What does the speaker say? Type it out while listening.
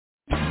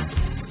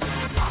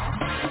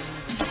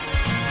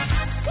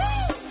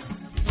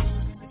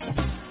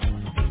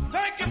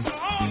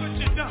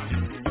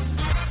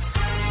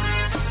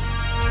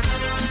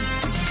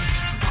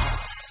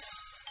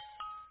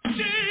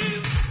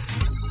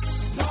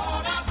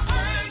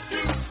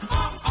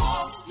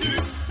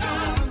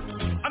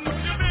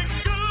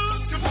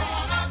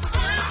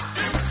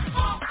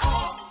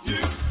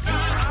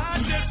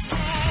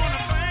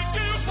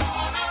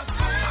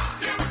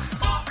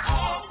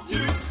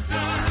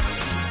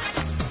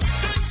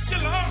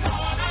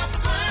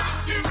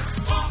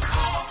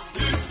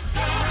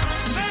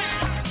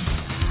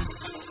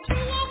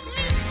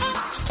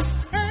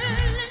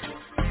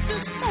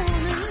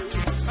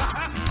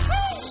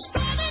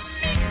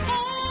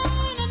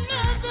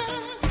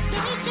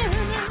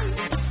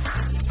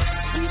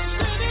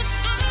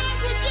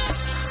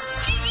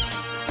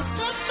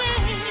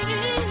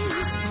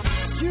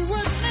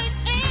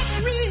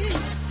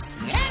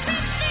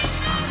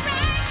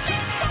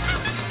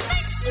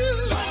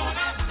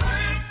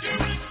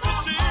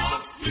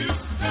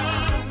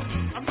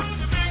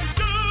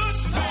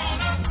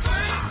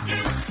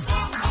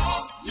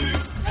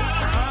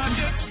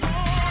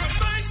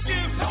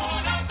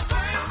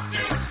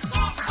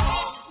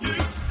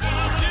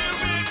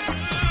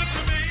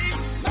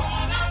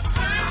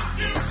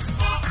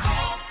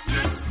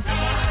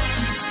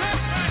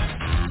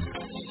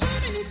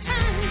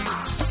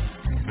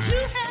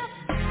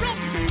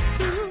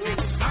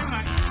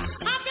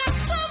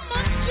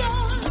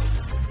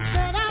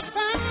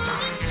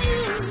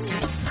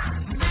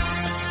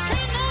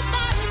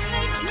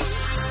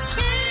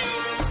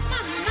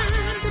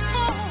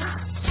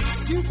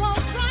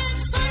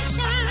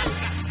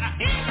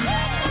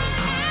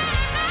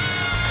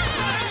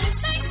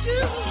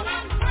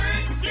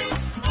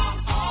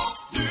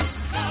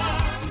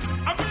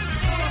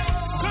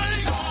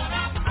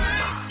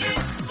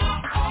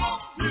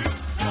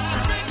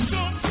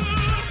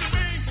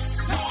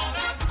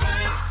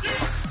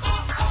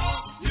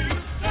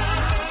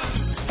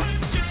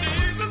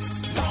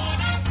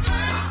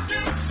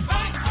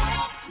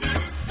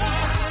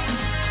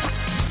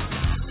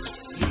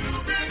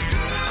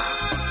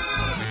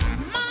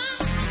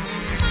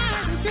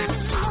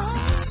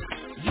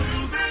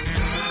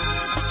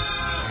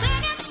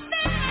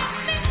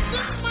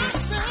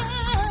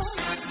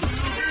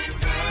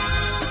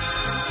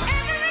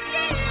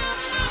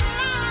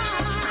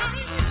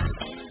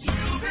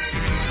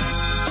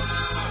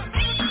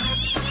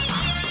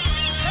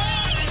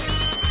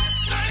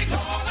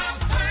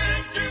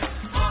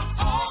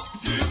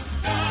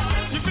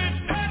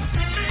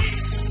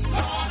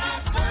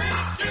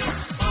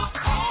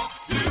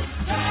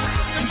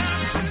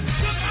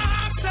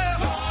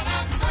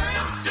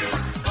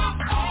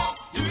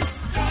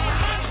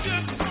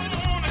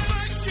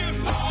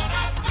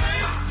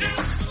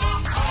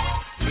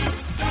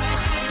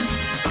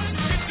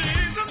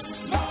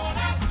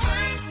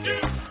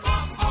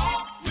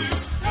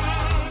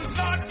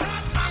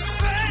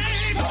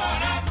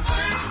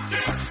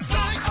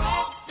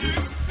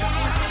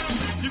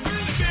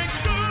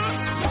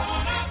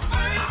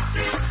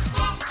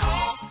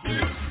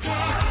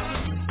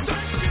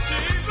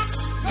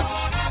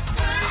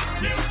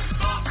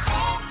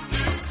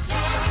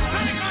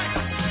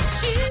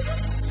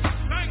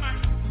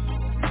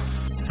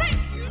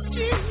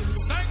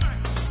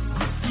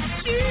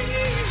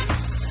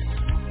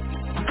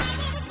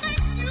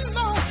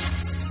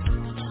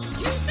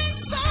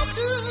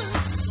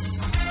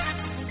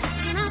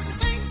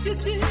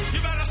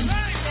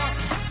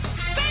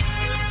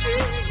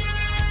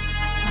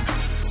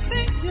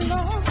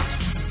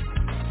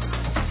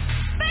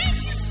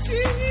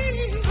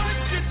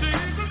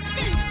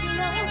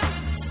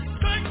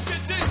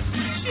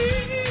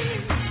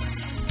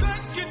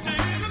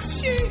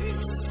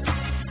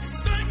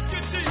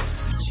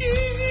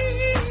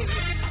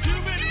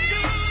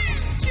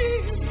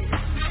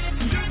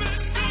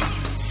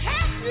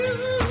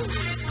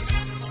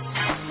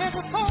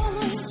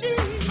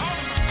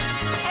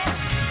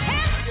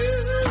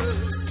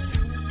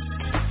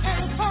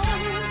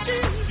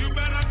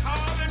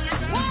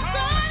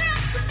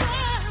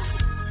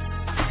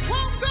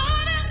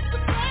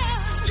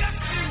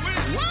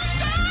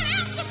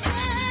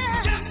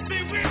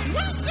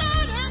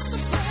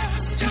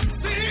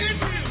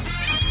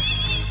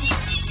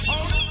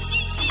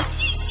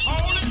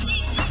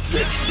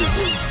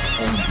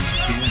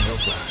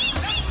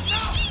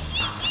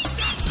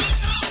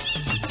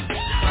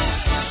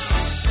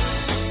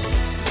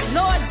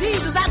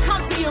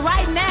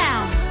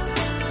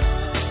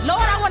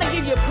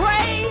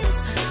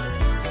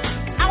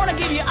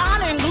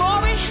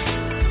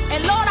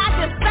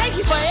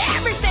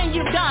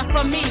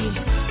for me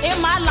in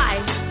my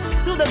life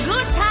through the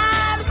good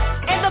times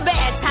and the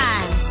bad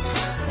times.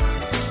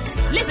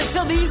 Listen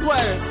to these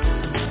words.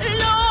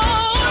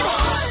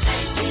 Lord,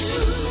 thank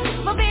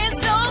you for being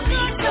so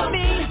good to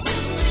me.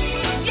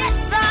 Yes,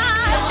 I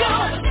do.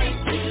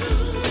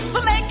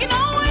 For making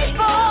a way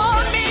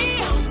for me.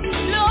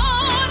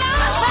 Lord, I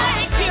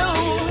thank you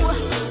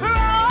for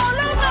all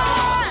of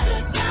mine.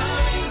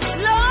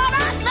 Lord,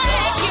 I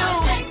thank you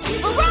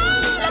for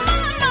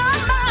all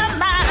of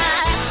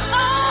mine.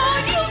 Oh,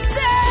 you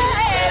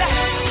said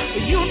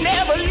you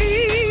never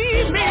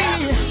leave me.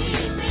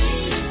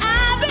 I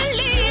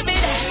believe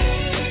it.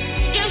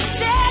 You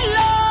said,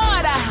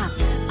 Lord, I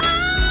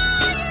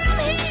am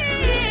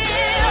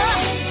here.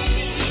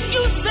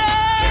 You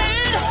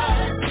said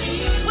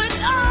with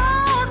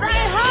all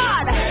thy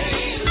heart,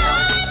 I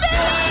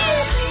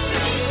believe.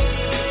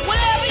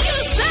 Whatever you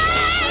say,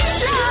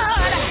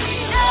 Lord,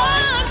 I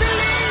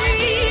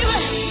believe.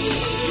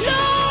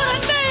 Lord,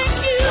 thank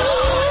you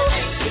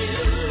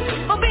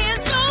for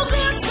being so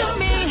good to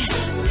me.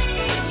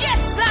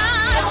 Yes, I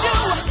do.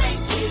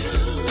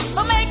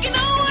 For making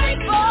a way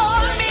for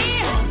me.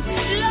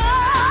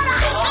 Lord,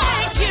 I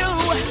thank you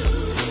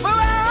for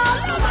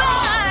all of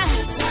mine.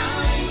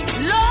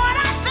 Lord,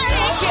 I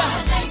thank you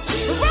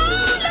for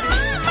all of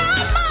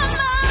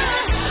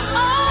mine.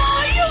 Oh,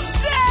 you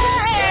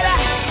said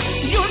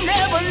you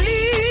never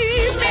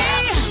leave me.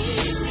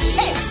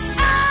 Hey,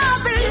 I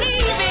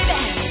believe it.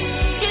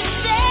 You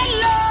said,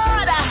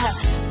 Lord, I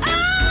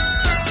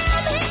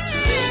am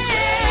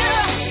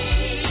here.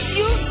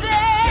 You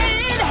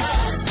said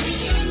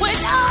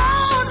with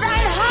all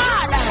thy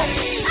heart, I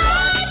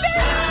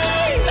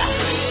believe.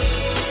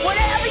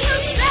 Whatever you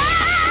say,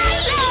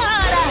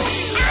 Lord,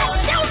 I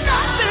do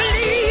not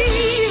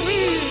believe.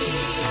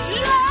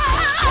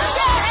 Lord,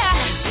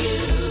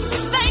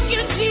 thank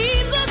you,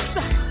 Jesus,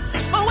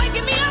 for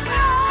waking me up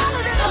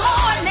early this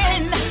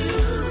morning,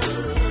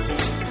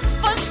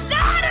 for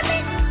starting me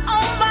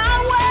on my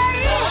way.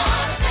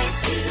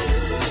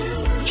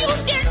 You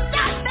didn't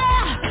stop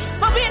there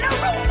for being a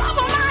roof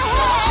over my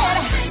head.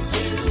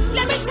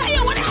 Let me tell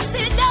you what else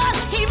he does.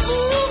 He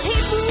moved, he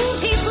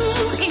moved, he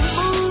moved, he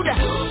moved.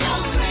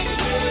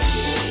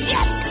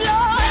 Yes,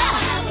 Lord.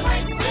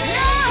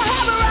 Now I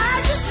have a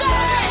right to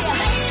say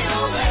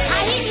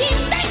how he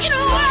keeps making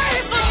a way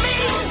for me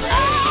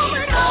over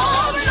and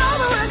over and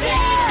over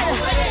again.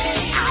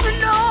 Out of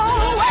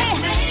nowhere,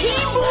 he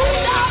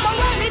moved on my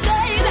rainy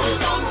days.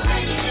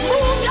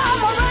 Moved on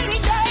my rainy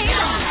days.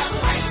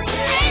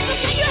 Angel,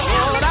 can you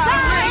help me Lord, I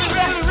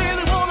say?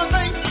 really want to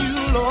thank you,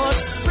 Lord.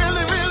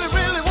 Really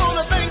want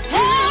to thank you,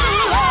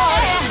 Lord.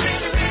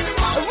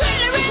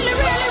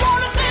 Really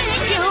want to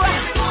thank you.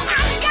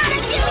 I gotta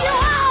give you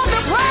all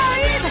the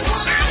praise.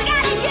 I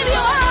gotta give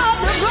you all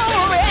the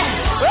glory.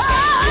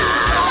 Oh,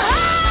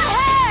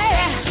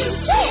 hey.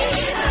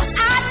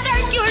 I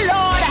thank you,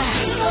 Lord.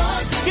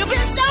 You've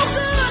been so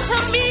good to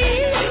me.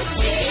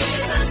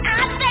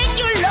 I thank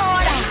you,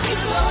 Lord.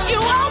 You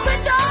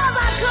opened doors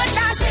I could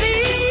not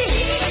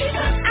see.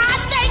 I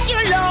thank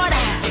you, Lord.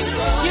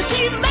 You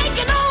keep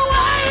making a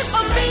way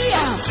for me.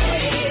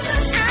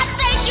 I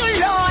thank you,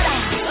 Lord.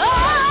 Oh,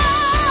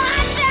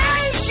 I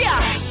thank you.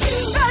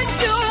 Thank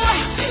you.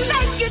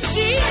 Thank you,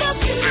 Jesus.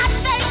 I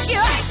thank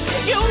you.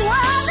 You're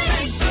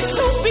worthy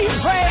to be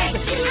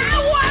praised. I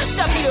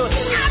worship you.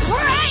 I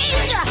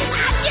praise you.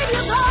 I give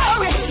you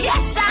glory.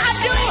 Yes, I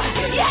do.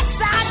 Yes,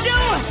 I do.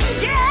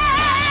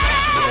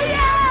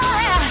 Yeah.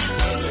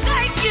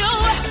 Thank you.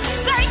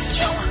 Thank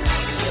you.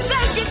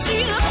 Thank you,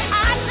 Jesus.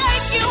 I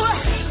thank you.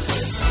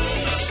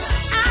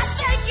 I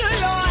thank you,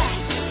 Lord,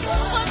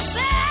 for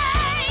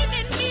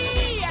saving me.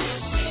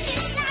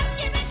 He's not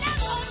giving up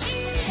on me.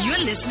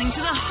 You're listening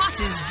to the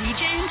hottest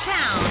DJ in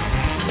town.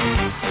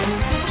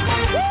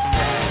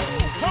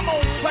 Come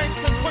on, saints,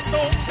 and put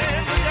those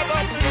hands together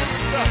up in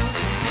this.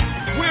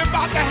 We're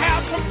about to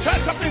have some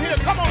church up in here.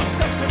 Come on,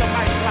 step to the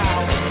mic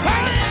loud.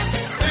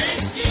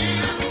 Thank you.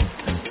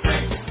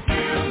 Thank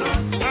you,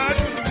 Lord. I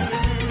do.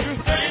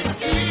 Thank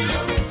you.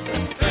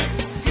 Thank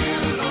you,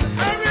 Lord.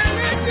 I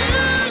really do.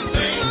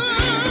 Thank you.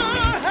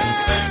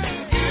 Thank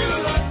you,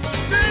 Lord.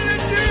 Really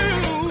do.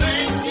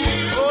 Thank you.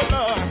 Oh,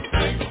 Lord.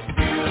 Thank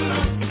you,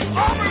 Lord.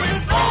 Over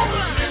and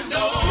over and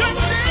over.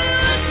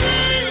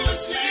 You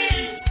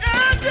did.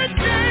 Every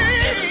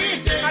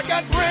day. I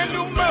got brand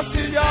new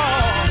mercy,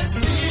 y'all.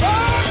 Oh,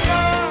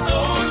 Lord. Oh,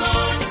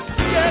 Lord.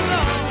 Yeah,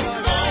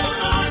 Lord. Oh,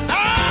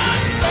 Lord.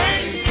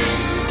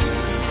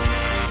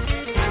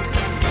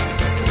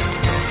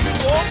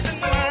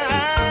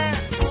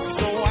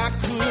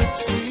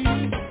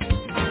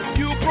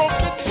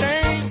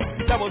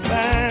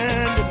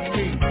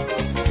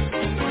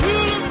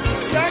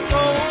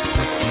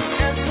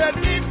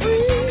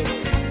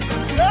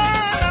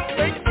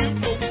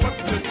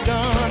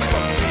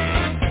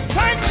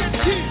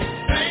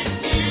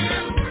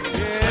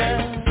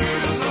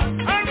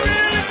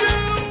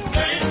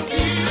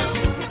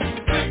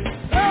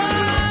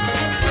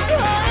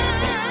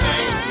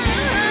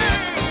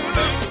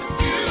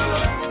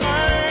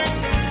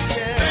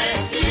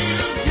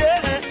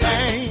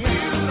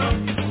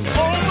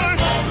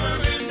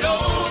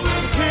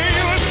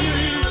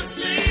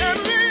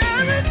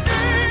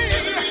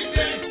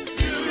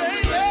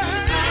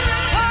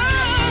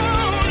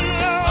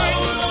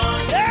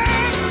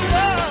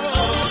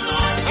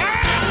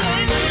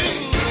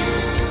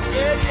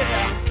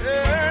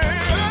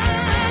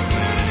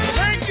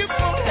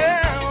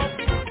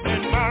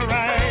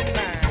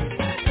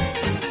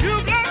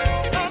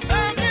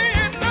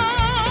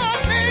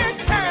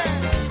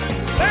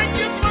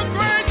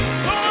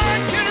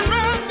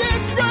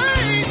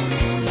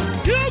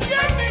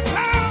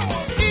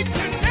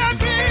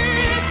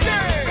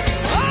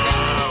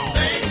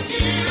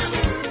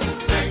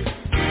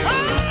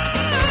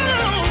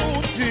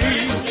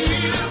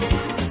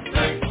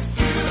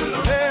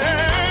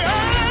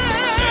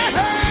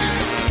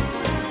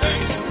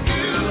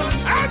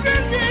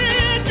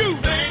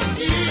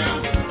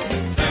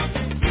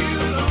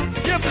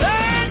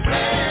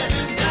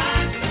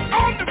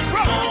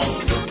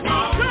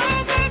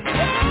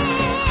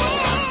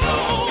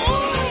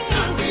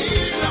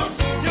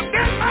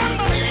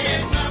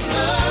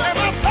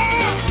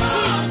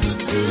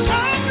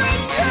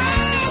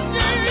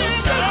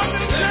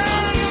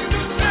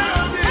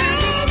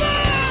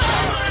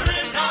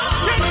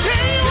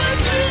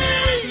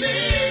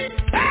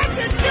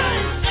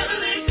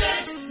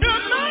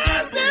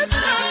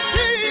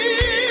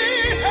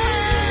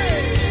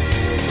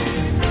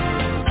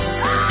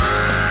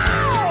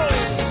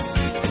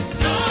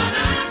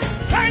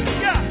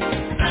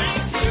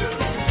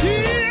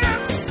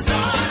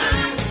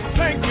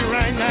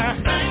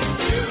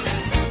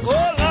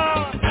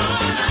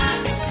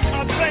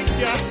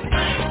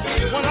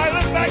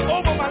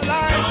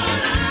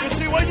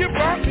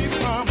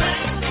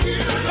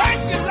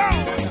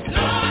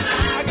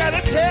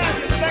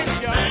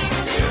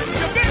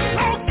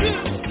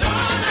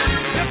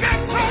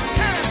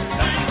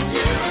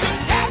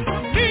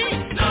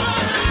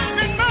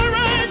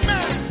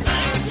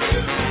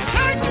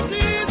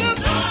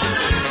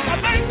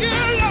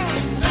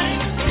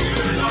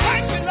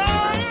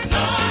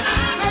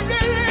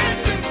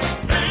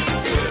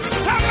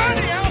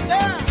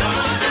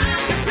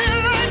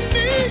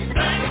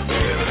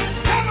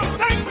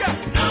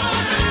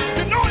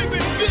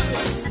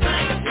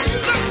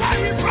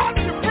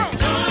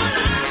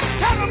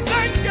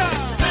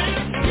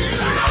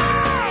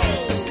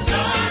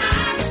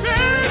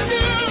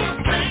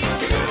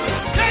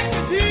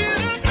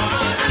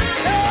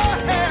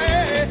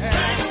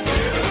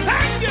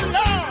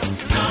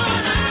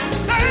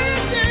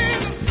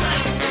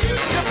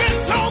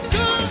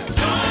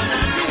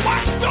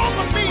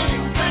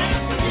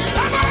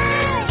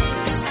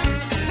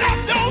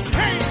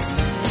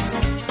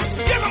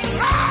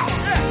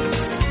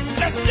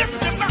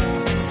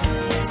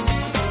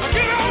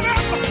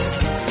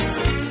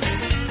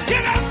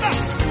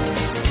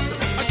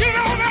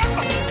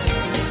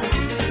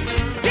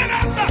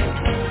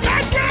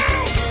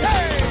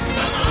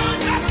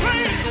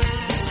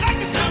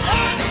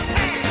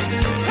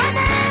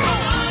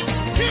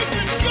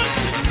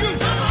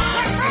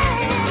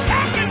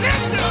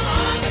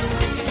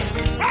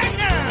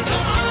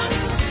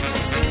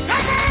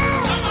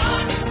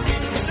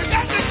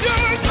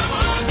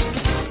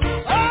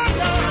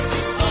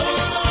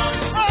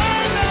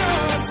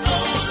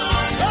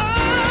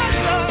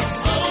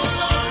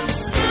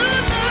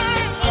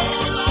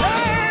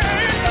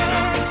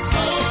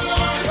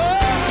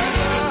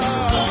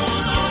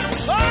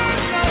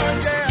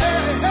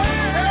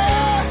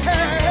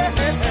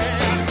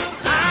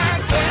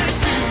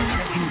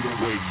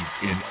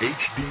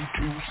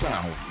 HD2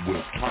 sound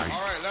with tight.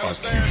 All right, let us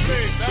stand,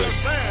 please. Let us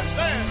stand.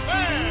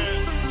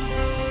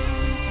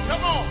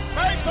 Come on,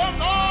 make some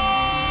noise.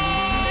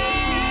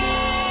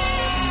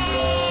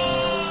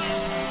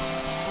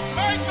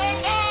 Make some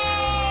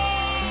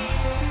noise.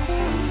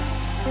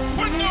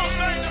 Put those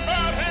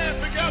sanctified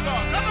hands together.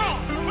 Come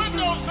on, put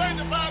those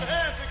sanctified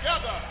hands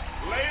together.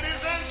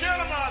 Ladies and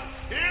gentlemen,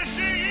 here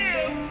she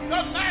is,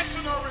 the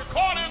national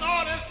recording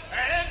artist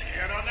and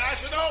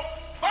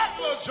international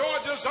Buffalo,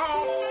 Georgia's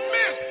own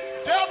Miss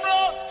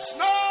Deborah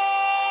Snow.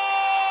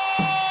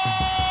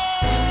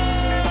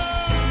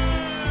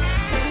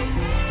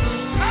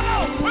 Come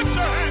on, put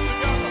your hands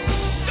together.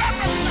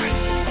 Deborah Snake.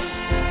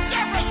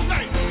 Deborah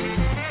Snake.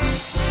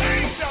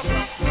 Hey,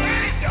 Deborah.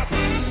 Hey,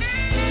 Deborah.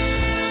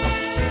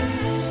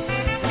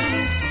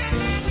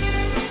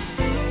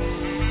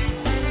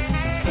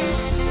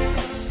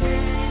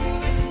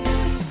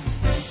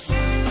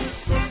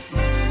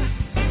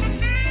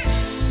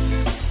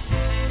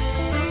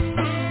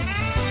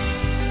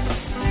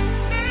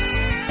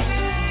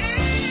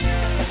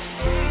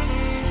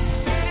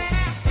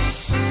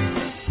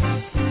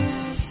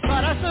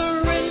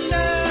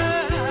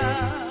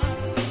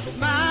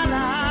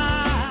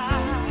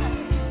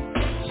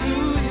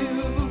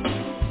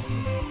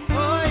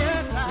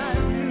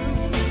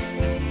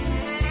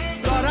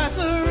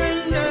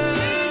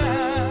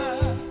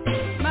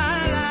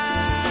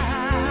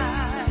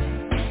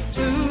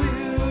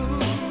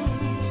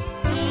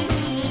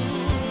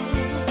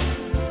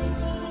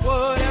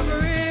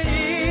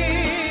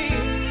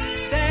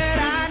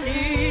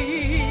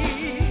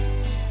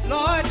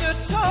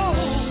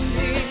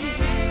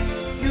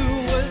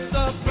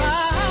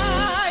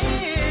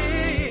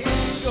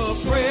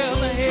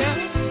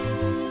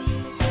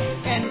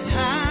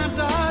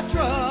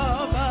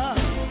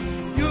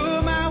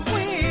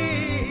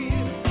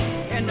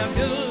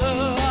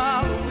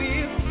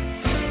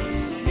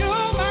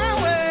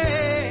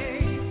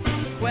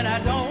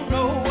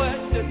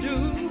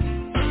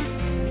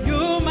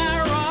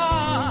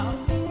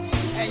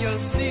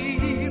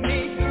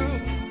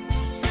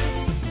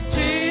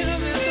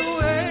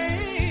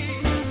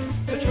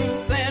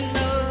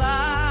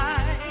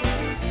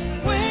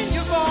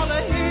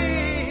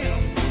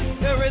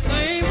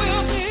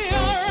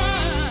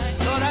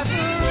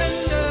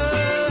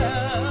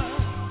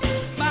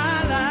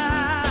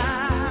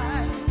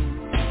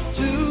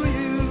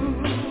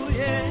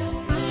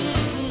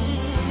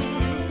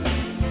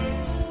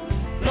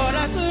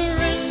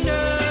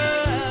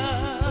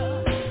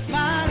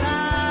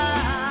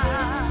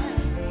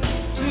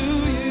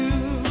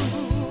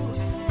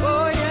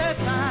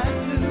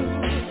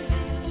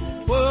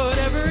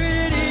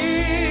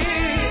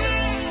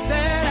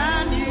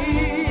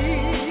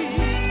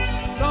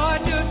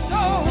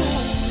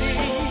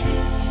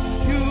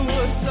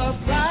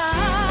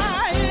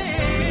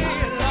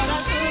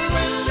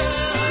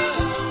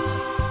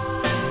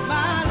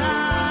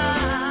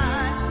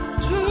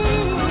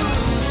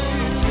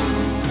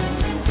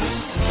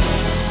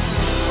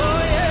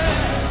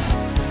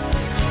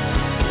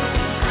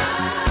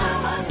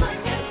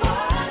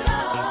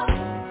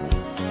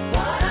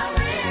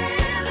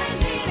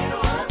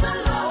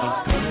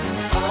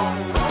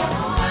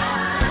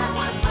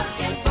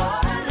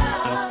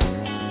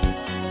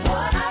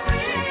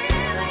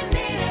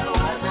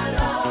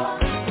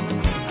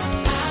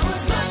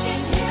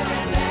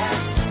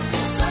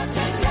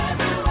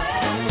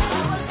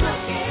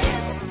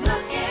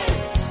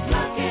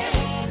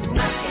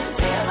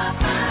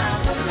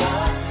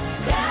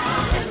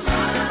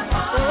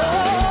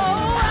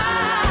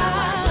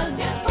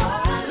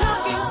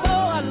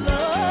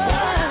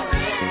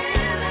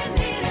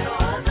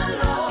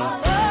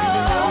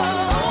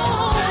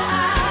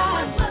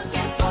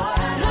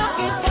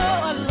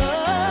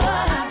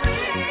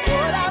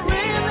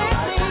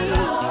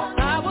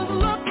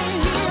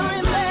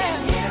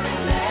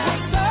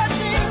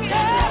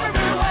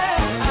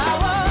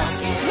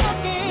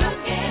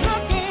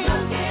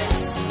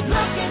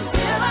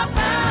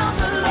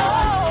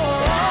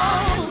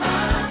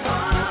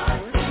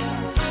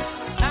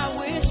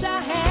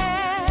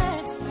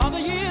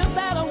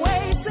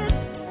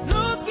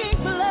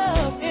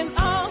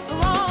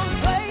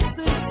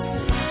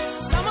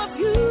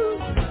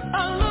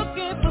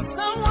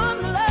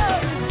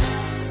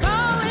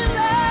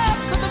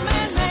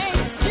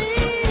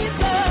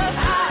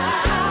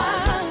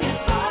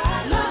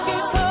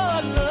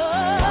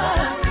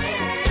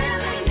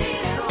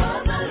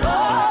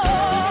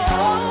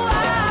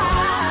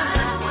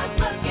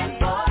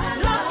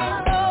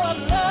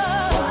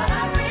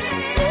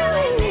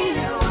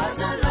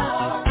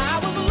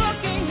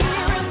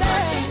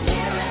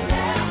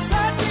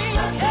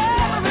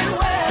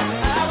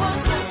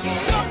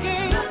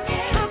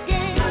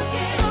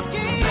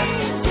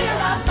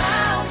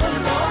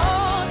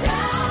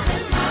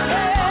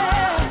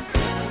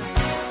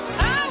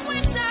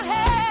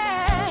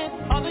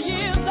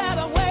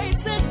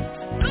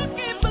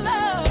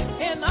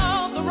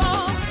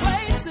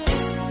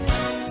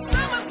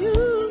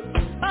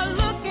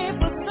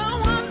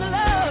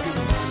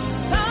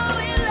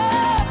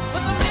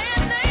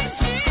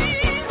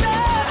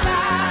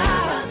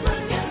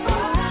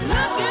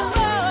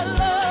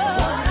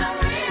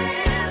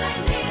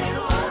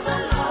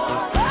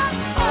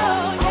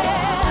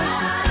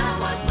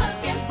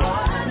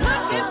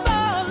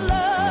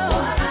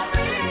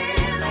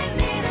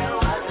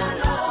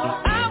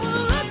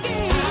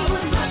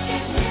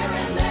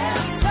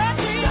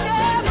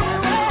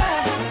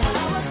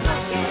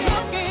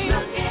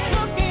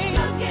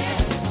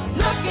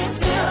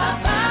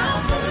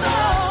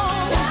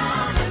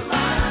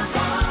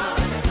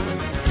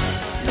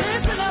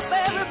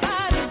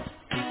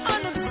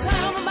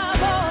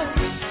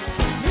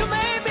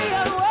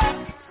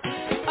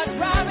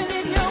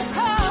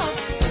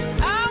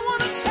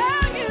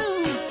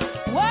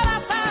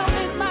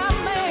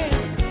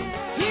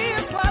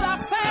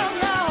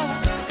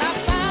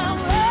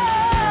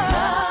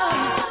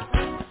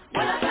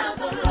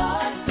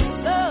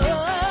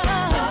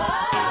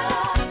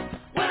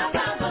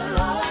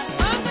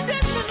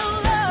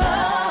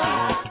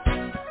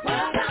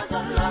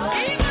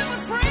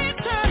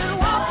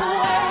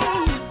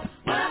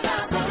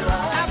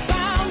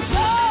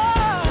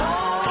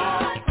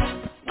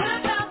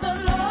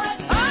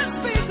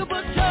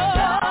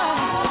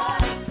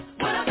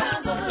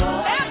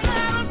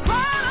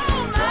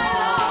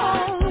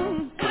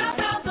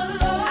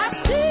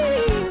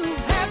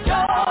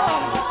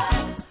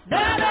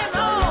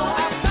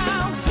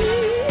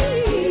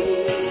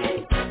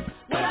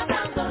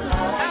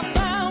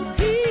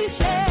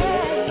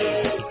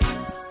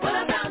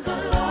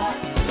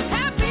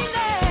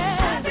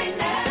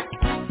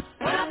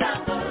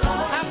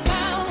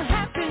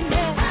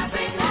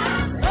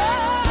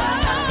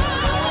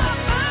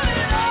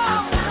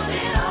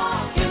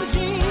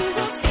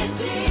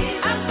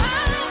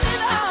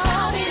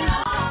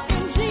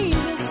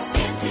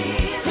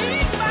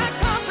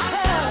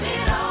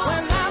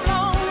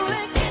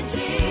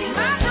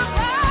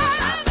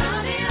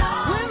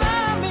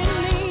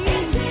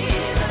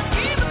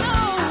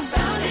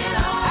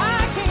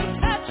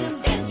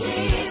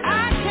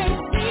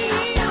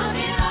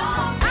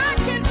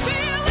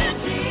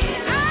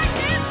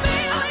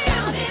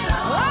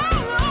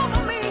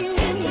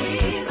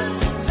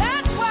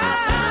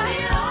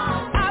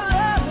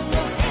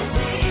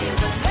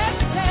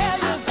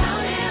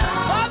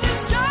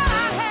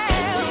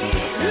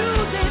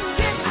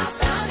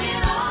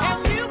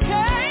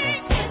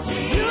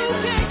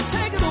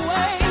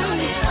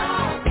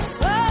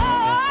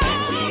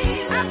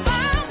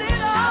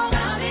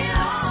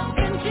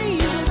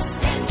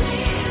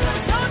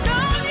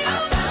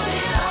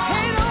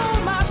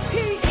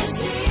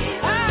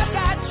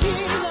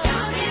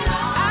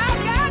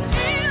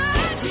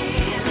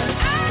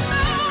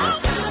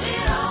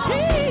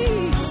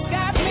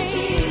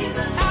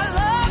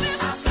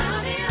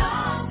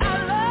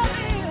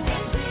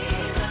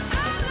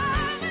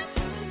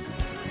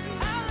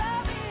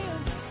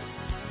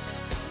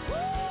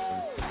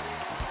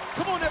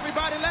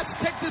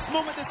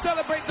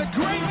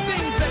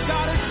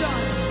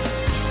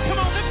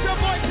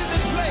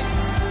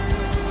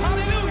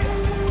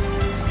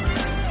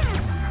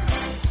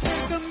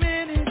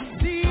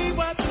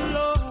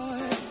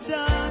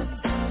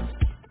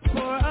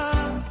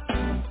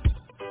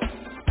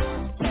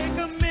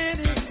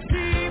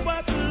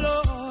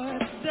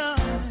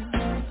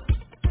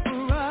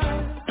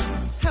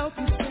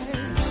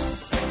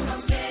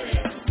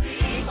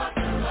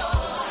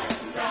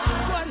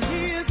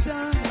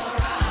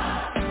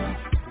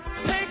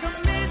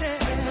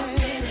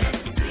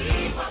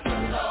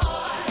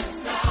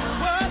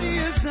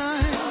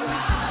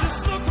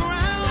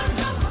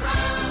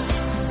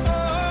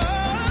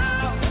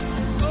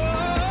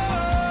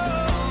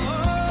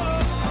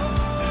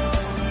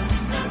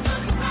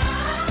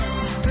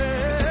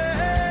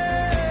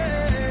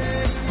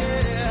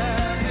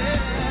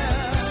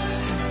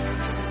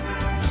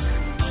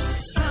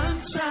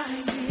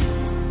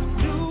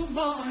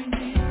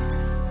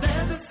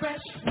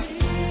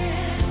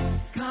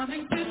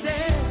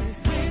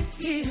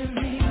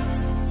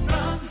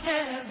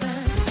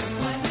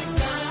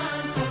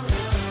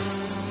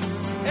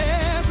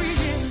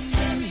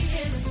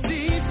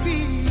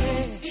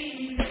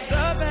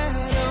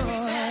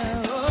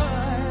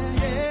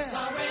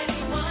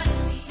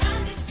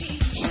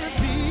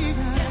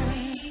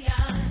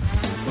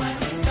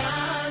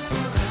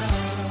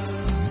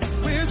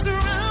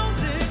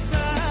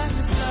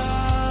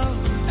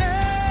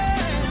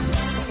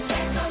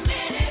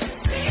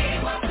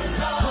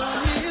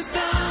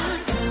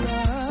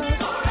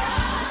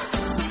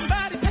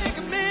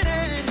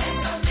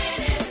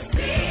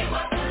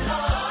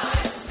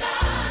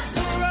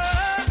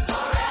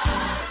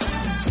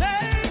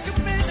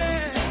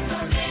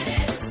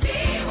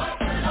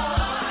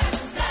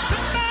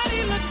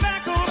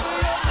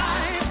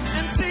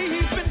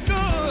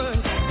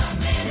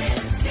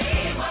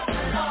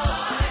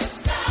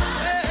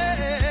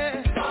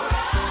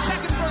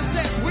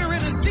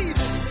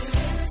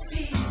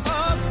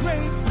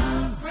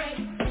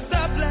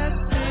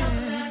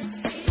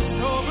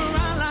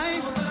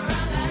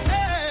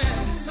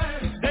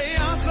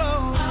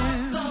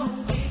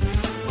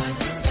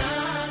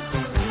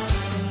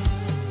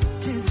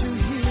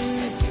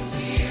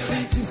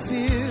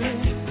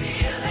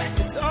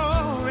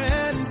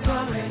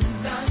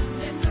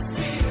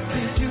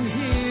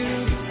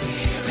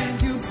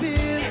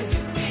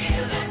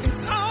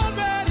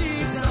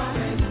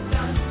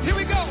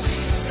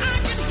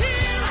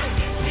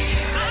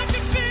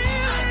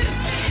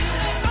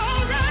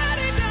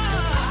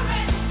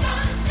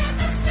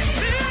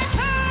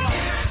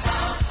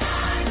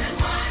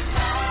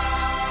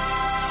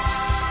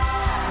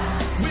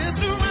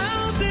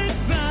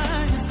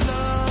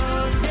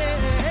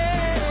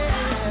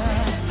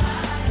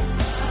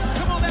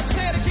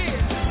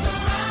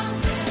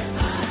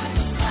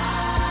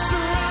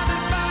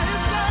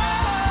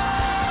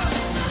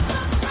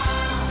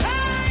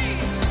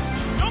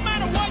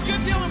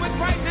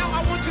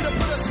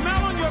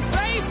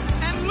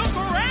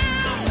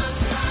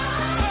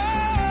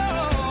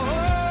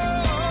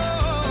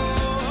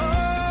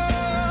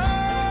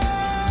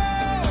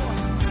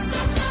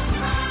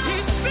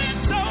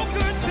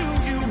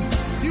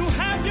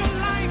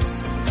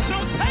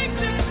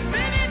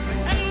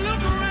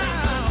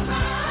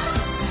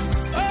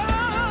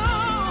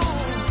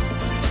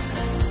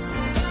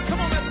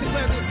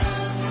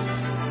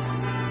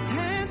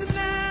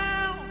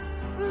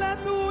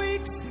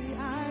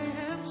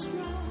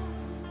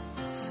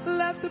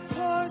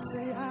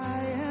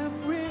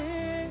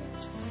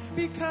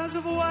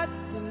 because of what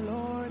the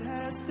Lord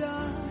has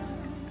done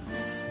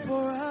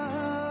for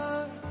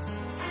us.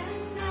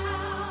 And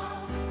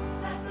now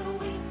let the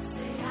weak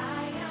say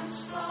I am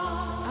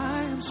strong.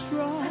 I am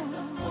strong. Let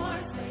the poor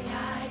say I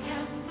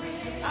am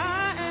rich.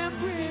 I am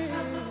rich.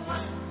 Because of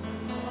what the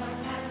Lord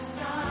has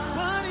done.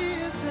 What He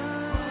has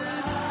done.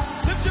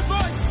 Lift your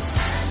voice.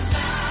 And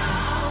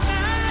now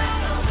let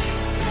the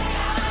weak say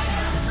I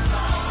am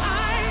strong.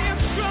 I am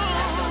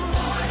strong. Let the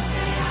poor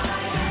say I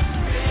am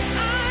rich.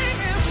 I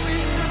am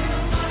rich.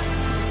 What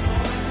the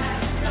Lord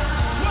has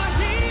done. What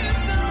He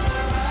has done.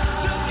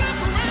 Just look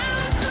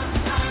around.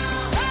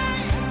 Hey.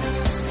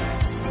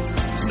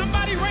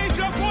 Somebody raise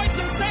your voice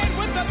and say it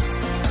with us.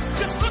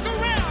 Just look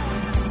around.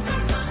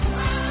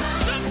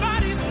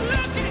 Somebody's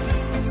looking.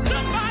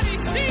 Somebody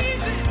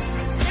sees it.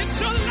 It's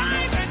your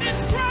life and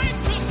it's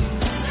righteous.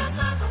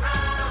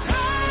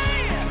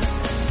 Hey.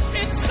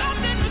 It's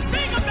something to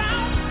sing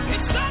about.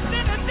 It's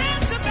something to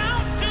dance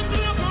about. Just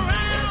look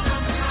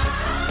around.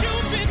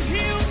 You've been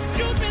healed.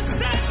 You've been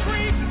set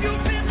free.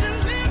 You've been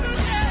delivered.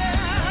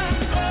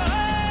 Yeah.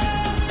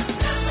 Oh.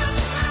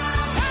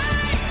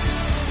 Hey.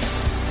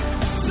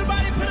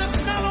 Somebody put a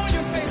smile on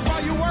your face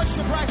while you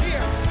worship right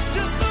here.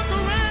 Just look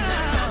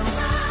around.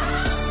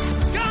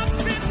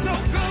 God's been so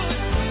good.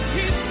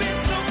 He's been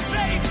so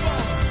faithful.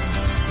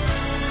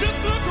 Just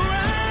look around.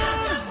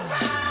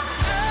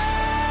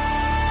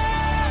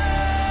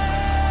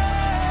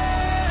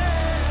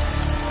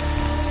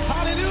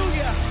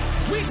 Hallelujah.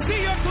 We see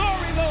your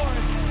glory, Lord.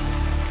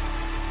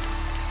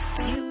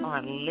 You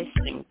are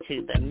listening to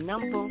the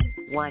number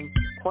one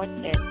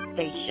quartet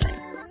station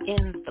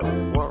in the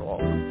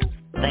world,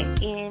 the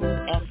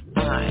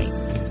NFI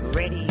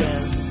Radio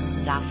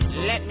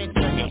Gospel. Let me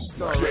tell you a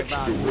story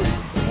about it.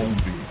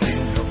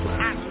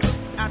 I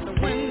looked out the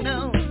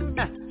window.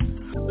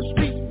 The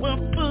streets were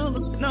full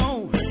of snow.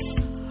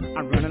 I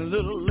ran a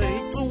little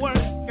late for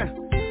work,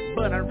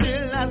 but I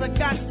realized I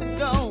got to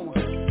go.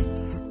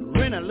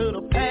 Ran a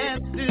little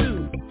past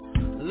due.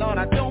 Lord,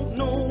 I don't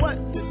know what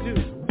to do,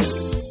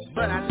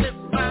 but I lift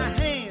my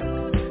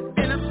hands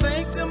and I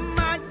think to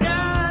my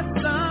God,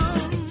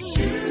 some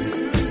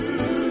shoes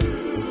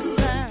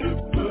that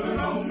put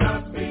on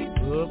my feet,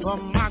 for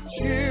my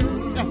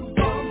children,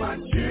 for my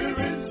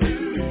children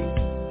too.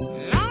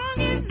 Long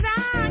as I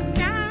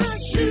got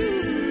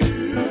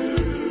shoes,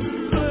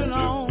 put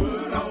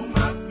on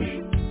my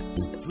feet,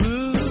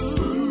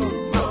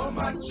 for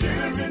my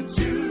children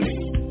too.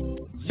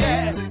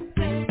 Yeah.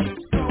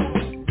 It's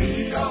gonna be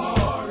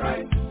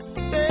alright.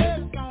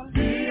 It's gonna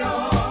be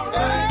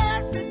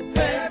alright.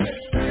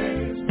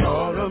 Everything's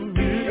gonna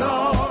be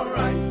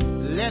alright.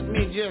 Let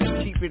me just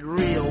keep it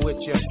real with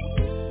you.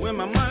 When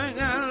my mind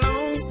got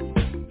low,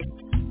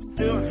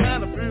 still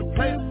had a few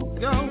places to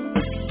go.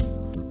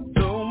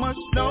 So much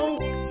snow,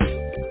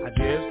 I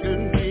just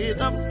couldn't get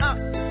up out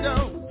the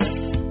door.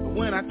 But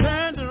when I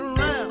turned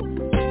around,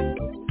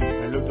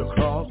 I looked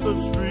across the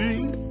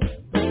street.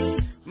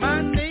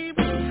 My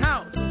neighbor's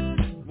house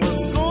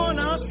was going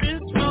up in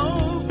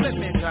smoke. Let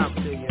me talk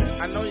to you.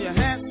 I know you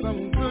had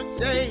some good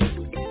days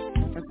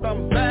and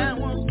some bad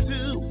ones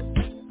too,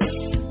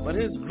 but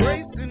His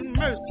grace and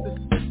mercy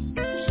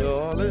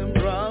surely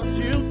brought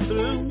you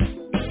through.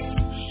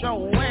 So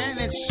when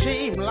it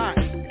seemed like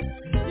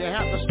you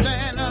have to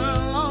stand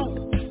alone,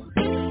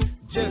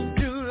 just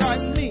do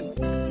like me.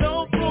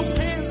 Throw both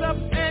hands up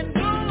and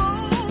go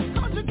on,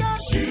 'cause you got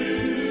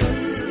shoes.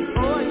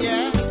 Oh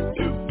yeah.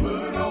 To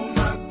put on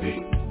my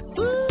feet.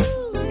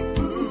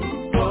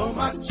 For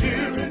my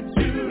children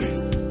too.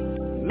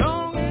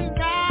 Long as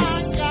I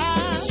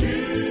got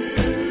shoes.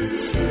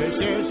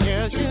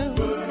 Shoes.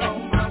 Put on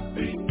my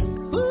feet.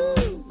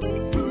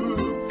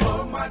 For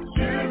my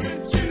children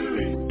too.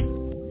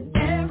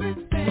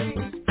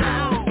 Everything's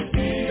gonna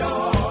be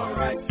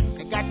alright.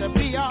 It got to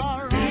be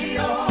alright. Be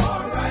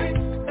alright.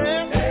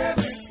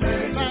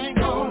 Everything's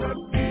gonna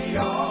be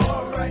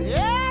alright.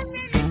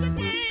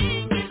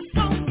 Everything's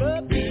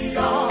gonna be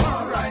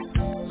alright.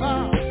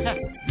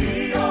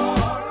 Be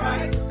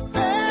alright.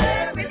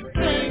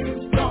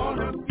 Everything's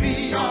gonna be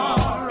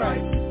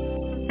alright.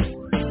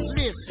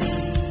 Listen,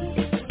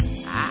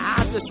 I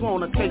just want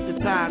to take the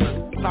time to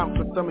talk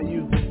to some of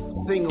you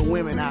single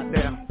women out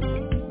there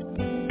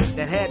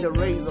that had to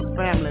raise a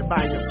family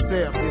by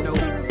yourself, you know,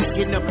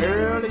 getting up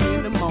early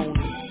in the morning,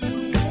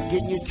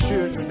 getting your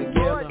children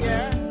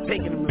together,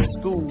 taking them to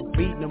school,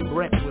 feeding them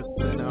breakfast,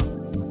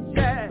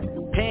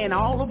 paying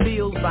all the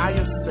bills by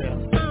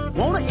yourself.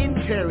 Want to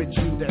encourage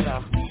you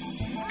that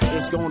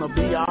it's going to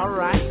be all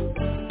right.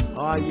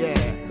 Oh, yeah,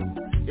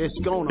 it's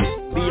going to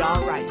be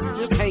all right.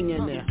 Just hang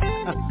in there.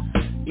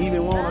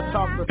 Even want to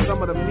talk to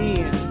some of the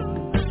men.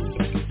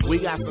 We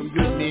got some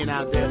good men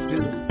out there,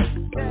 too.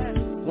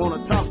 Want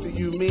to talk to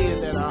you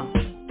men that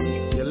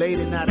your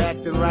lady not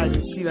acting right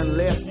and she done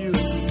left you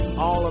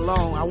all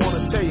alone. I want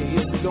to tell you,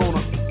 it's going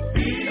to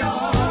be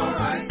all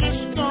right.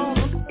 It's going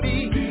to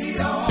be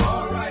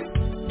all right.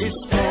 It's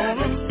going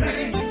to be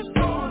all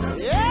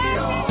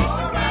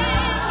right.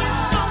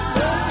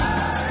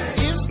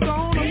 It's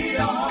going to be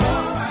all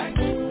right.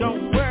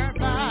 Don't worry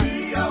about it.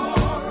 Be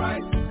all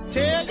right.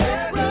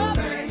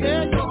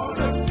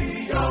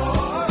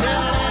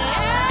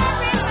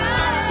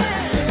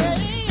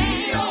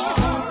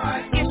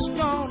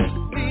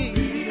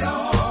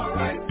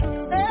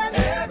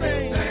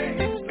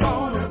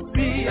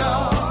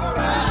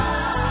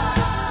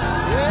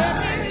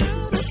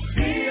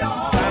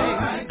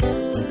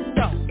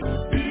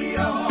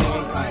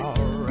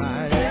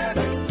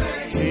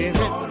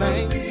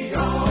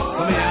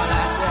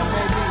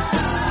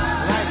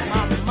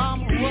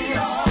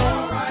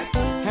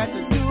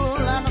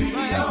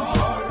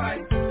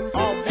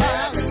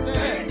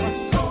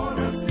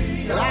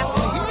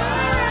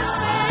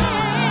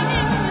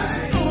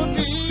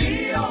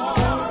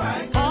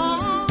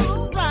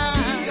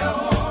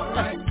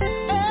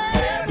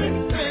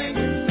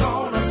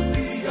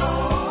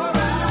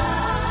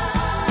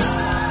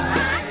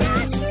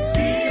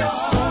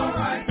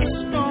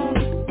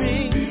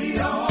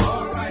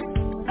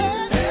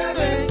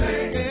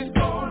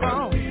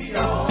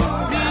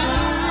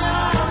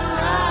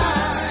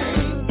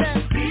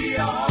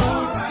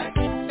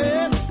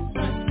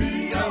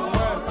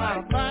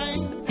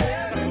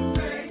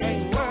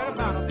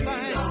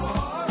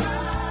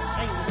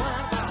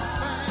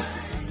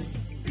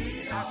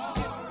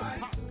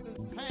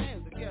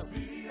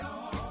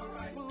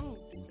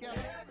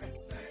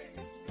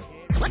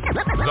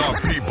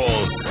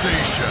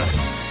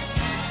 station.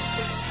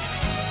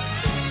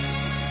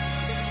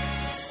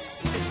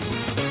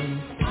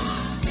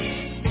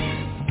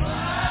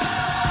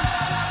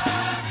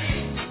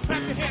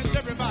 Clap your hands,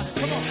 everybody.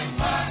 Come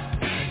on.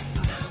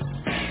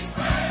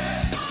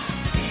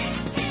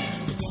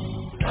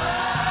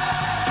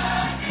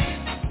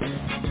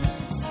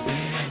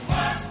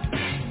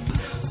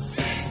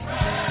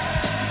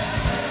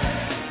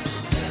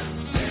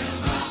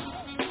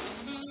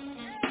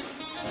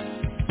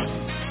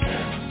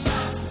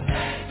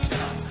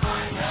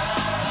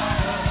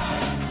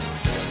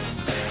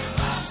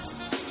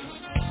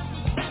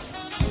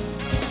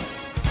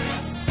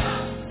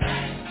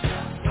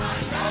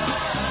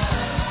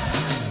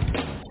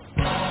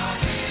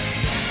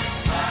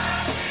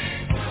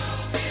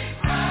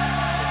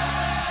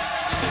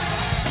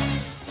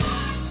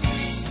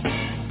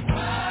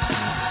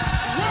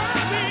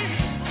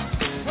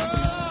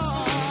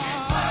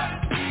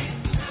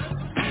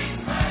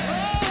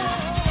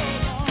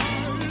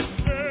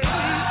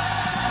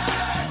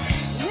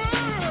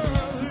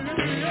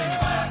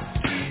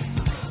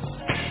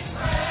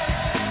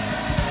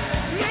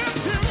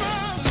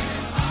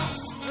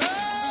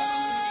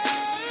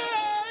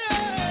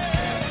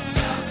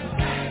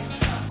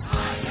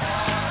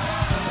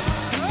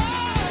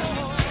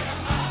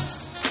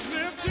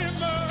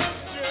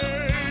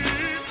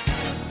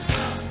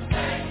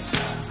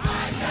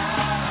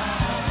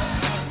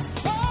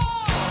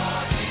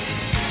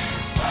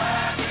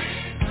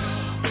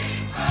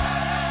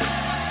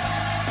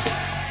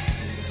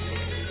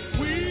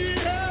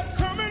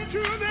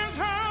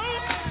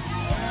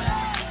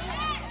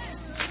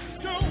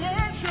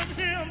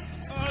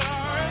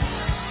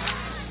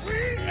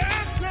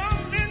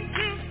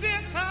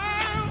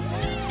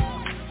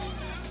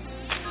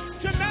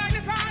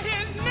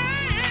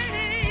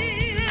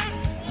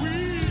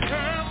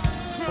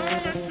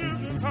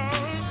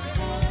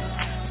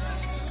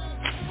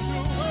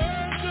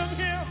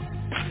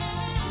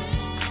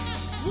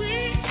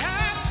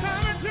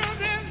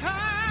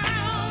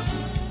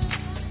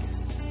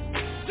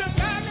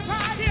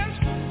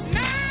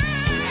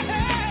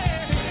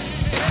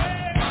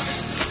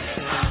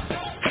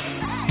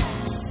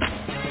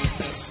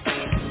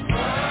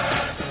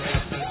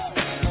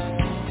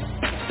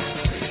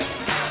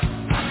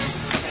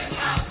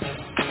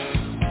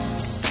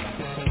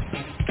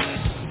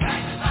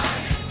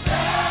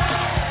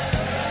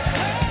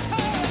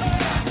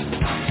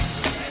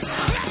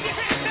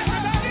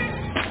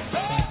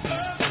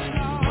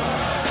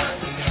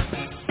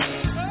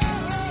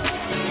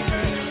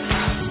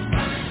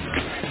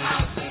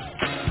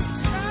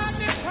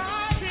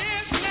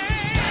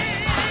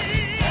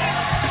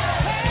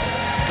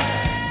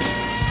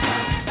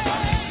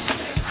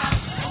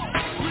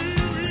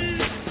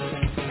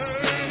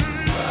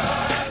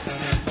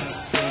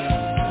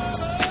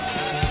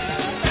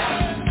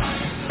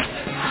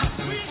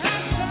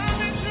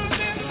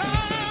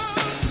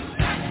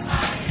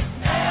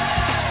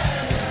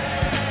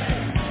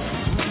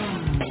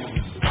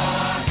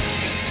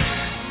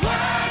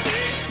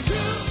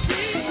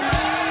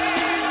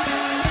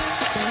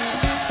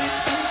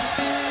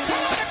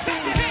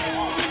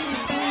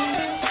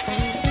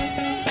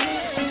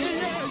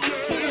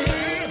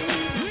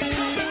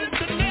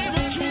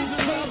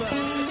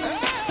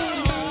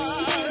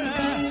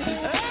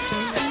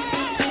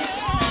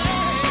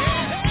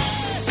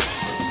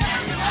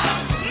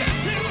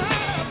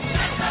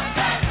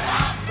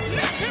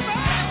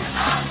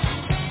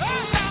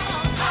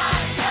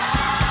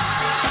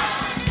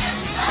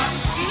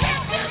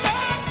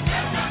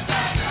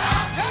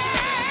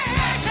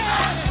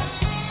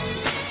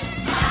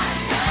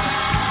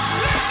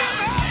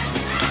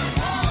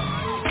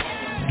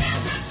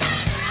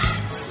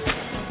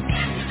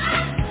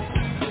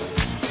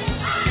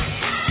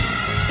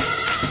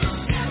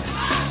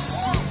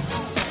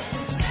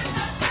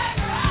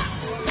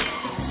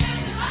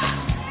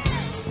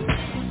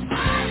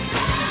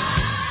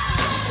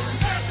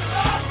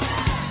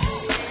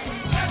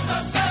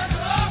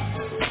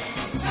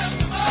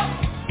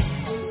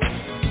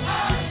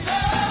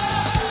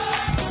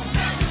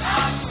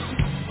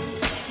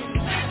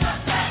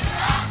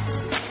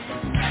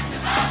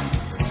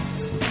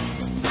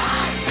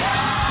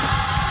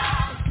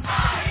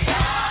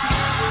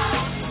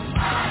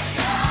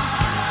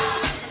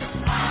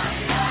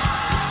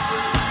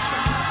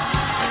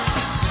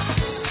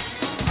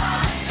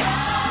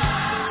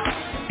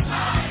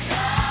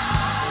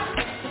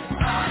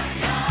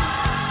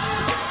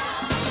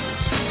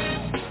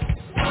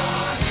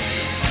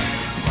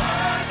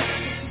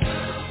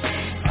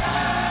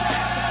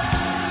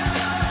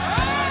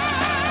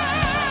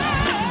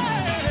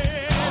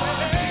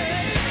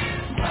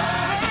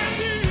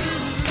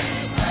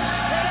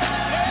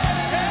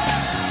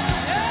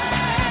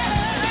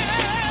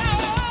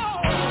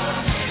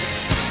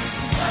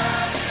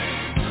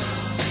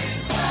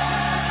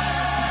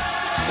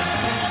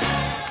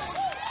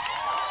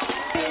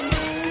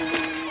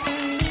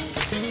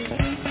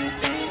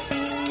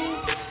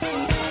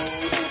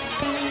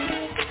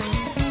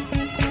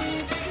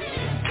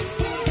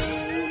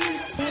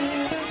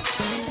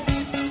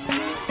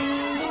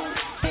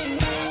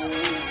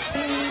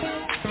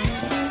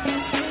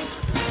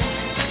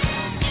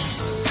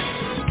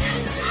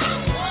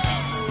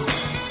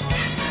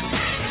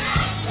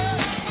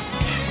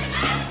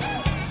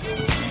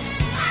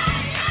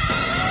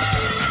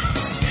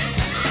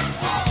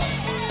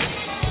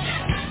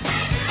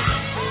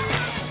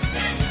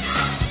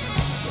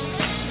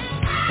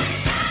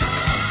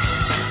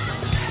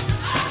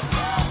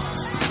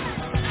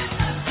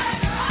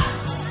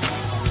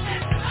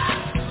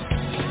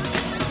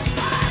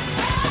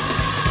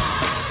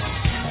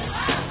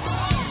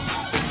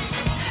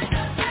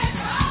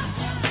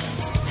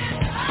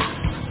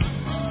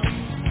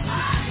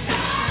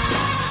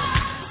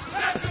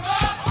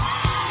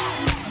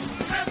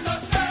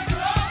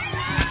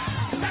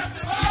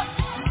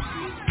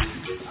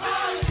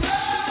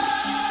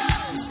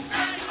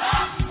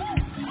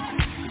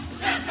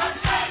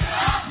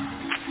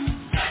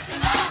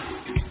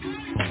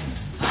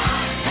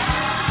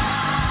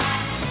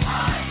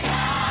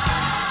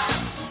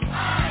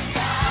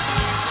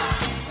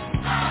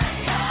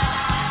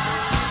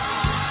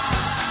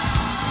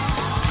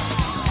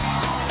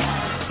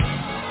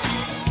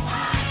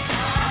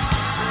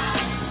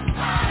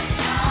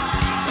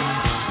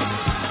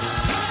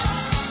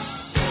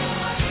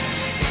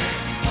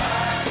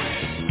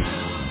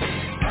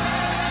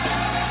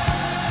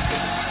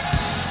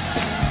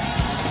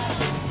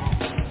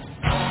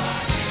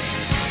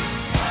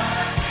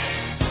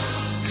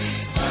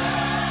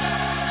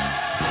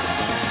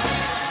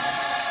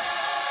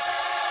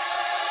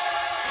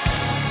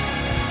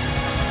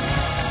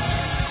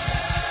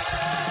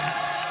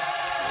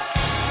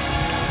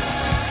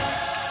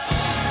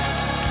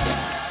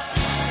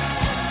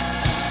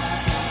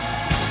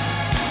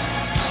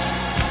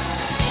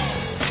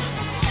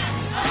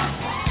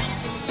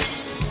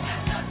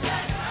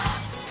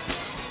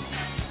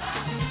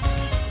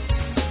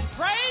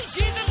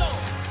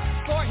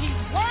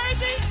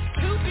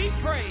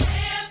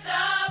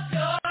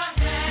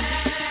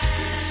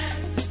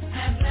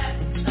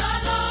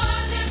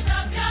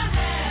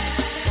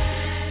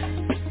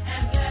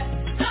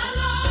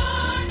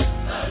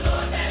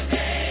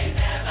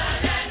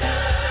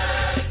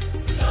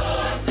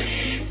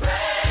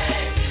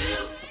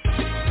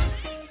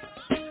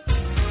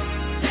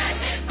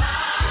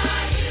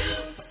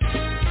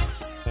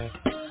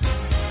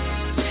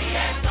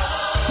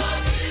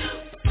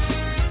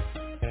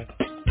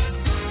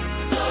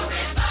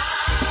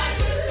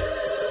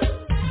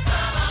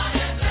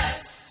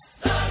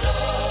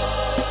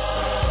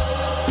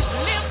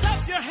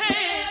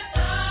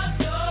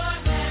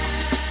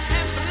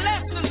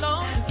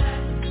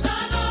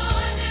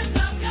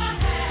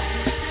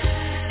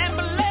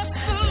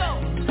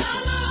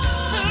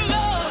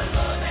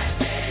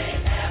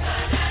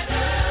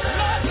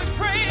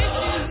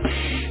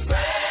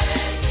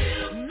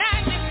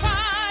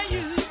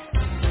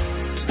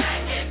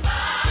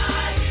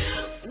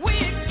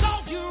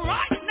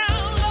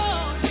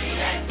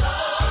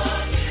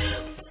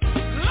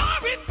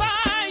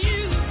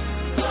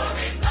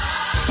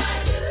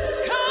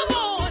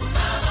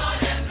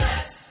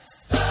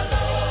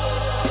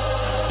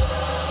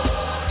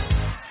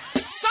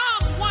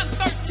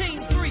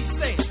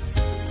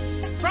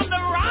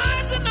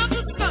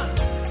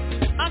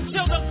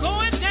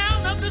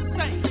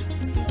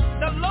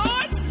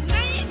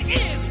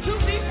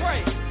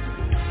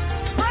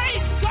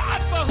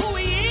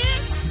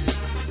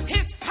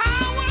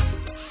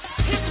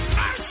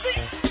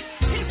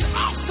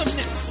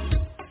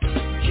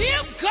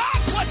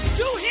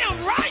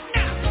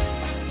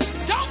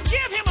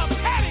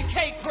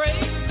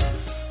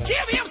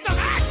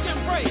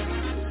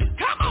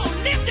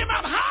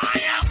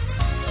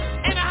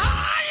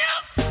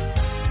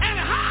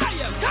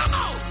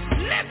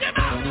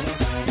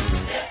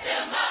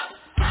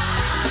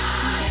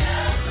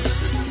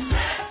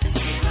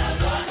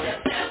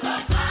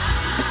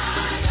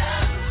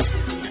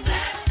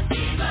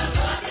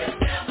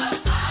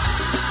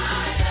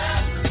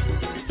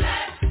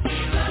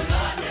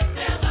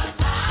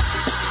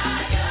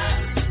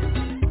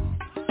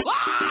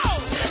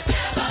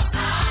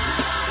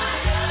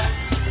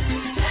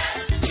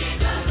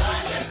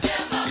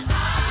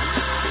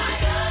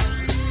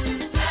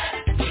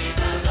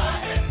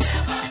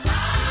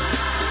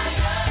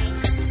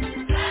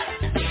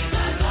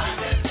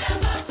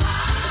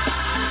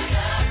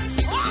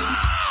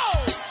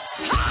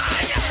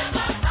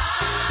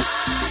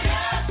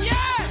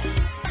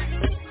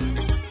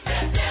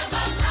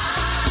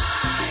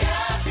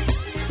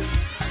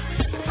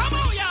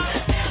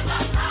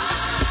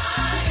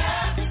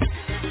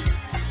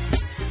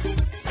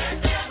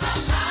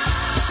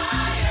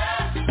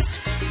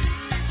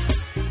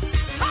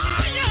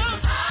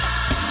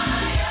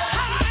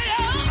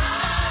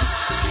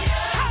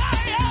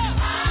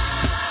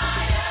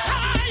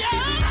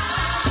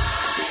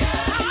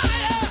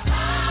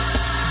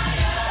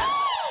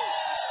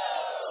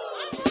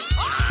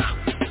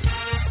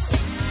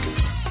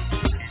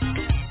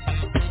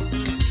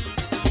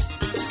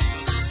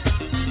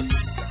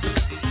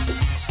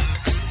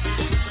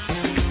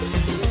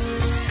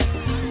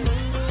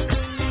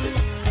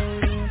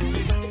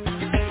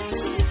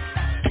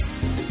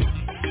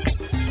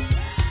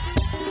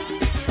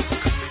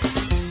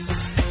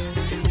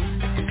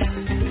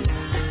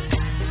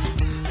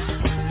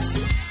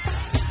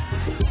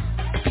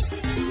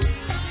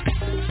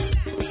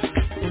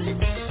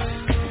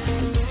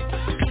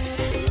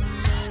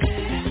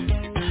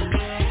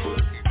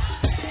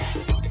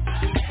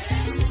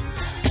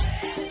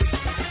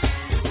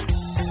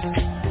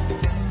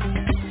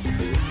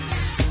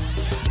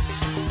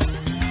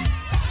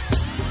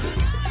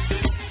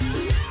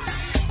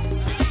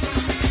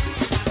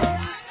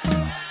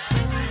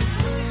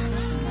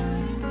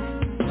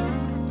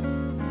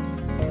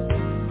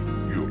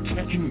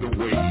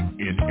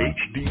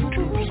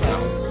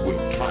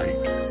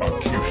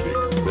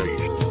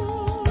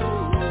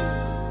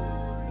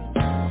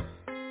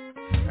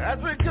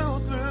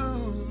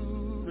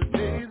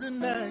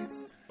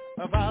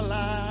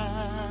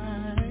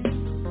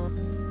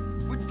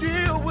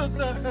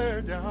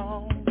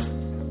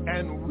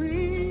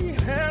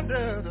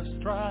 under the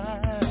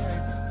strife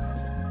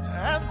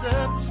and the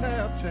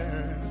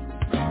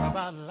temptations of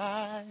our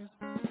lives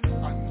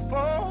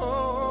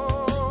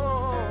unfold,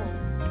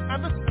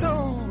 and the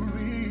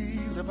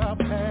stories of our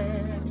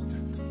past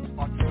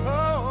are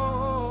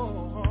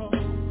told.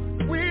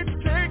 We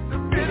take the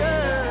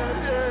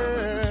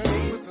bitter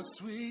with the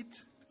sweet,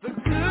 the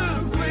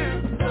good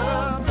with the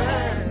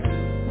bad,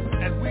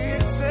 and we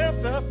accept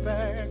the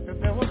fact that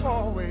there was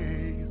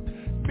always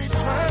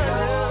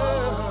betrayal.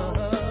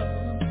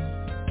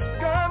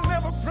 God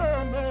never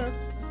promised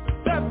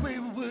that we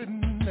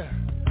wouldn't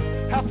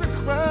have to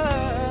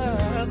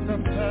cry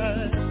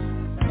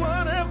sometimes.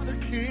 Whatever the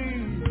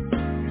case,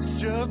 it's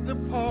just a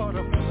part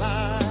of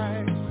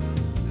life.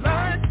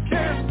 Life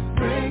can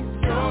bring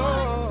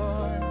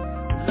joy,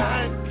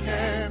 life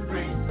can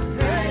bring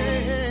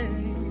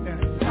pain,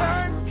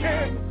 life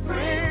can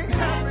bring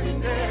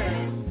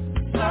happiness,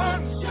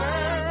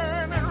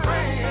 sunshine and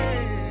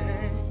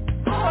rain.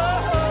 Oh,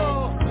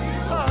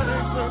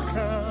 heartaches will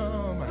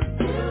come.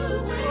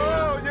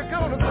 Oh, you're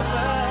gonna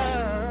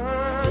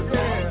survive,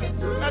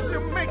 yeah, as you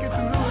make it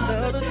through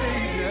another day.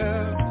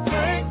 Yeah.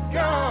 Thank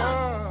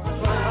God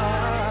for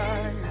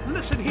life.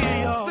 Listen here,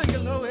 y'all. Sing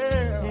it low,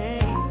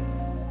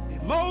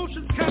 yeah.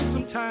 Emotions can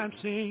sometimes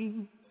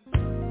seem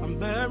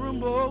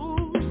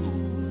unbearable.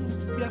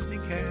 Yes, they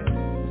can.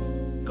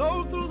 Go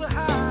through the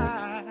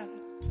high,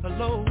 the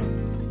low,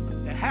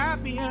 the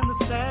happy and the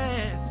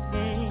sad.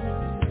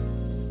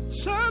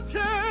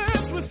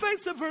 Sometimes we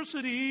face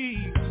adversity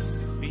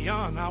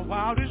beyond our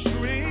wildest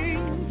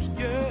dreams.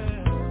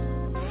 Yeah,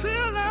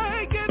 feel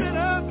like giving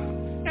up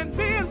and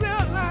being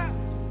realized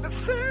that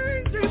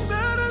things ain't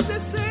better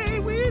than say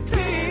we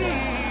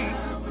think.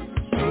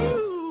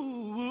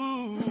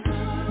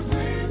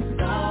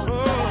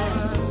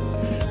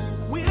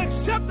 We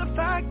accept the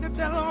fact that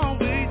there'll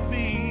always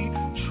be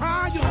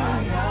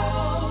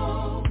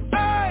trials.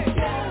 Hey,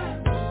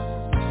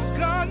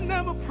 God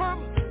never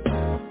promised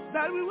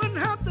that we wouldn't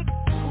have to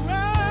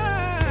cry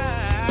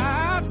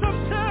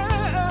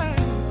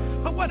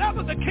sometimes. But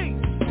whatever the case,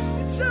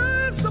 it's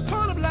just a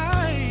part of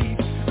life.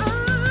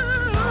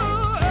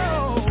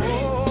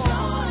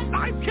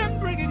 Life can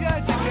bring it,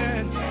 yes, it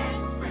can.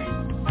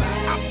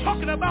 I'm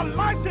talking about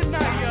life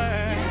tonight,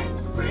 yeah.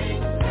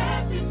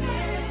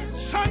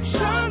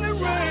 Sunshine and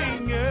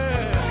rain,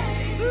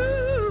 yeah.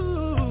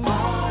 Ooh.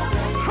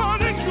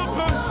 Heartaches will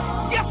come,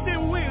 yes they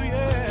will,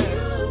 yeah.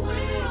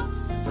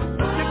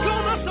 You're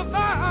gonna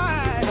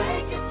survive.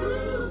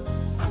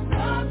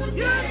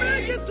 Yeah,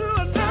 make it through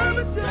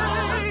another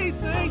day.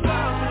 Thank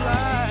God for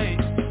life.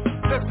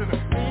 Listen,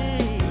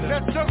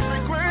 let's just be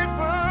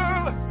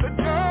grateful that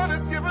God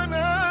has given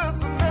us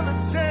another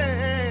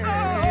chance.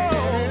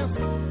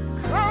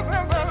 Cause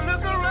as I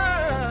look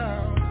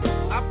around,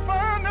 I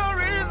find no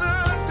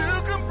reason to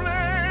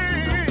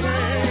complain.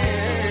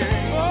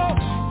 Oh,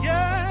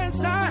 yes,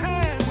 I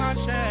had my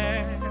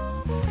share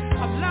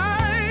of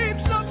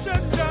life's ups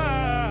and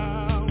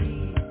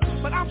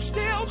downs, but I'm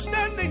still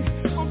standing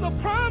on the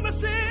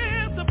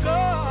promises of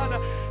God.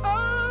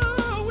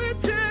 Oh, we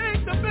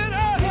take the bitter.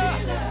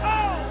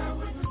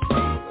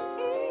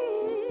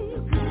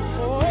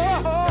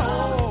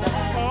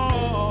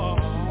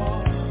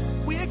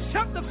 We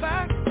accept the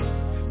fact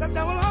that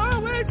there will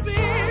always be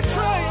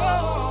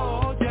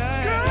trial.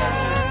 Yeah.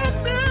 God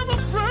never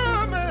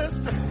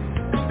promised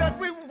that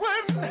we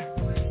wouldn't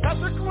have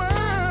to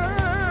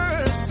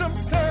cry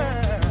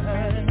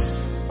sometimes.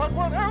 But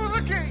whatever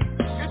the case,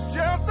 it's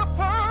just a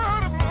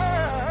part of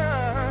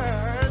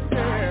life.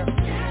 Yeah.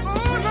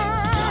 Oh,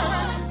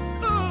 life.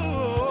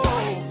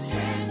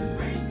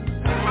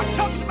 I'm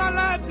talking about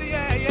life,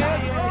 yeah.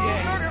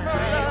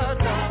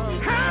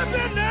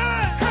 Happiness.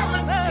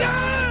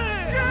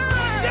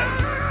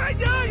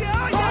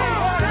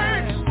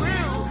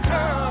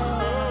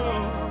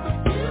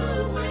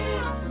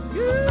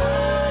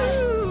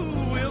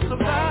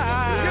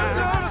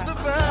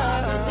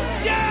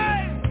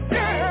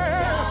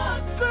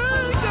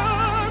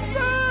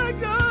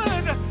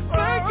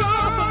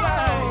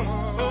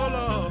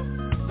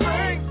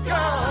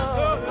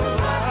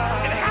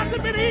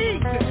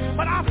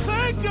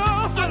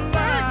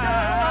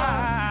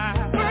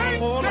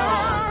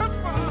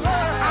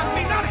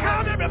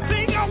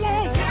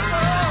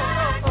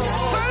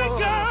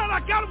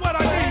 Got what I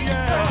need,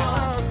 yeah.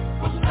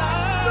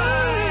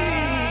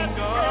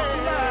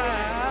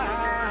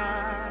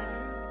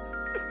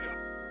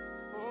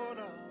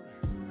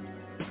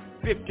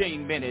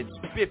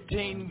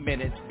 15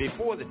 minutes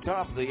before the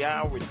top of the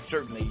hour, and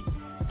certainly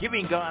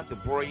giving God the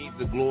praise,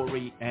 the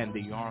glory, and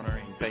the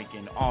honor, and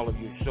thanking all of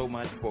you so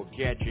much for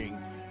catching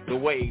the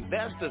wave.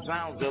 That's the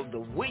sounds of the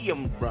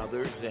Williams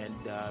brothers, and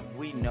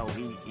we know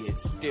he is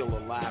still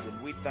alive,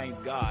 and we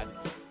thank God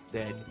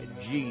that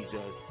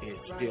Jesus is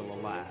still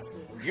alive.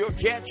 You're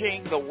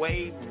catching the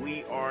wave.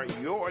 We are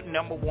your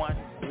number one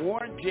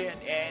quartet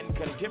and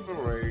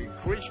contemporary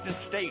Christian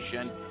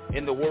station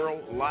in the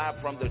world, live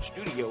from the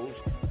studios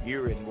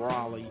here in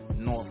Raleigh,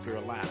 North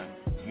Carolina.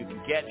 You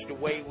can catch the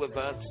wave with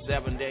us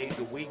 7 days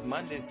a week,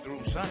 Mondays through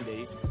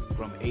Sundays,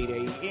 from 8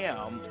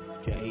 a.m.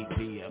 to 8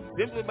 p.m.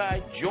 simply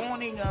by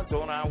joining us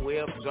on our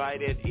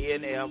website at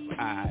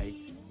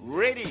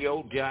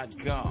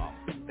NFIradio.com.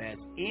 That's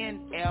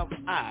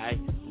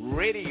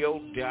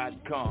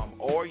NFIradio.com.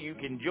 Or you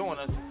can join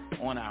us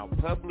on our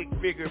public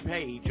figure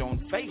page on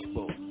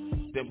Facebook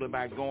simply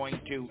by going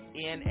to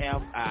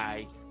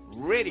NFI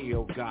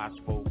Radio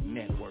Gospel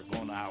Network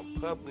on our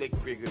public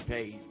figure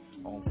page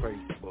on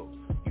Facebook.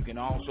 You can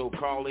also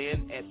call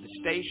in at the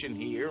station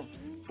here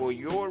for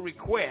your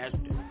request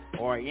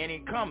or any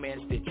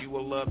comments that you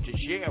would love to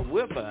share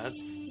with us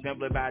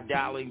simply by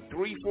dialing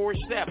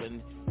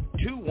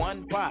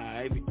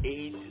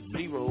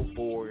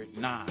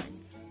 347-215-8049.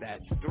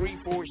 That's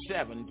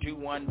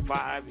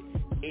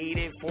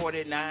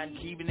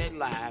 347-215-8049, keeping it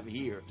live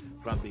here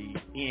from the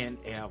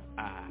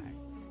NFI.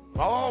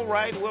 All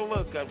right, well,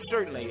 look,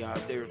 certainly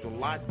there's a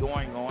lot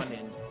going on,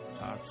 and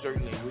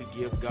certainly we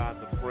give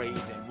God the praise,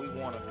 and we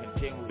want to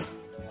continually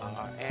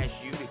ask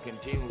you to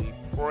continually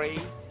pray.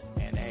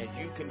 And as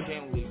you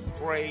continually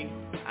pray,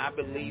 I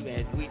believe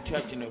as we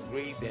touch and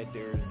agree that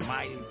there's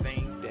mighty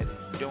things that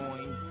is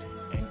doing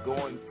and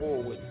going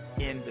forward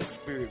in the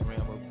spirit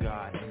realm of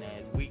God. And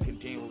as we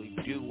continually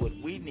do what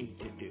we need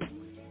to do,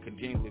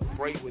 continually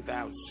pray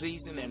without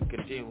ceasing and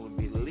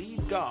continually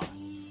believe God,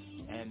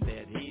 and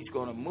that he's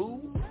going to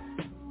move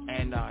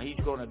and he's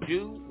going to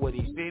do what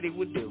he said he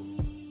would do.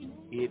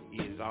 It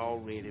is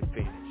already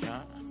finished,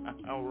 huh?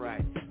 All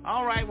right.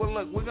 Well,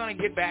 look, we're going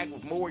to get back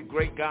with more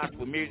great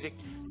gospel music.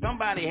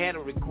 Somebody had a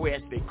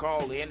request. They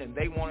called in, and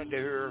they wanted to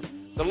hear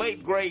the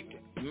late, great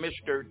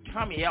Mr.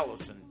 Tommy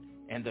Ellison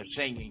and the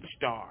Singing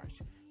Stars.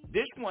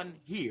 This one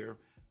here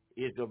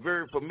is a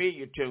very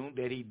familiar tune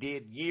that he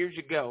did years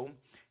ago,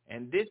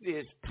 and this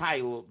is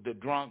titled The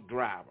Drunk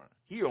Driver,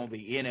 here on the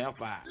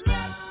NFI.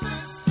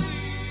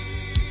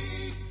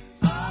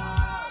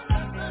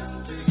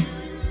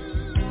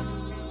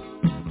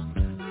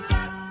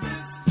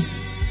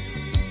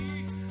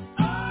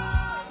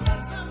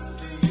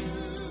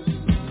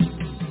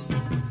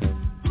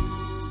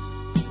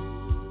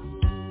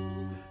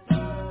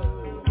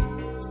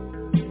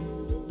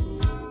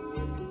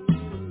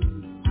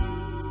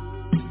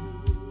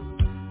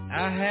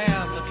 I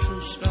have a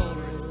true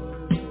story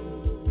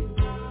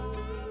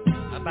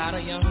about a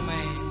young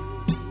man.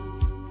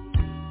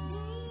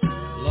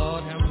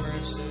 Lord have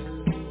mercy.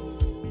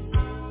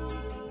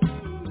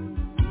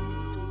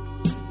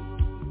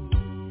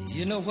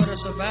 You know what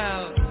it's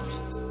about?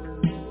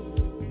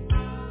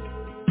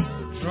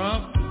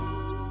 Drunk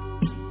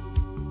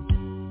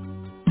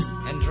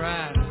and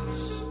driving.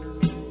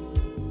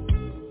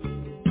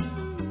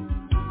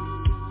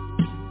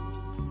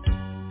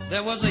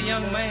 There was a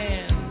young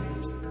man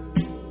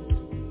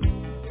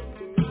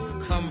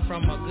come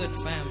from a good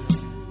family.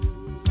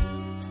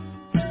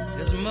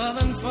 His mother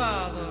and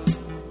father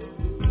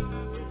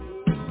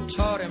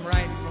taught him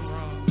right from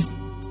wrong,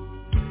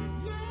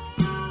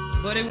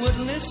 but he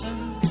wouldn't listen.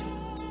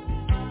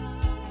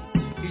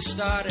 He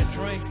started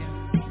drinking.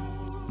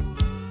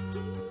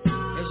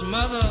 His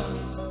mother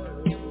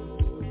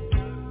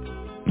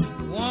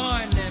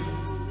warned him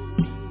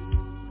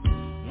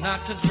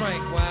not to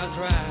drink while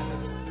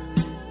driving,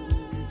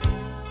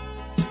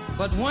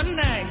 but one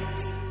night,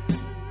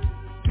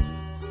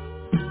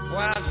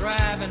 while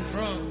driving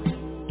drunk,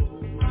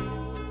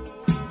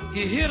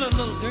 he hit a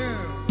little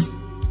girl.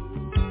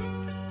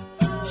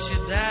 She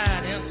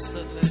died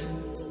instantly.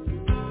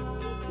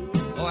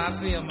 Oh, I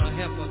feel my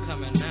helper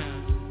coming now.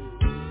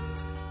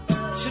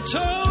 She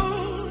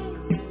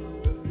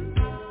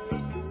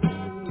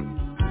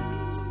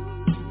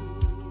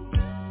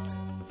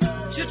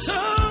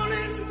told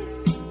him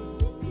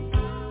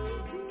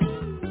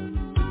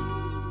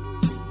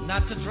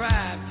not to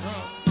drive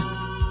drunk.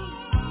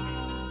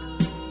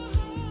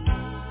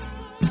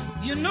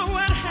 You know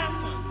what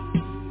happened?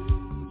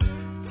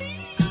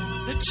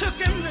 They took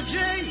him to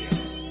jail.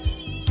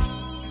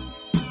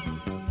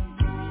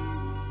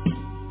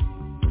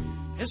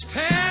 His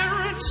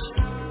parents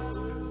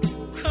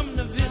come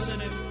to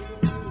visit him.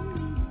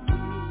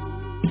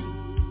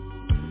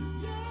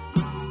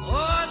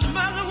 Oh, his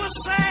mother was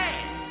sad.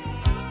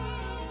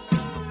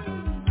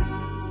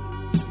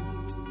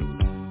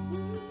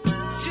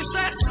 She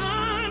said,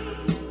 son,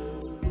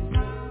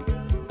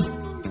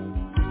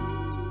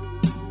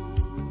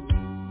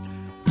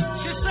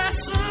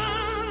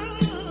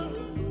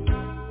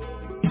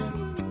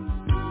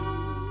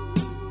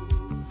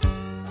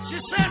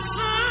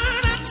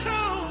 I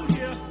told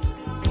you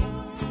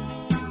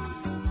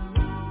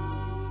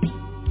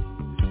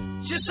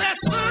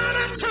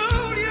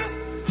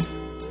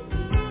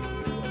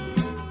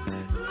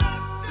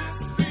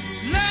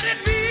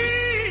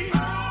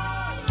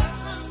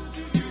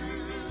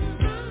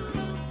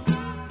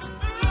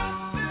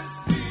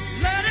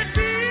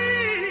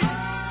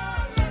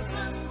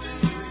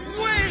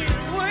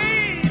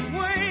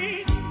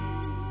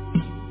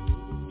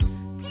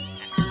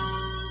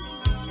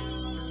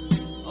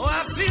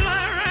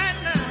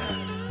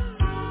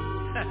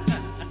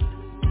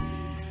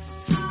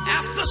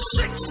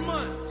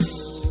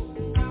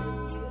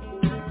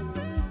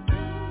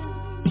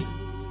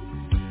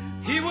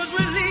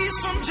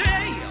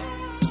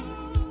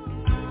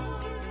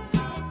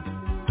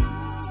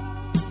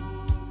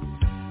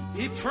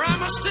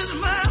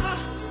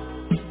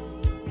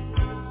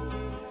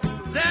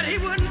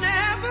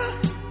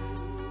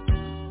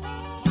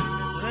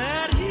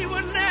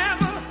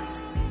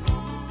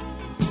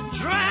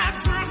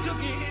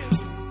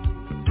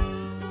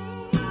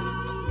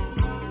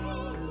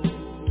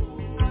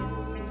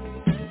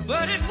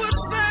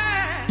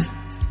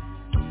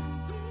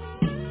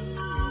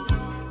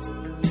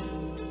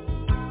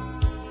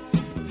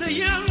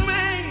young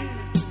man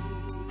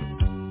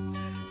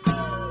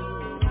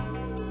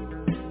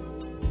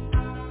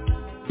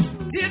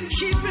didn't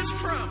keep his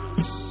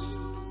promise.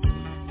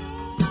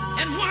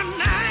 And one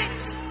night,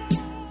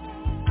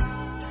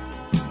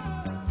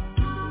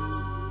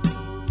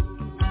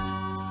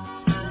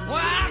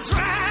 while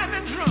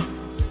driving drunk,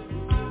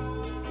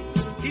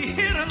 he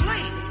hit a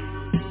lady.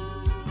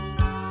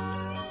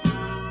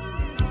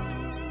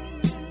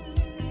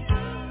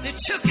 They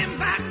took him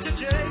back to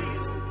jail.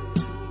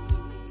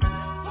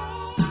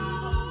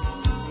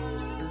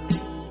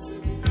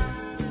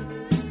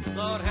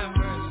 Lord have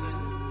mercy.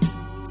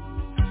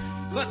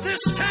 But this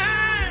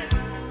time,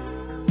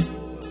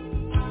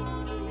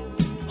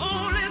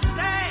 on his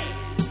day,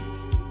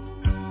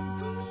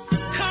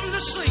 come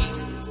to sleep.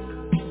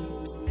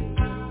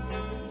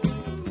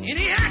 And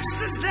he asked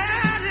his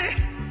daddy,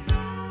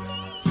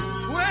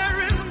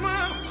 where is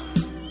mama?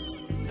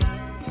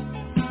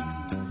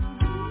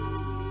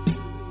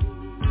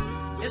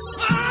 His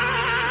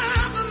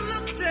father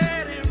looked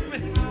at him,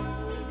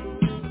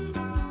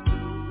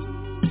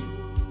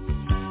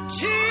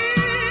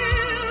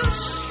 tears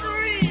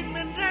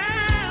streaming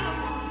down.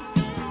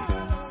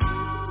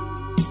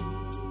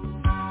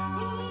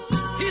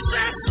 He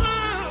said,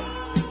 son,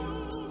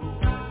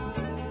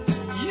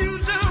 you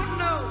don't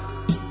know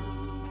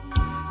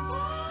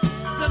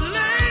the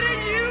lady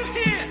you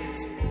hit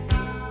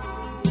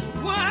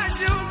was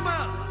your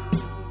mother.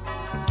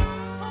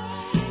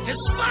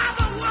 His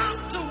father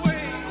walked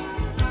away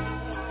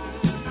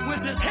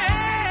with his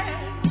head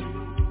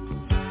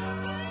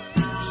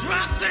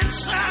dropped in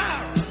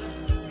sorrow,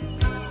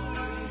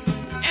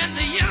 and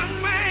the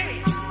young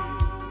man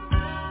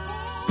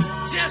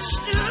just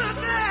stood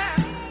there.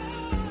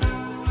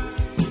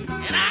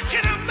 And I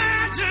can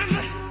imagine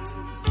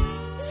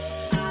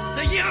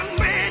the young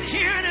man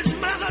hearing his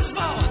mother's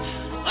voice.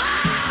 Oh!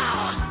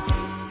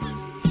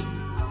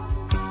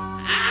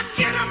 I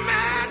can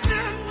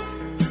imagine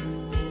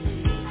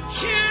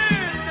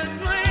hearing the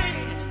man,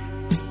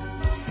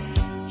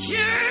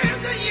 hearing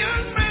the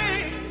young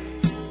man,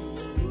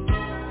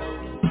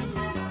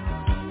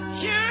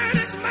 hearing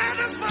his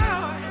mother's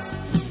voice.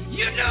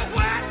 You know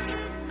what?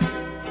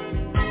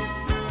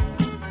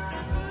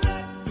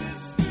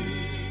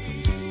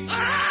 Oh,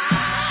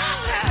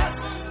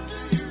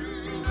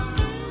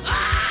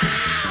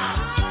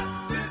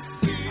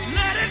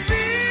 let it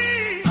be.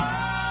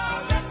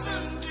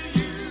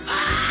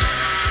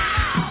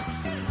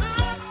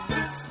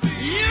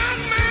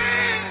 Young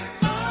man,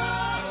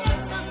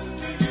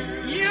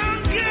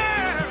 young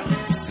girl,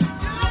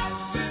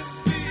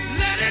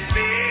 let it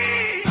be.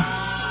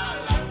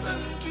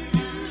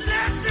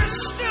 Let the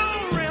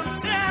story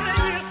I'm telling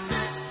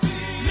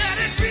you, let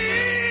it be.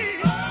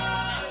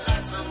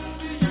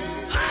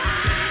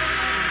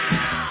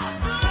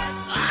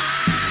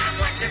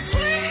 Would you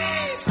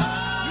please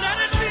let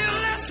it be a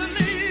lesson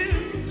to you?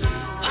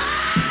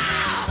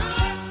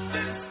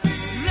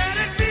 Let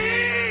it be.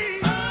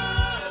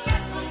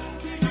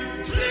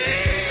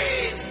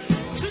 Please,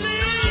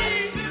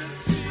 please,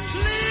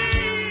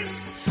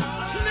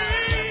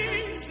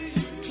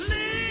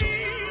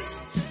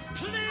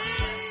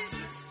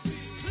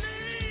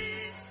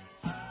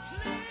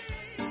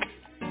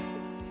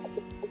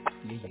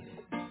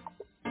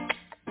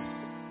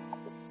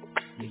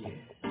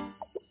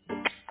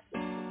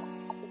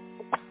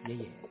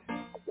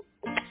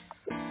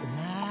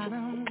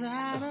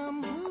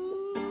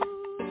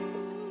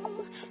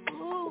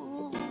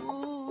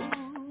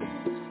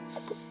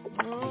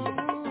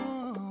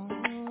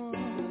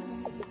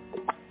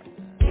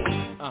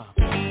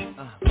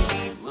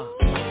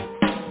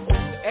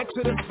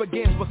 Exodus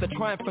begins with the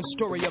triumphant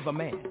story of a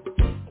man.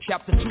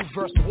 Chapter 2,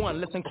 verse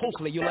 1, listen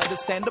closely, you'll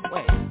understand the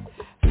plan.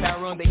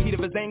 Pharaoh in the heat of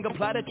his anger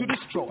plotted to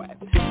destroy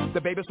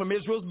the babies from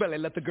Israel's belly,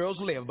 let the girls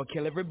live, but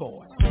kill every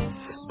boy.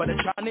 But a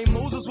child named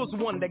Moses was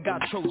one that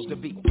God chose to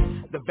be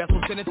the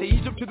vessel sent into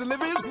Egypt to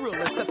deliver Israel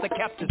and set the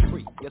captives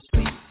free. You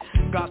see,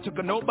 God took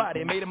a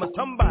nobody, made him a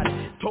somebody,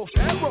 told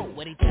Pharaoh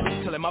what he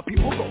tell him, my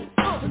people go.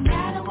 No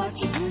matter what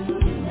you do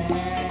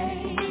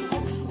today, no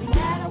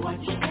matter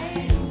what you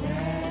say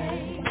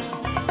today,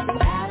 no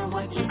matter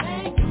what you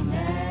think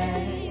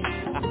today,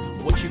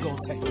 what you gonna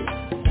say?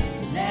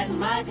 let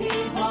my people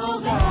go. No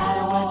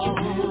matter what you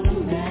do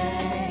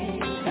today,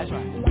 That's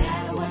right. no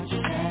matter what you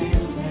say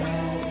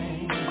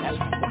today, That's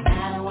right. no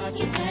matter what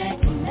you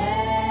think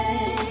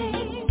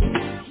today,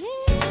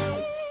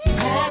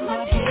 let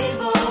my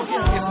people go.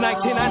 It's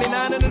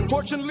 1999 and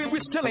unfortunately we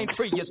still ain't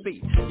free, you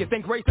see. You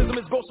think racism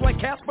is ghosts like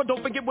Casper?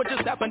 Don't forget what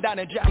just happened down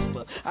in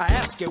Jasper. I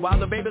ask you why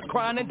the baby's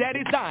crying and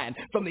daddy's dying.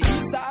 From the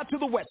east side to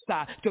the west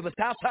side to the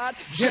south side,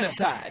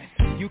 genocide.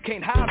 You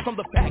can't hide from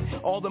the fact.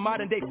 All the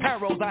modern day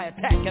pharaohs I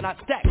attack and I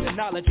stack the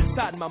knowledge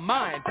inside my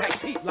mind.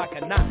 Pack heat like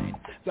a 9.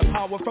 The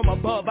power from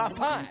above I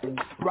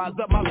find. Rise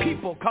up my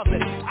people cause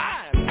it's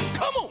time.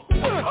 Come on,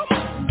 come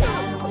on.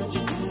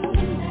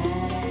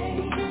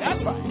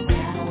 That's right.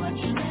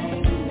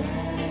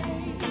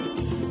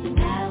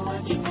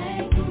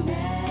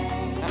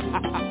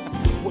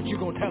 What you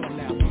gonna tell him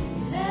now?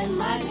 Let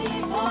my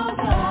people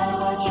go.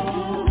 What you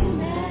do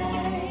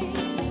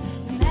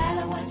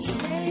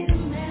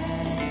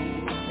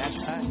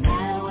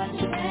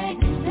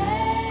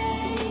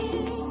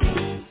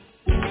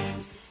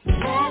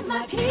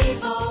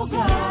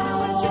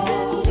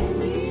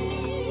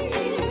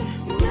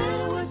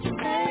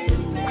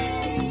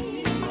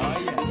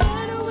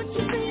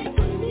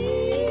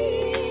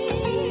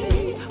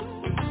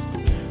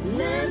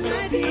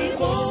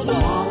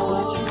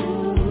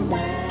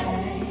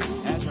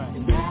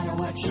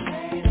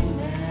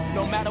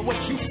matter what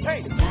you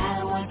say, no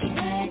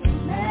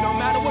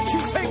matter what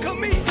you think of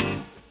me,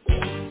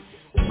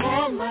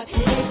 let my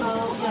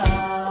people go.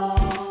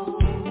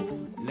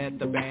 Let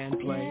the band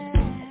play.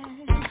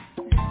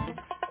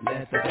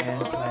 Let the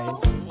band play.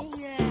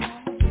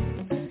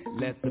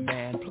 Let the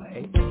band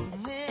play.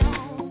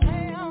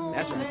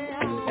 That's right.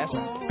 That's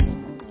right.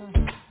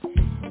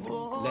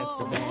 Let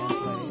the band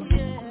play.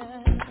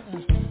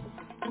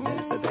 Let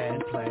the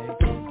band play.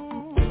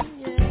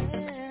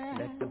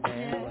 Let the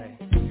band play.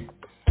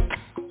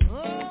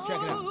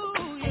 Check it out.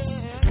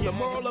 The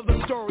moral of the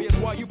story is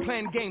while you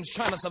playing games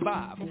trying to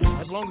survive,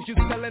 as long as you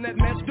selling that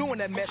mess, doing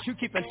that mess, you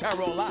keeping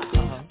terror alive.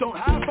 Don't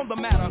hide from the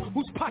matter,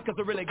 whose pockets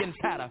are really getting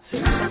fatter.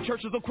 Some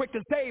churches are quick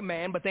to say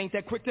man, but they ain't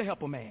that quick to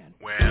help a man.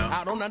 Well,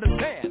 I don't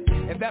understand.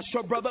 If that's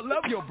your brother,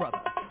 love your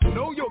brother.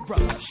 Know your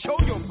brother, show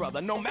your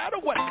brother, no matter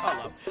what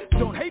color.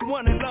 Don't hate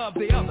one and love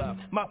the other.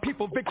 My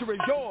people, victory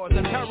is yours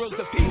and terror is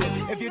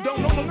defeated. If you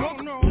don't know the book,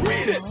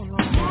 read it. No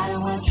matter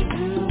what you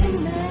do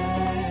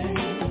tonight,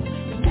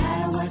 no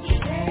matter what you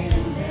say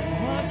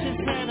tonight, what you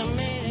say to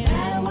me, no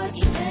matter what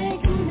you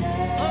think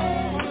tonight,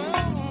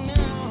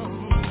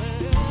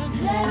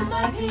 let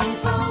my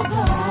people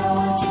go.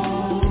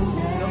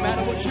 No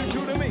matter what you do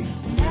to me,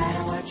 no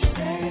matter what you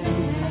say to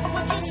me,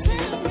 what you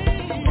say to me,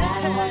 no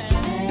matter what you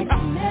think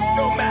tonight,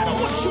 no matter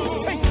what you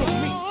think of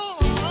me,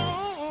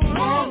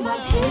 let my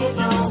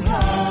people go.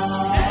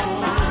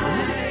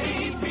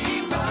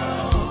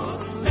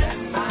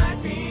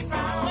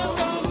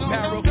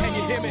 Barrow, can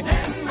you hear me?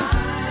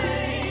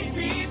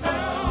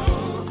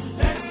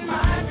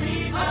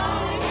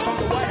 From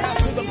the White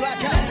House to the Black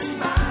House,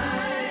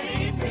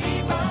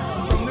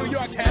 from New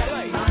York to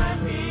LA,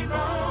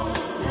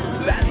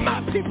 let my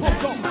people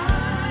go.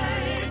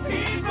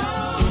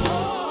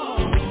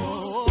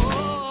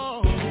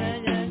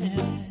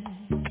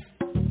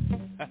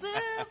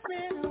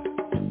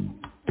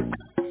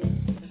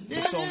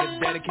 This song is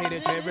dedicated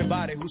to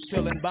everybody who's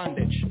still in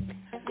bondage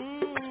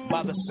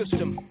by the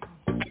system,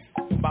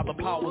 by the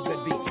powers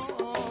that be.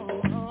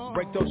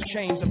 Break those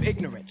chains of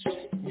ignorance.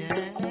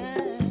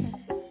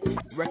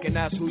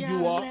 Recognize who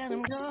you are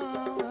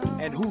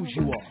and whose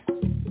you are.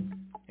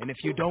 And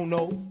if you don't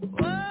know,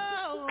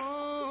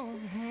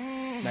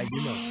 now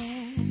you know.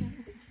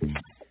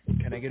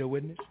 Can I get a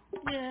witness?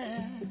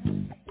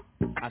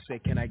 I say,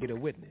 can I get a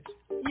witness?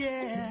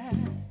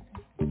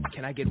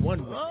 Can I get one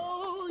witness?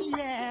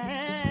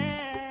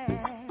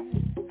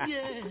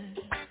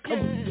 Come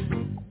on.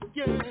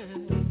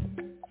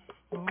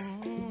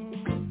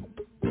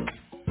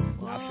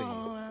 I feel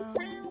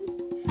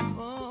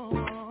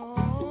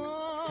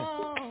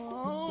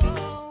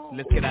it.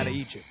 Let's get out of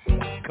Egypt.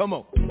 Come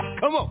on.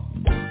 Come on.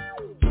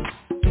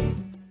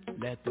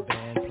 Let the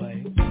band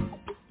play.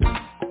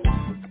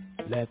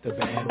 Let the band play. Let the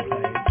band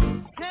play.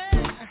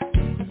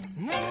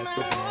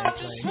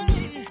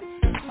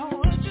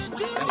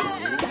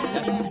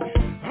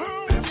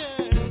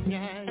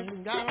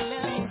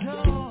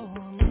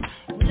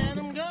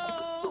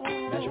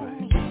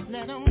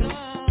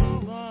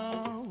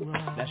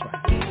 That's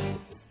right.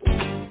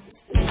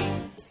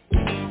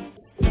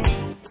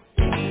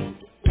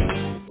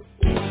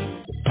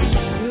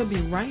 We'll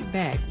be right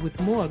back with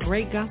more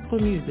great gospel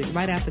music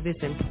right after this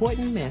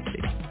important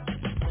message.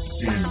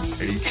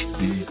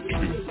 CHD2.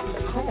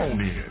 Come on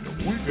in.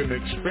 We've been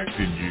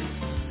expecting you.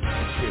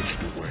 Catch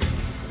the way.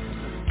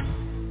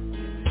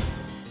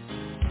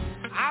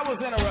 I was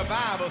in a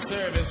revival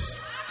service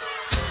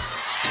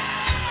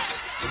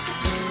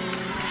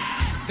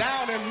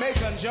down in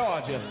Macon,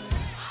 Georgia.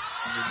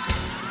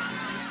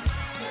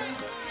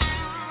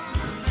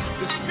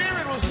 The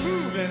Spirit was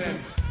moving and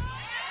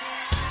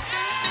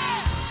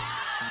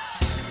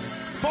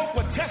folk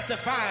were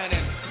testifying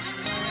and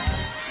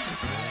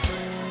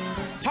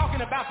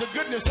talking about the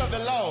goodness of the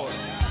Lord.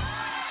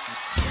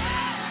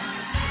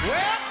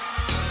 Well,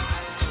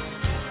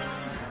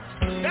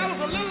 there was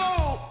a little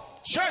old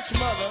church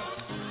mother,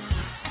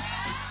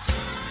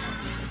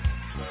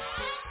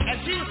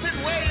 and she was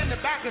sitting way in the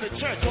back of the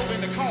church over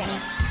in the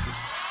corner.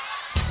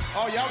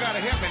 Oh, y'all gotta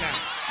help me now.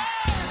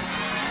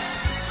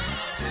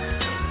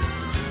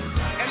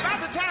 And by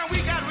the time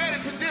we got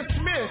ready to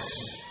dismiss,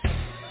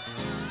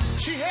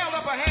 she held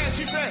up her hand.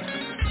 She said,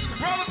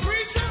 "Brother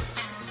preacher,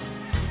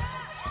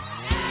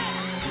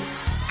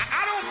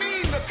 I don't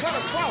mean to cut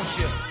across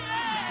you,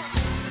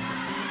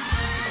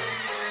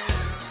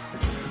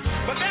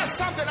 but there's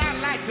something I'd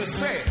like to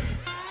say."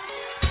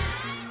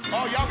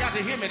 Oh, y'all got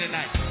to hear me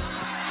tonight.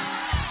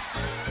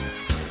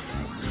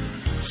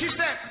 She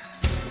said,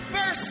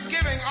 "First,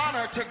 giving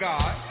honor to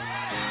God,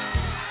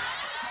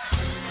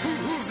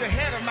 who's the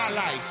head of my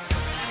life,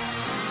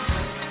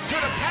 to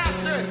the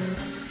pastor,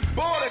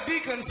 board of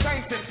deacons,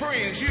 saints, and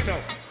friends, you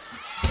know."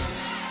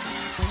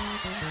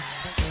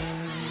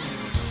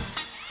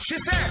 She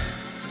said,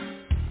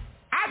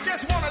 "I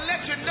just want to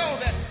let you know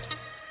that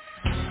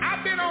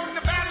I've been on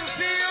the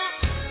battlefield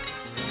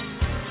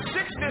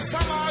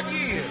 60-some-odd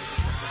years.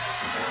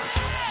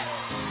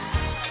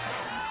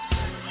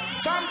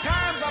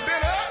 Sometimes I've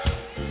been up,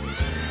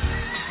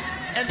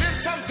 and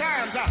then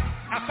sometimes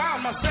I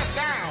found myself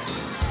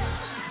down.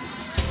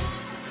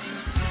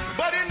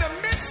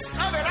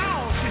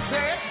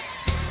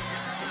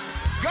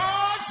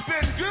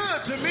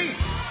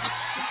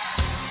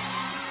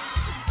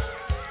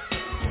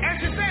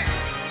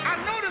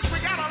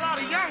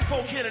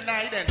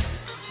 tonight, and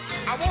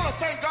I want to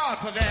thank God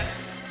for that.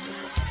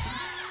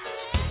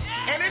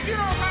 And if you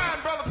don't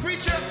mind, brother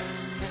preacher,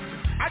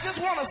 I just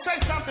want to say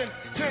something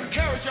to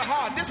encourage your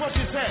heart. This is what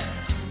she said.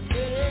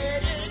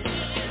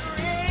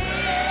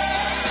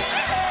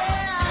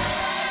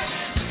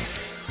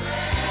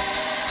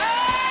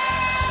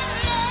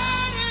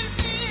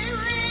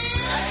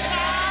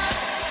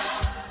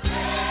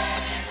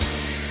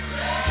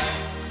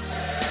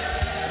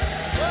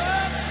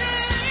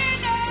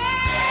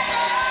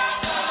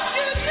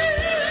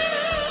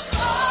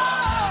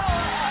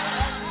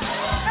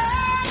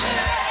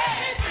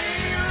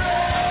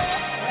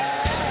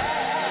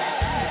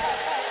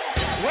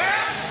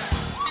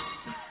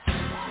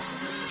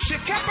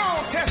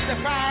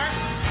 Testifying.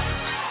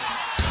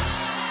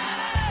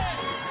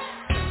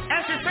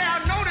 And she said, I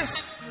noticed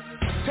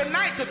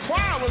tonight the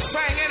choir was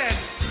singing, and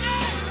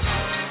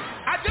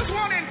I just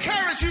want to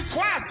encourage you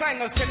choir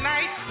singers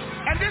tonight.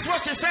 And this is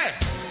what she said.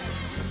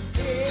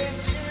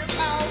 If you're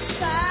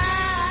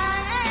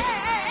outside.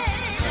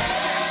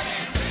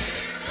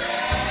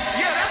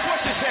 Yeah, that's what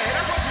she said.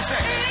 That's what she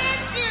said.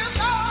 If you're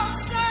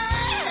outside.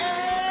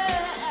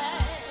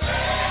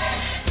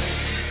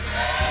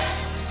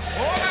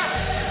 Hold on.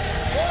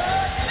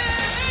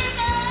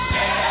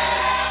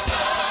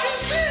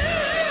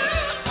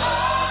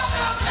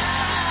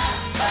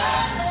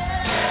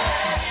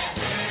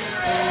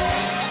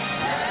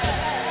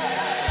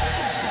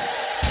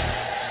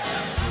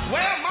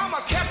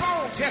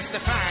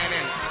 Testifying,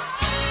 and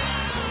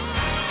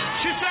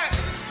she said,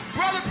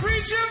 brother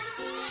preacher,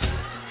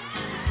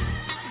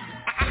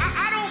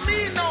 I don't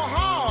mean no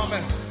harm,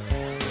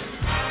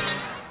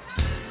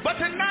 but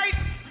tonight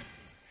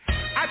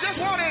I just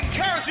want to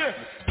encourage you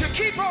to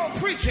keep on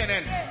preaching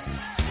and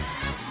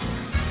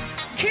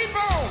keep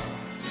on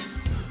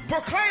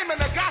proclaiming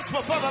the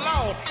gospel for the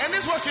Lord. And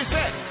this is what she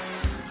said.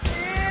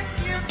 If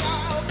you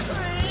don't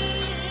preach,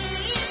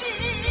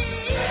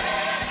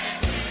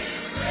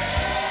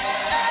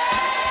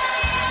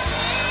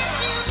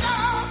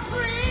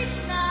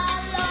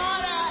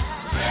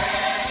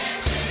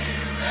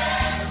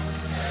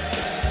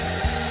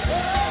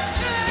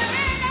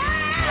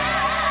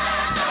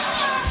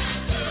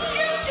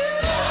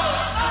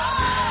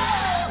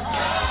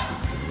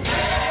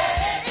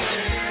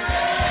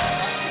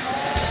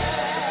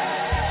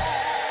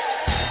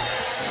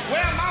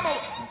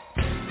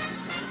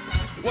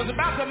 was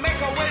about to make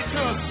her way to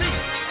a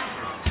seat.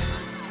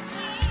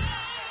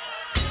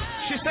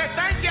 She said,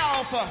 thank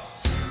y'all for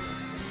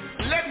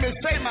letting me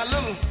say my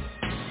little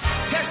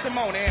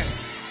testimony.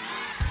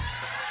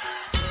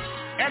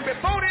 And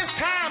before this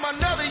time,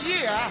 another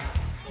year, I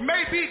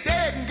may be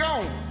dead and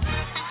gone.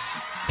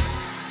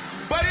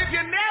 But if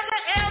you never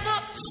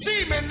ever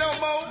see me no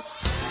more,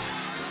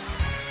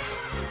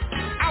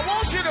 I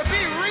want you to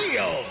be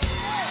real.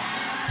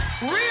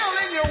 Real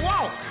in your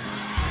walk.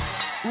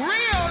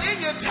 Real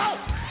in your talk.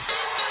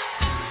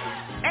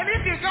 And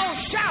if you're going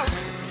to shout,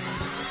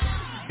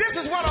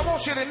 this is what I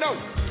want you to know.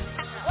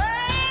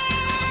 Well,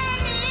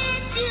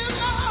 if you're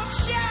going to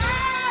shout,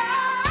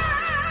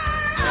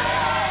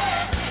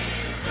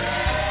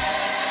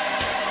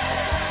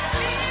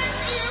 if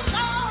you're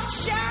going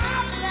to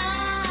shout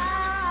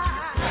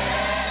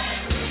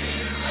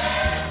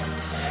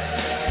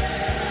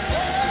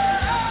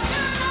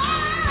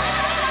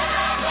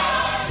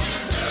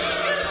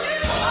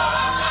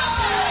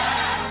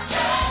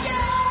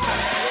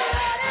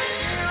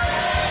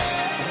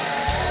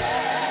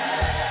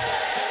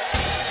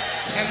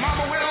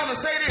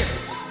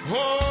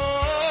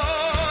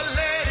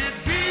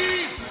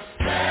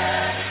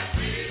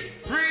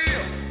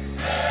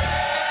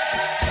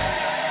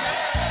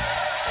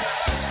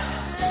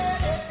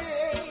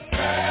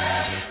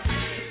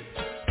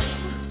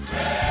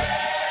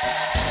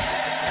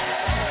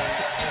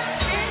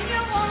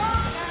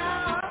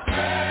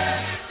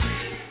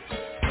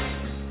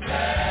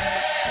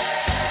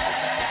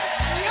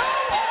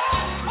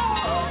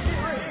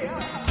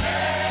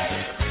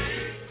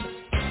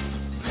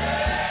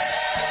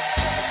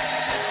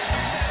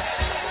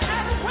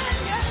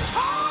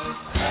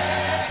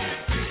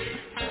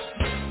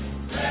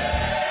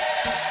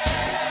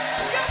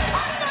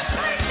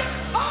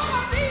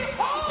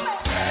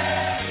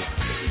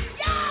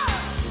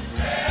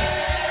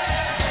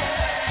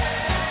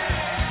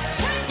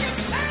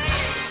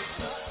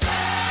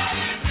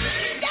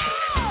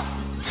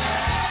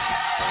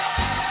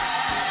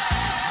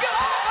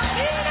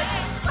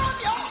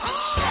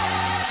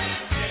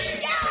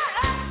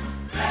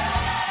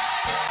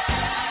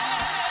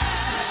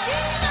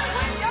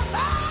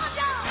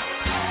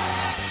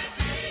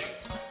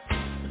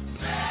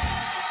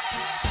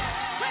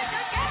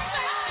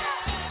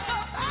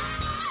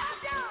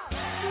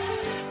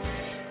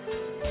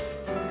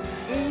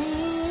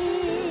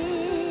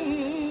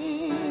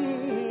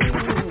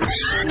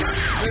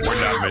We're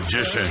not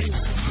magicians.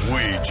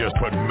 We just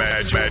put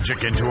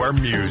magic into our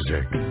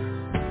music.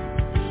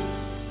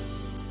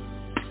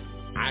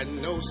 I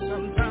know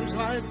sometimes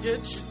life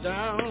gets you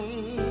down,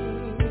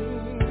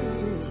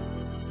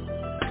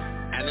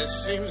 and it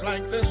seems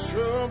like there's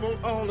trouble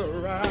all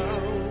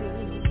around.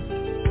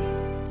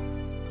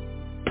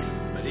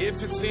 If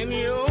it's in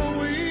your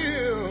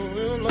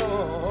will,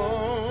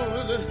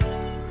 Lord,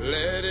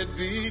 let it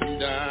be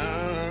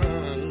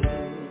done.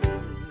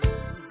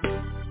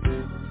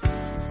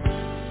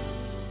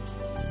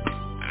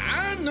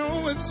 I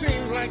know it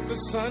seems like the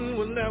sun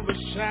will never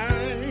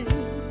shine,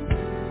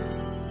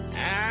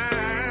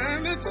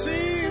 and it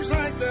seems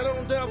like that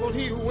old devil,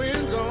 he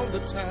wins all the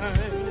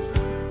time.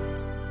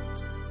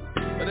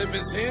 But if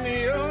it's in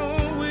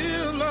your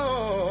will,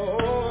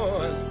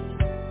 Lord,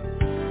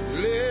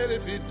 let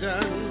it be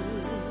done.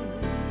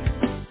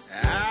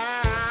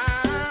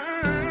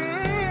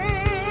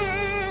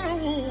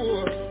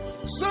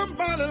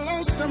 Somebody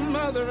lost their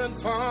mother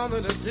and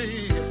father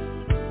today,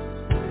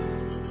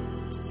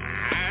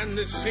 and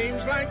it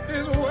seems like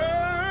this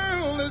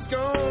world is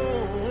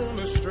gone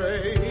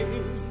astray.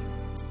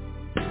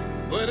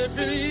 But if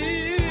it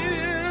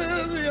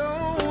is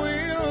your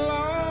will,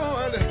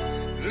 Lord,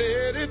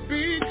 let it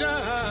be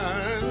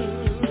done.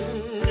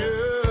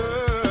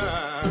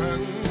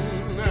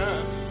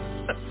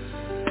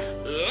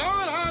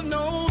 Lord, I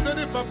know that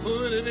if I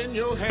put it in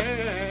your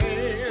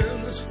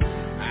hands,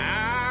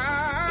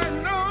 I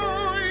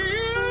know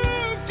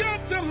you've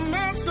got the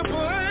master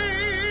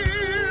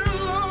plan,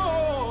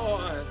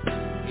 Lord.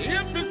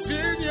 If it's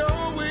in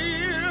your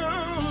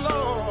will,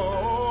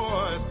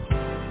 Lord,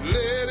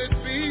 let it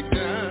be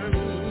done.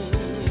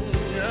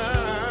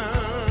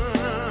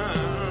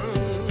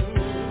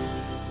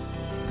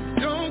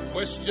 Don't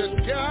question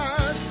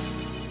God,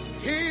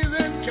 He's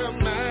in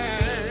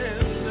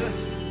command.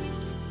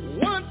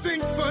 One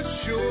thing for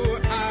sure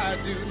I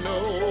do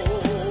know,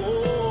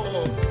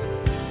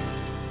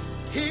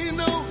 He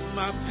knows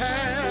my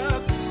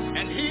path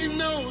and He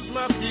knows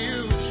my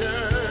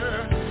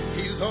future.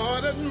 He's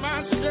ordered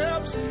my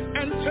steps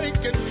and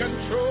taken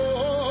control.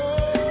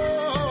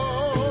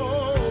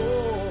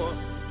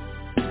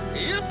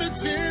 If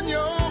it's in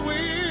your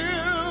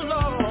will,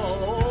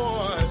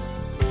 Lord,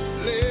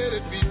 let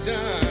it be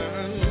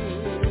done.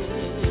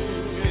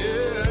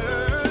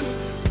 Yeah,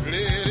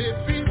 let it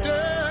be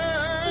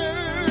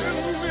done.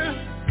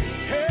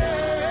 Yeah,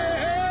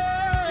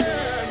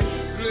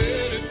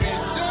 let it be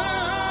done.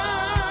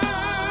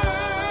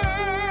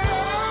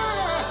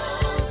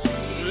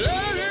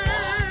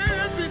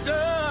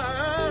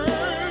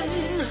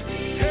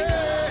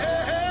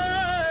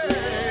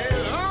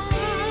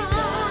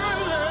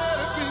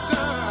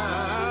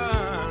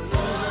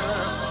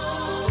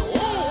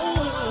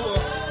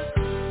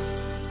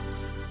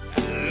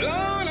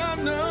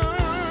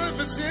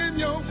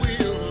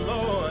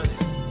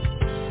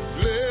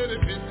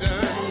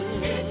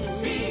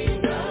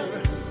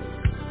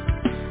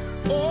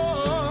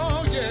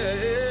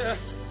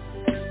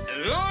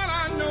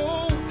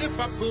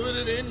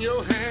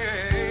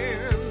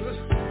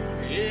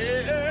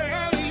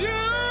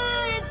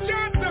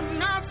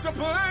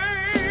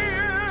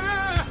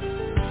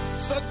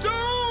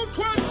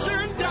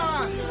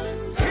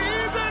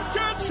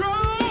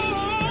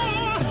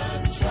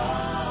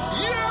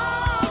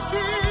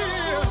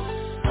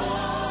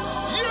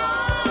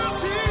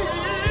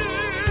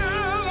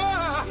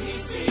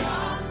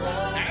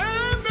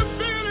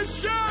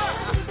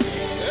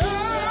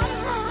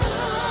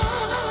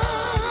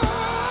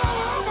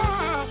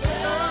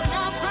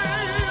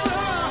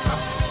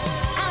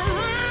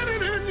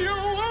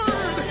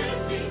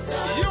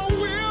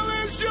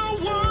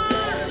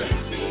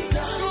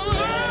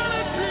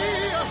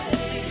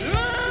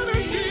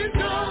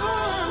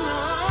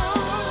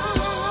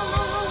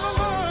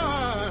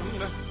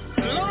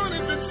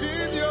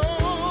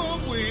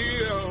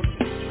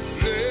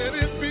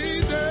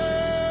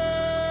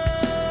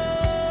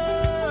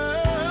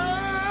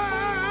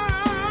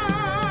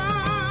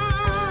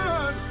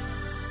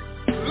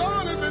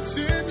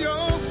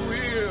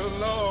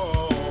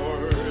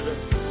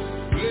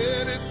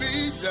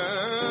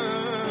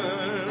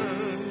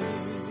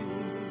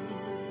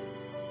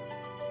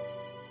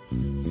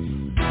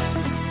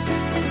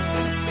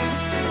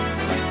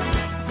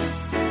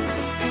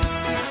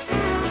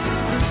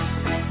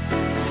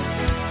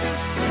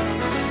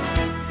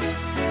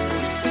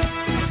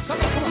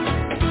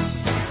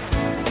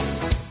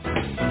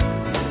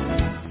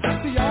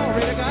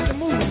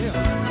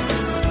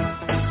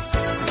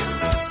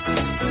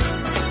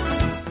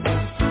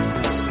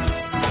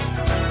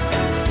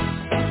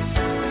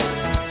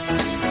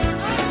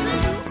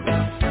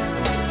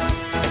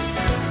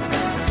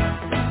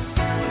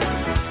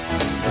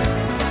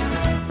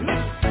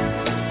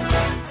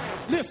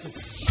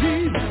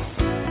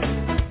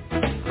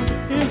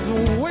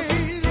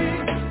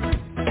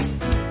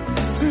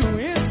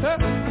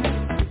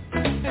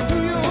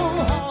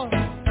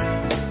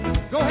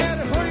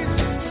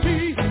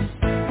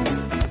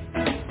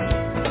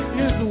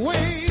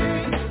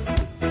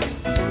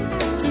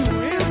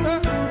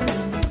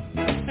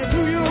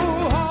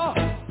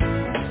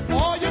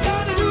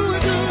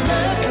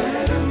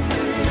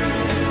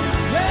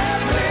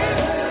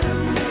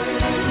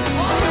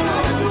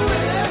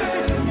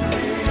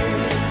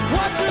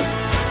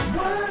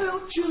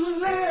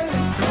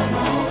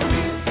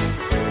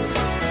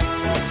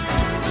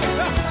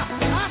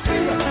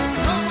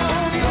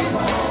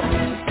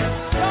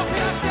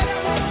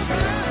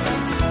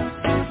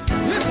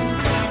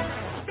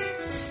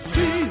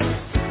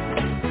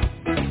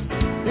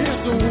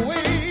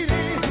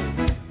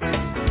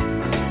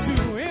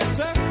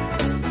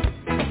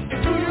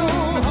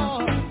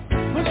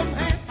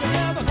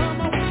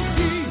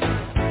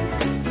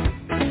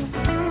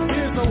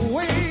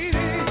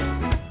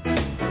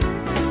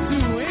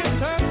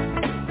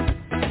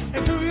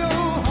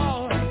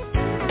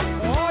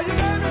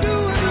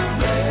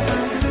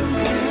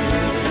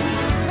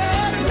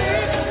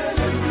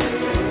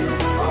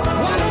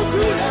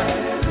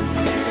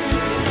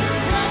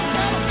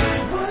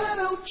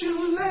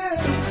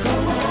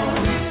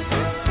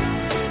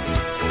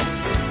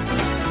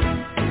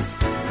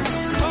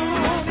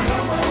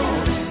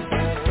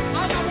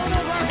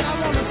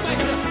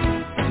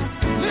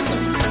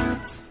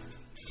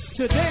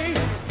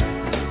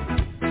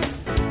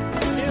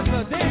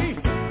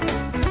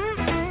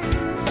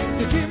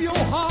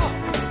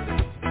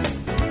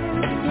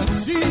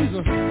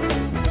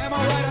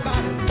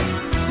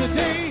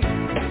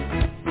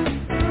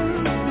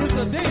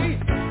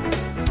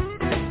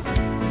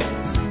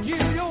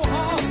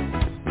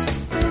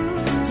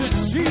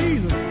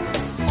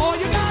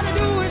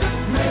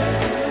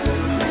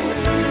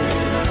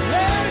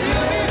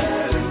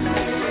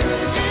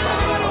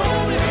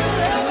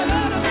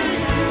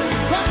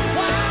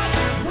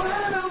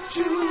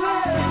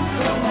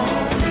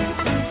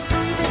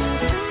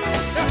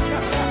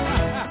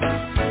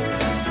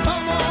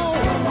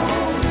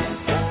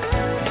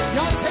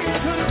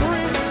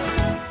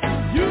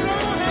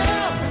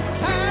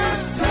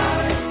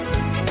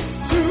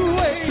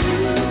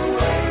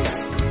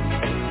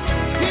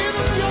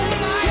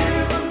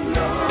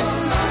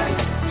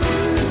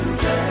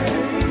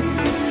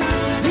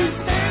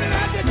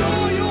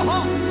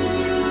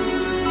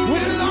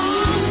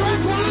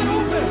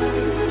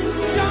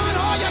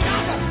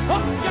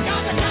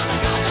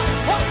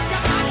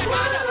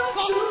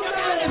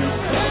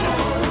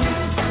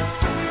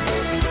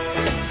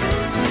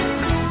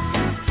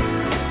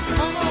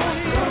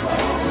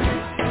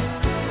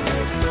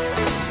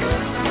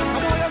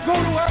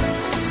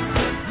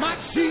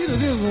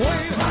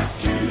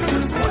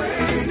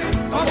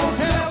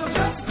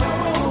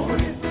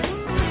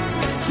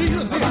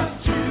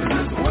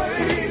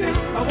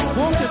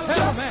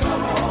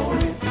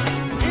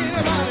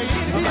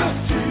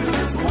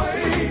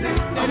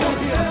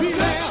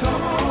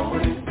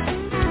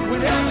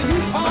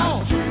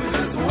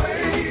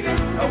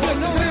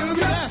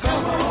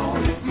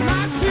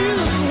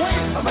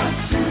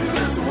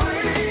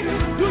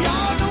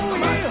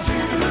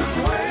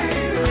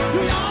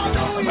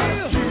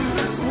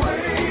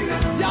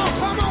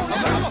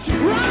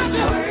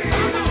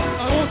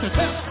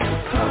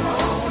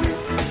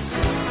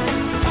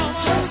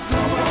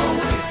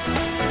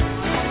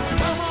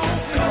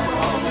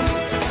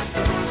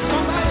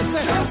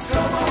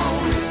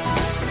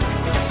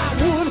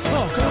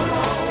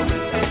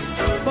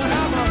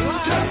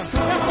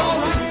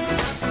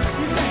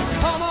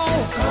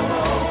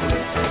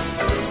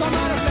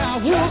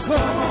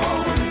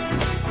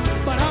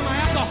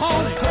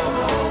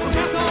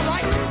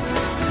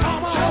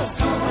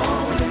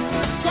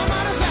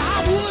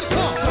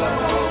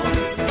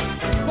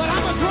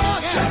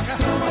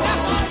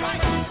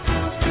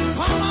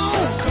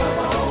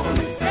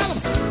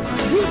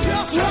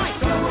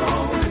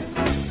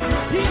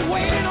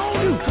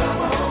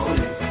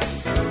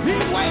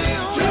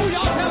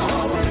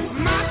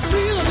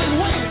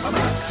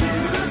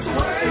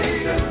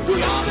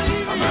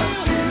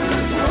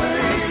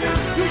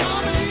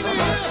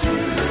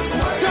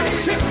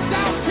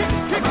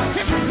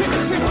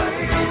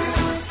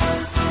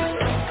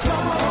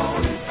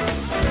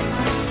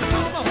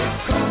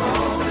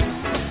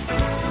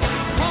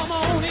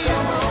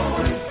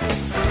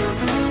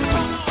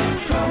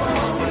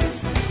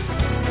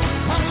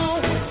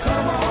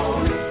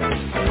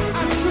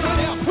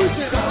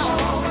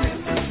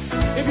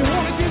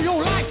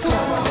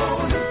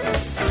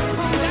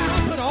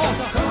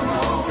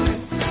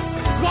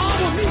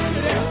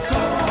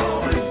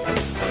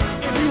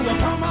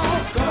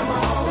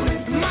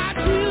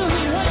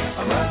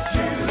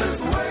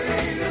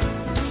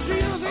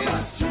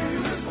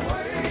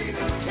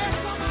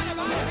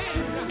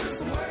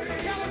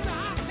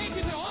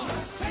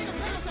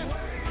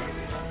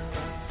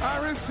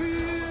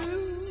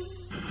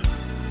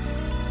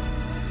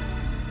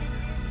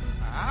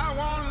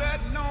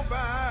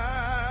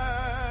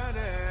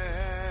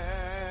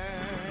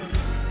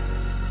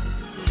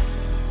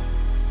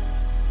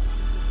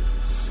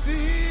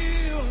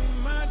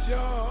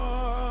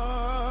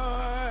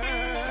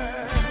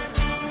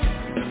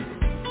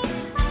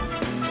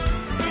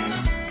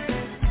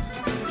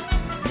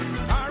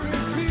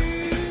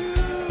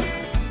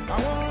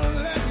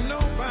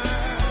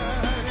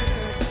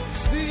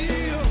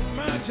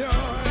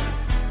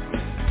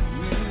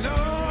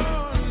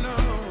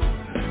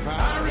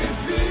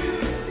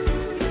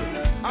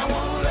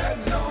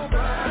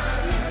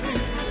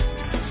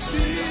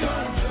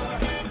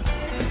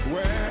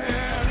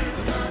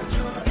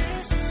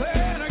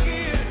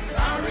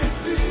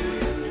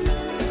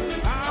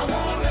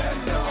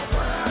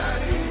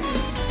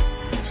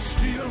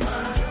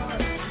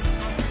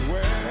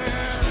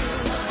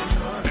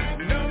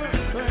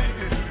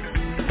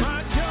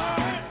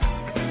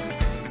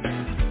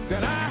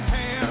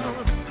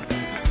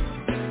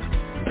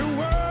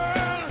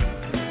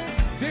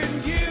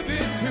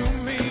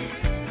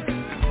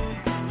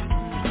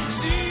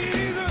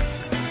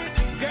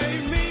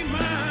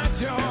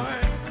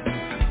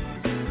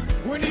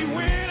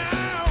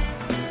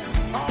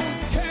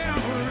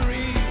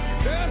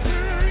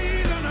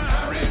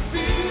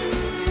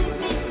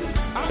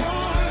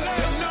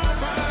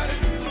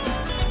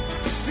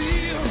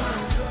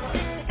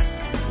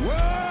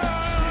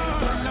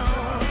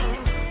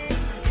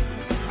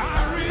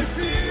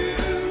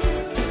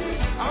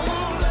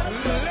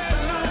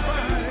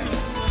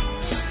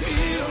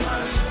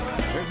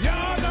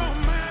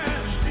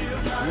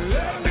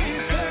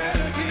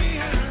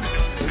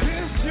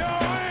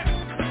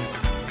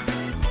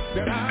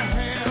 that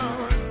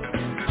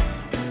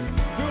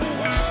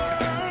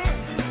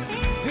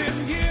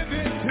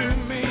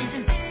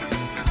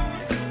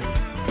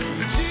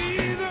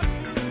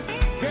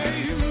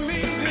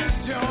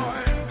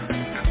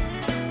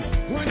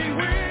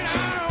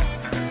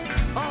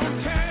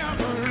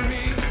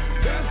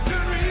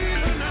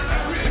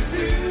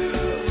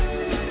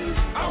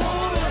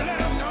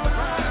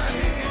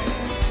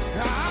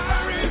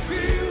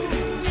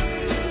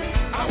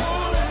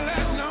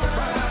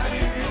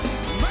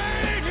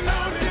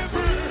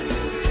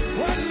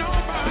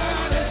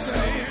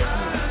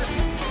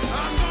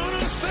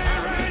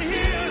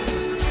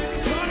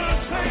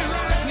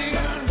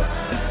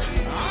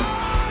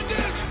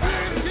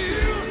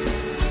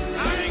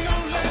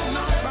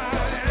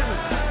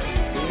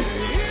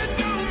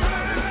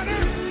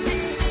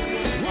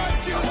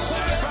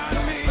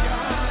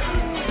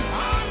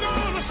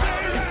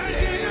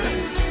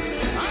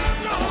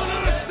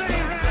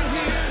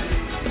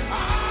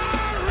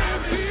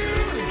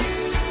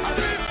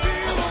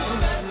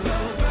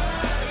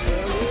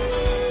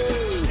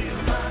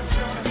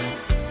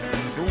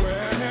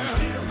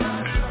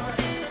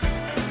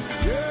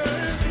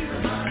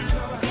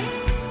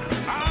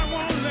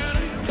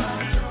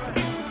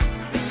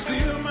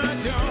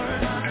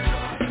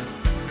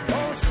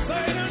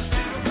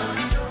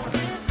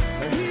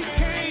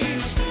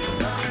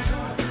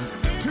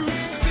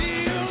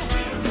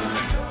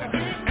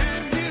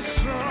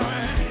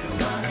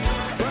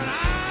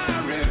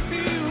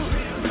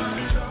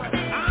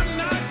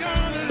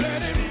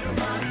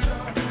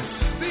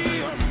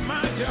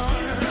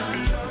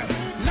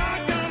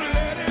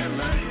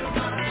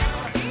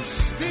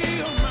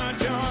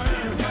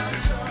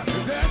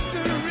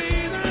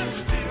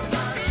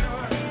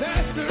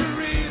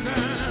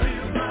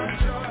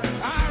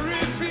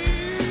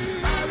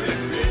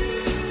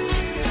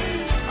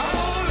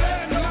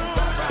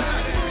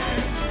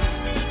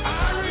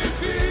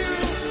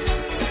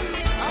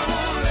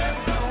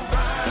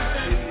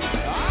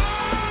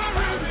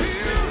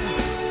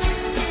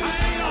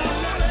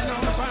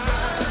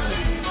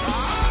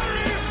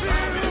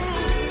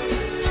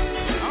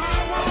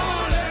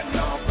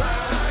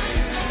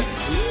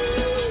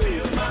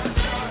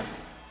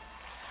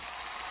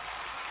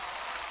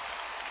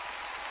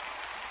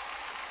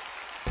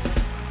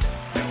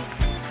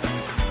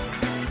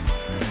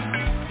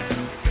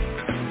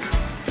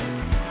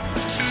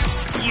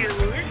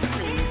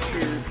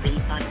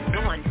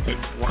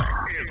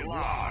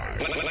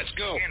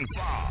In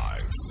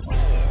 5,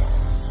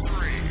 4,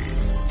 3,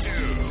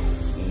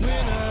 2, 1.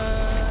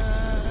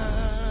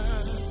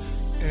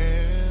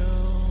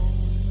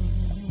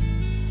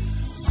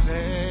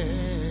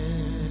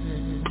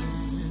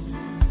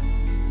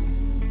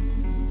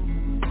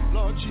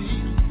 Lord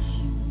Jesus,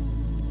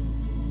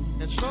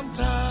 and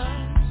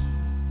sometimes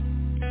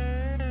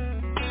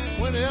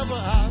whenever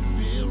I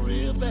feel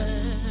real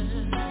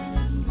bad,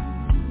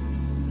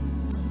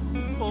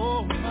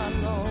 oh my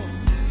Lord,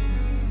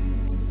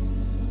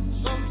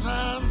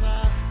 sometimes I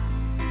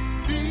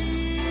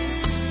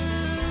feel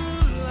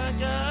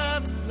like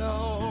I'm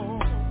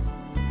lost.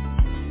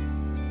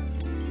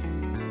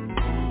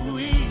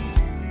 Ooh-wee.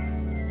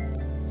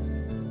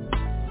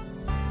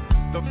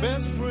 The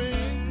best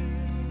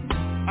friend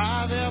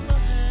I've ever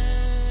had.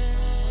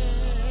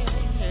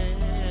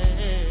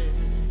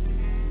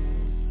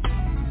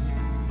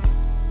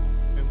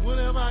 And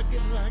whenever I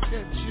get like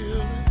that,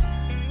 children,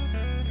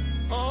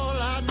 all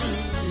I do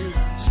is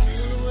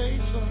steal away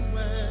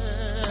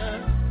somewhere.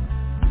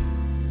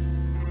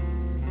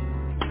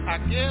 I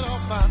get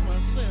off by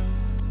myself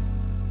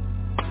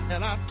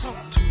and I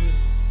talk to him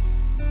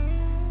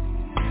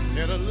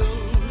in a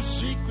little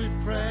secret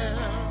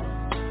prayer.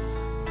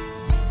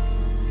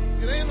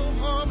 It ain't no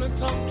harm to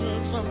talk to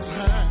him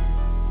sometimes.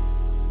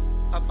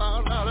 I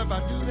found out if I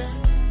do that,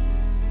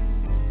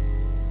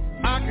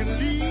 I can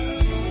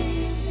leave.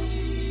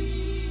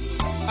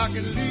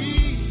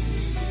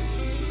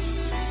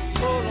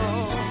 Oh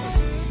Lord,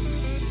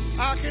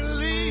 I can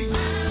leave.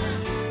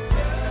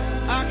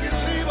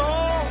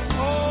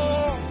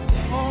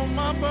 All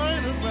my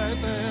burden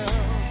right there.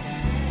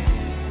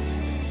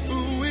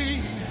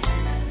 Ooh-wee,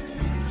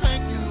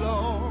 thank you,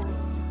 Lord.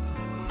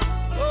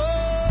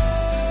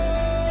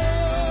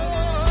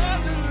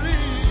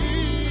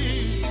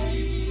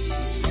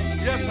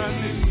 Yes, I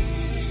do.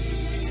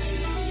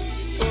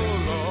 Oh,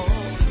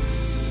 Lord.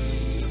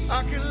 I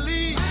can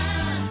leave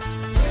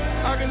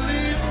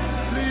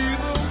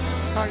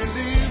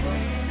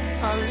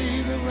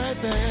him right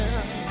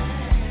there.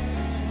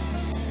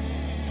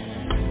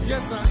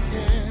 Yes, I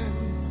can.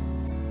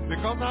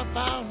 Because I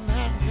found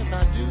out if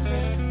I do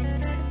that,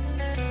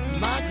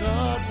 my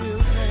God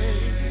will pay.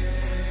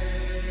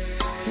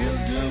 He'll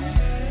do.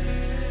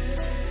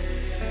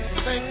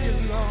 Thank you,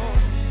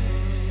 Lord.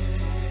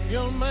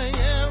 You'll make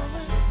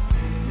everything.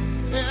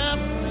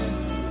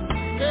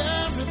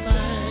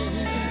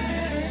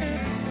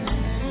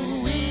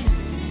 Ooh-wee.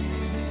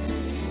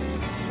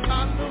 I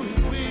know He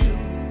will.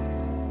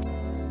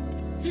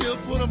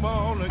 He'll put them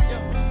all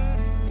together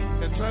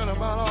and turn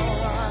them out all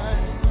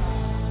right.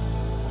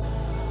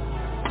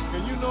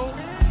 And you know,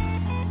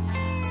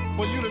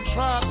 when you done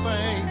try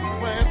things,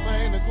 plan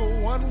things to go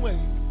one way,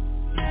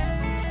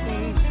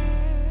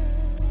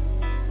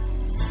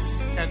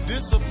 and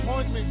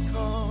disappointment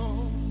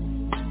comes.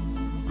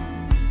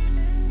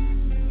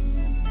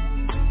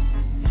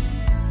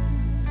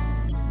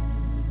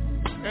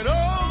 And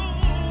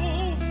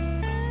oh,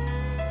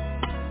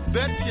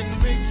 that can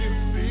make you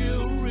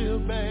feel real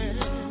bad.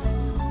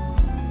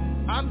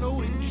 I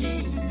know it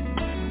can.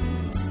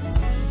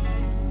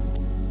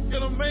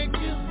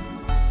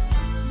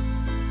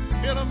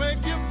 It'll make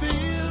you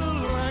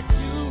feel like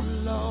you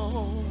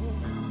lost.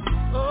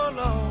 Oh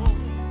Lord,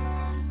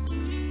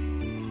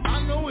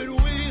 I know it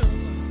will.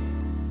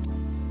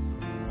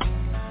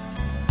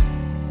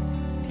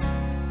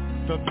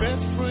 The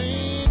best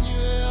friend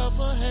you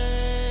ever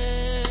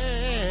had.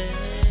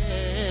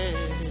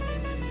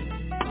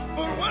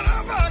 But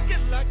whenever I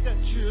get like that,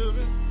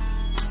 children,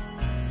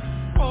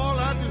 all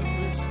I do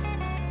is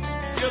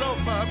get off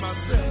by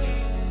myself,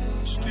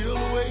 steal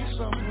away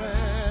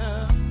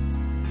somewhere.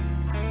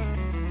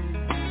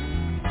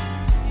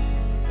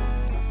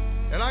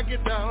 And I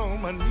get down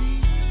on my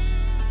knees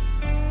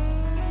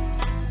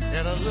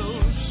in a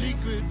little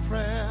secret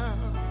prayer.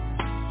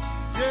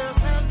 Yes,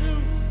 I do.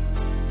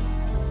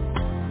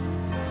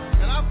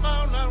 And I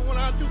found out when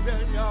I do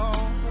that,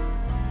 y'all,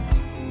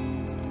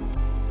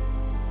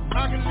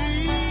 I can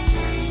leave.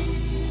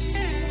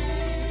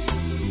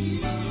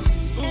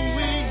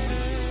 Ooh-wee,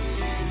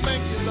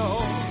 thank you,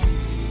 Lord.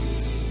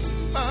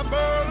 My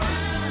burden,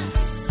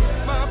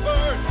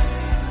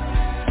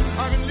 I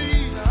can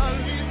leave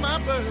my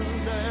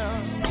burden there.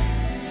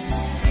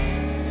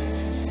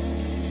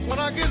 When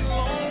I get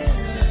lonely,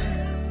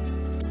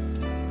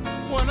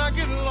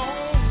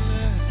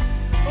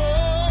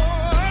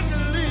 oh, I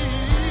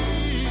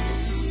believe.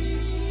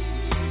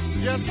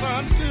 Yes, I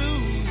do.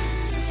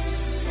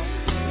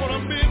 When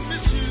I'm being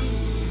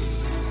misused,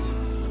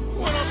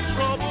 when I'm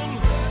troubled,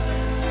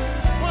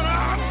 when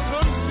I'm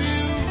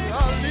confused,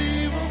 I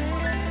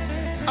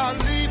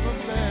leave them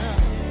there.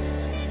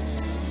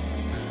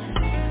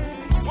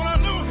 When I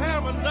don't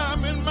have a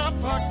dime in my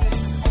pocket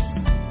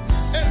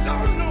and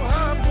don't know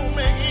how I'm gonna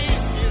make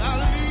ends meet, I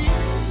leave.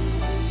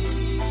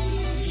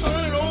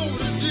 Turn it over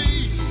to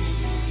Jesus.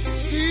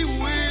 He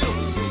will.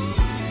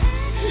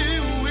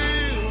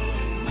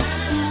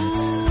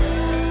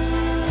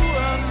 Ooh, I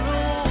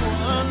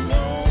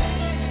know.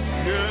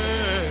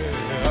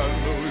 Yeah, I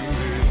know He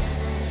will.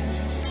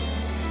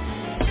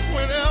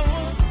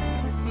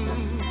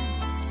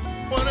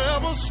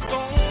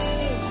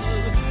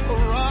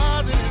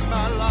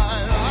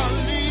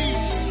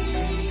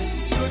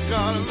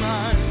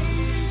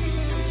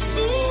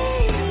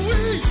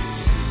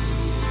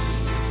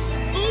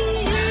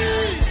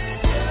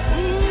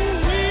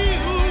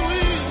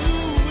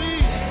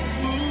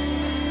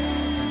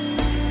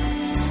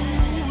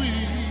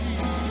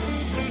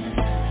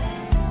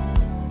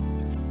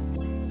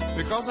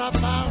 Because I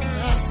found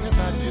out if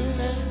I do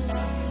that,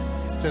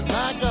 then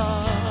my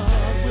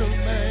God will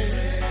make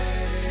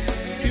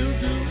you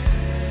do.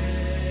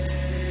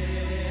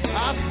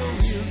 I know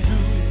he'll do.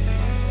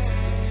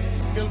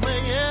 He'll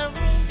make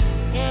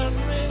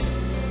everything.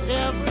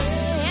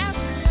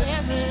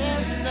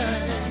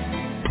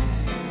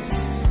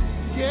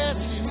 Yes,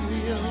 he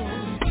will.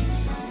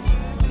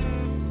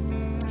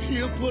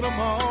 He'll put them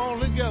all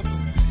together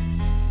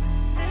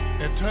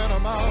and turn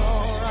them out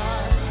all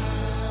right.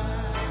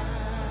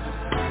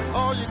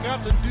 All you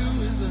got to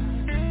do is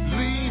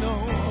lean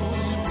on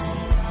him.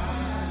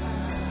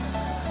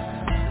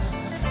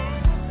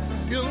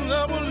 He'll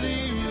never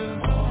leave you.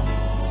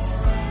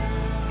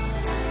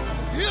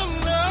 He'll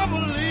never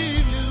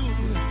leave you.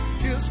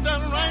 He'll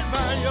stand right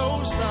by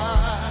your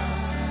side.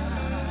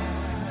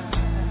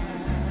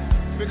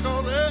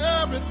 Because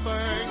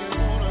everything is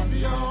gonna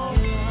be all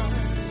right.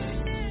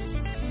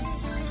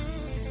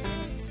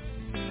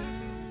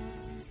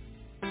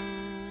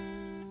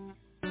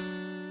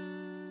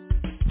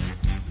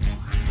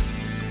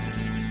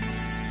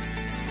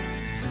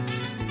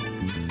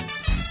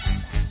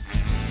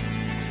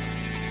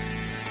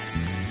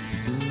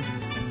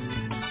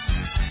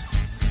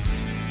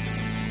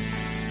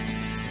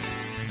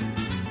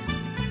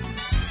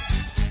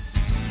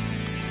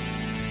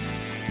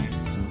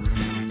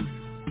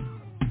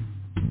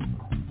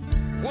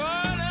 What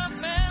a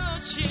man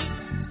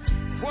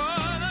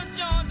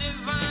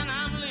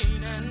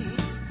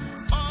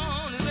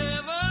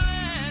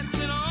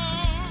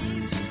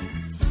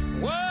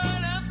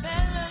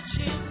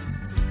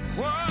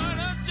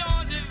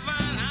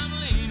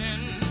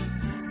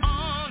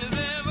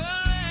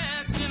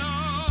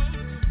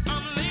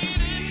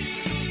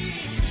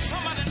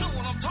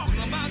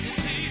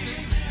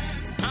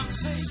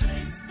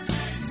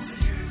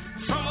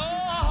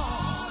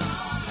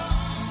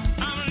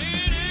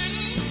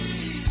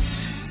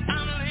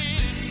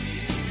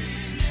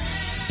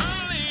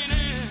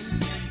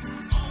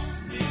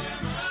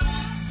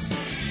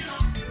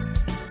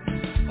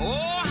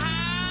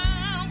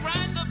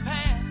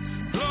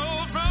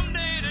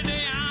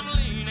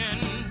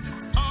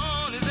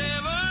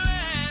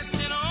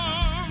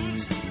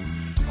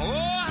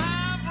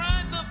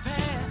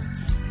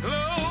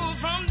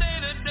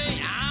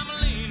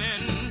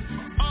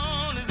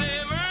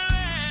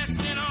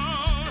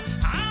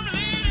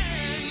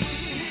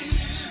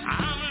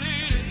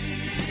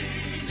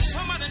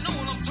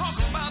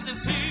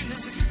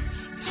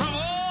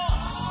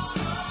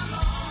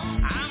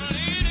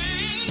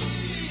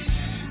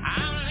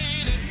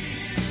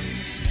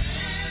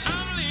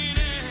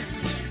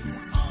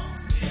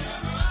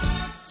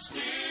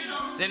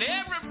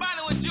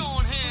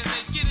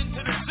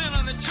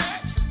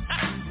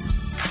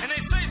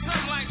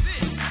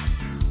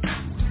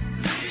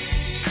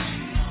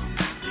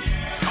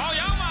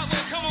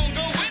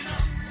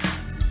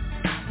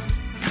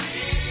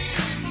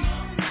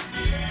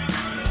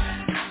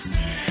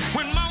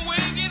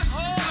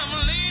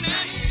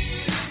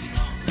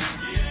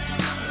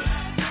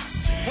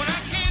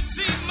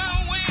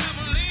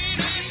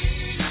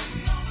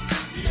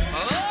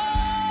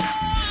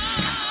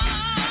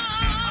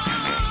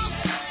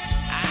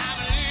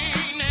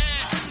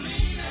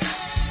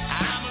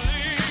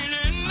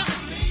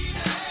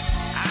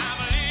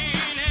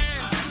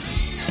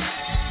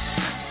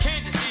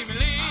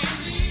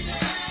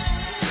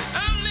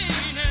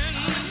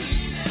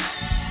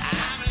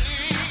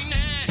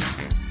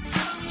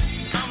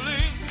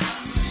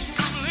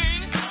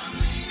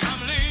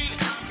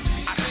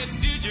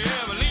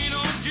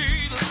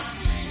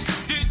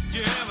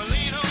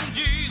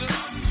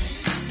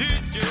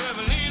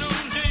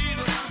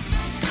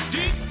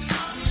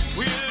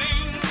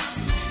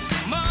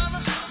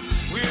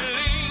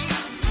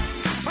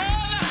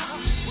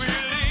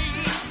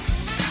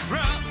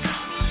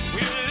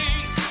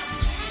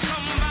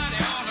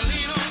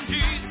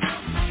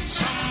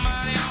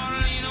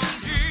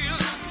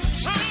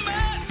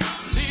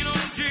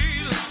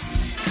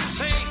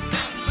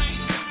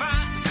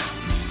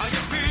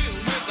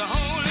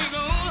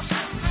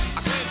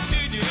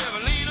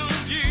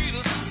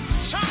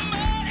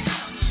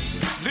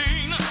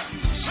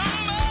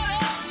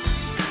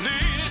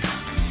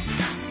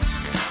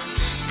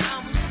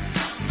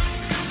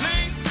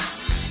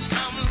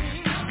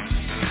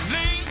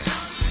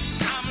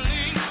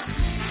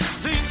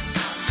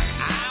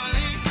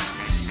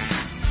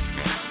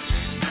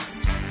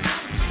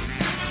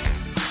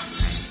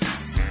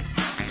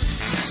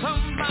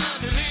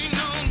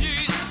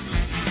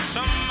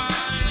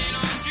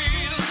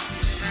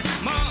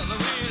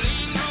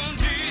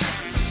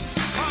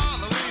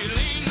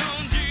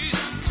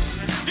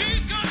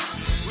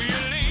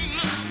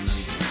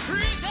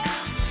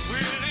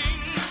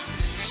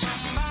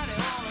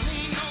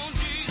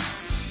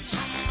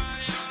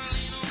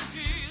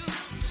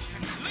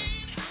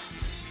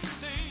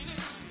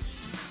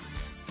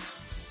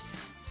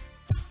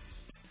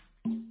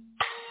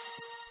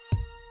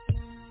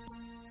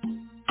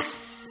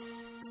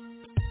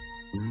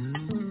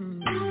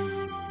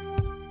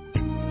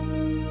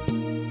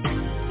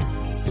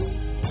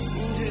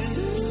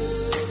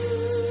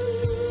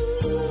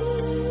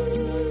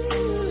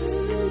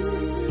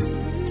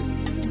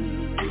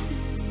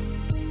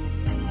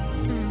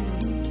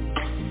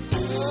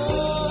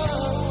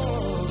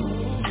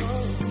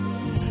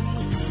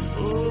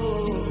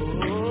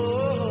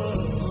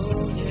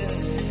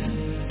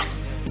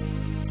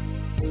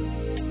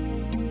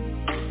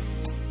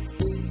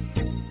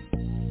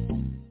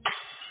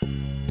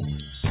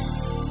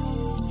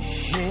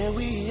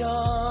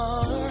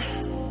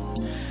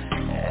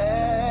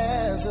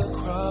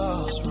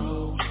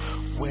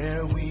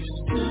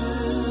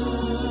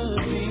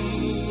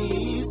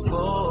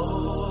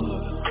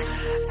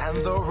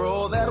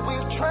road that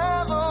we've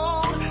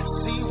traveled.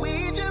 See,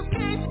 we just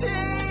can't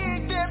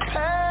take that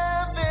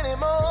path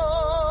anymore.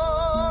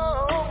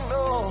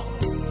 No,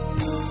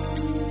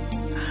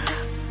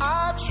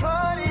 I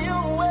tried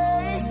your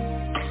way,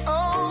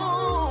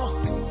 oh,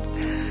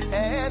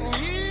 and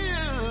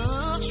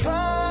you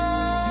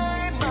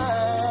tried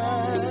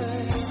mine.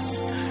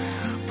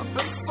 But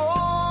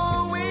before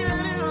we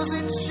lose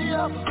each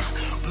other,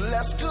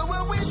 let's do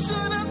what we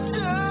should have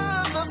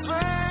done the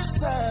first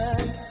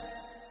time.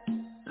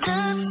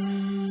 Let's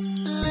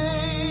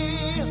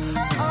lay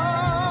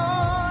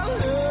our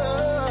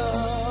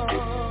love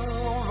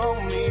on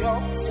the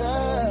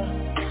altar,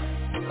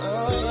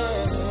 oh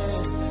yeah,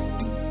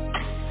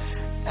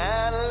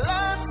 and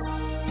let's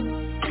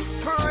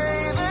pray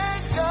that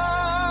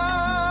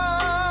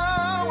God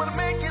would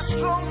make you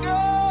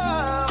stronger,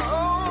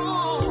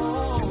 oh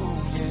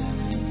yeah,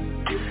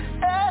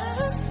 and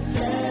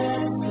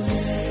let's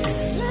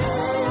lay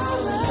our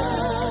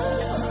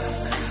love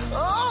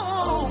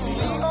on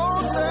the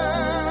altar,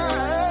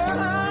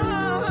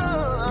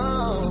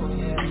 oh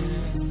yeah.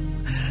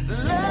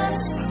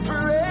 Let's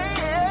pray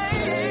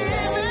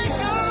that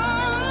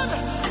God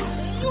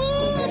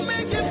will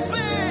make it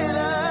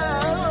better.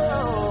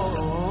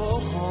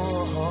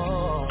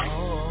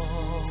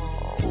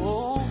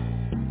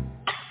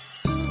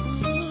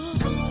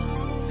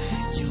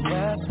 You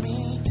asked me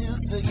to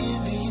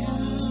forgive you.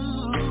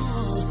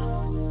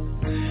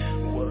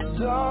 Well,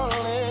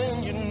 darling,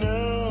 you know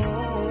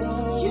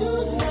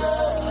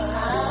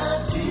I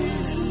do.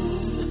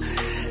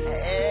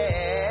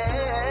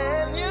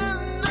 And you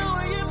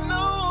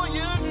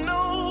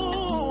know,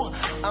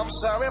 I'm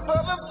sorry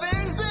for the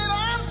things that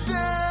I've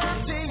done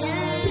to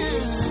you.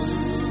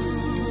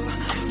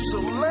 So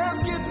let's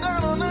get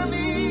down on our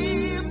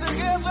knees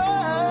together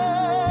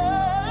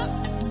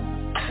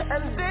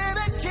and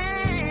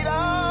dedicate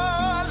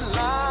our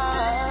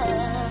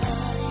lives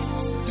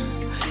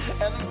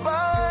and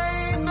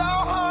bind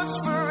our hearts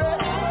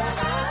forever.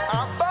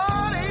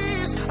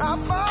 Our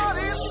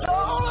bodies,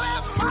 soul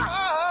and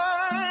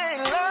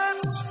mind.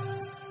 Let's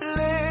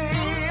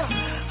lay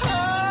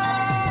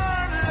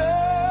our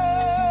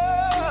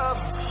love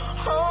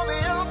on the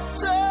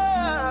altar.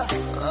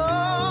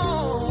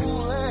 Oh,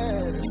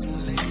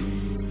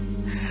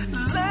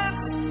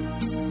 let's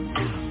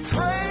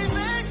pray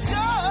that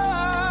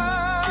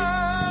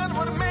God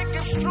would make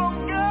us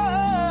stronger.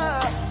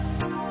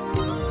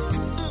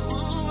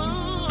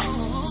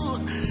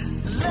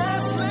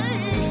 Let's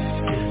lay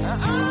our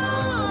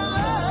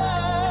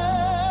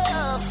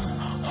love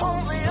on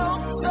the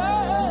altar,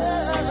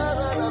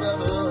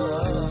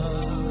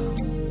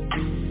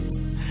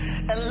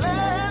 and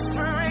let's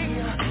pray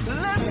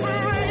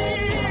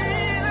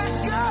that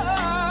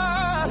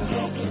God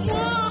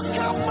will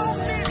come on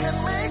in and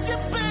make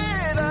it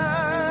better.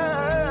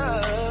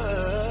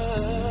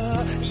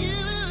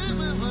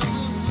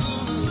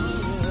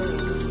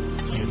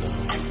 You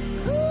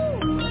know,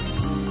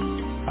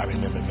 I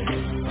remember many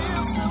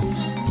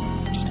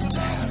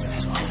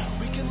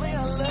we can lay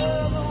our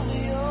love on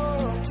the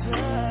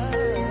altar,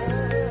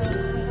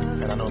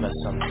 and I know that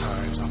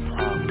sometimes our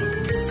problem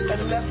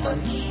and let the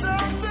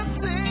doctor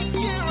take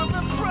care of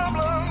the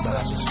problem. But I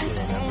just feel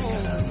that we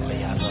gotta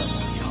lay our love on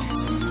the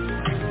altar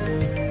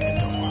and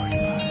don't worry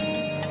about it.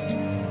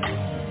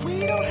 We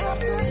don't have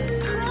to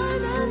cry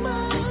no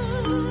more.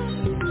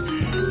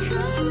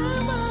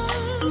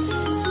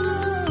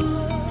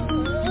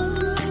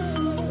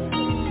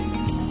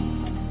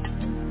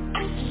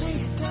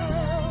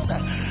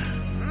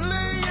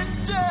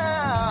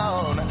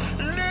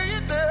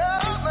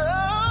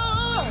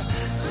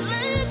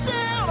 Lay it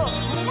down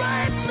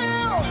right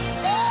now.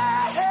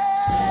 Yeah.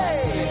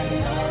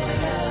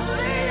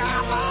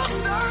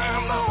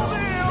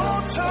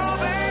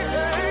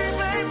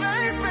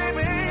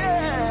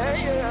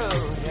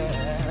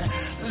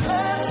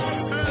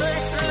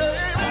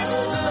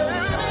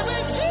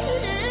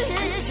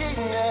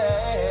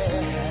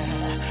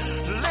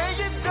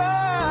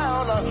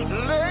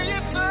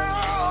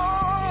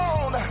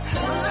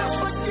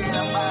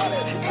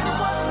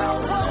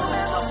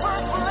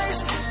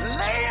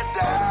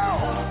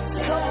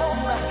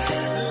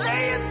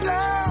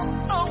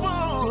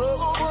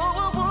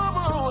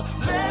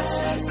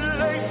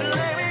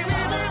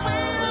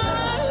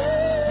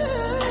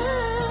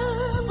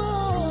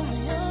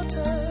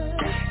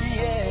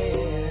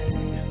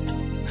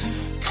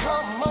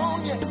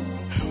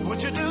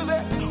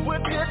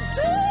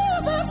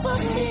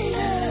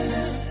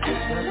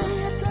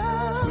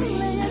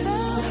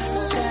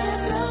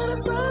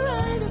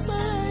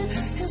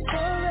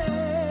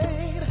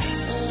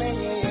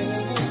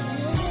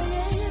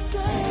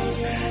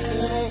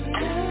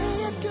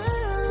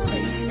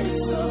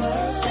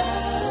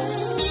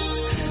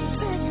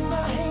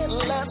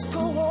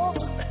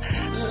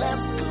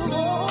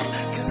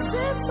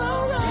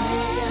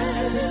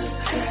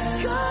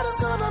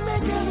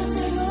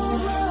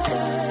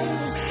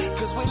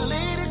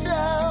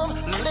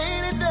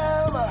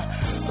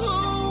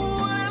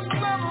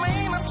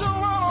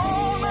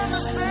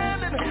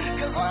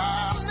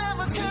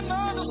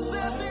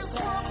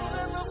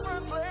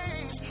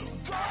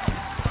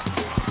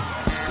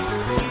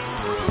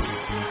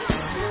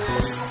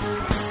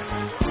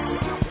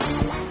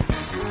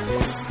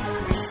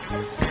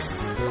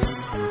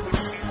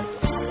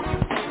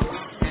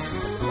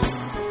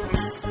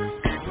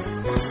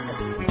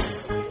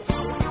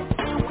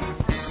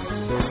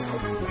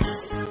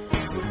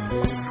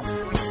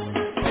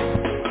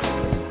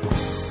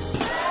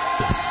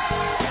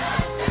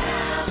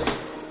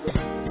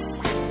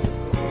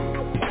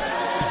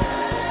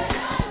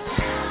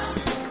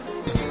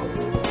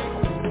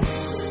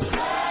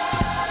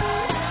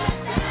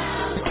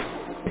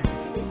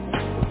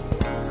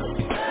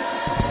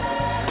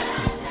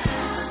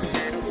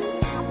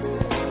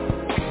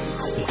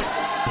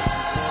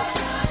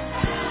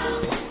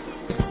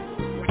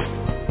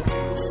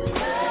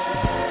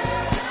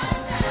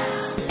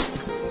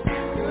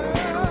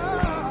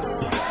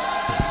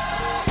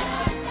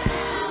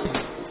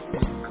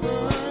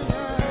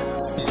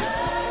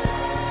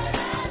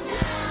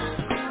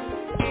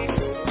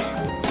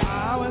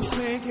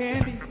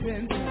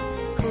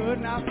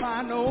 I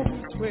find no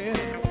peace with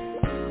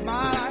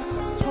my life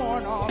was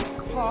torn all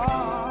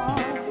apart.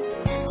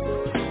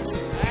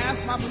 I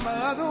asked my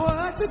mother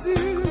what to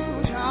do.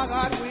 Now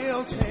God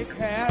will take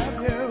care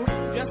of you.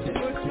 Just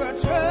put your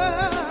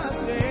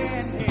trust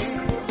in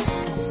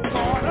Him.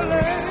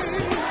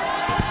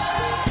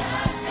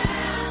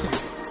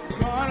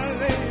 Gonna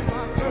lay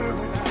my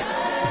burden down.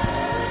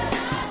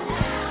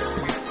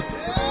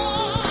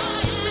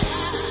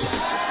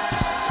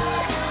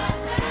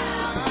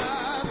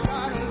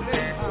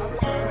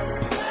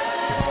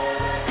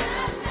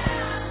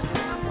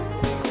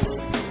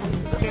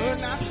 Could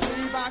not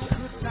sleep, I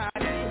could not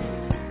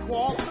eat.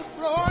 Walk the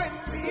floor in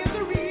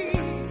misery.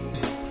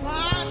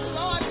 My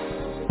Lord,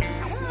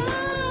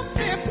 help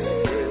me.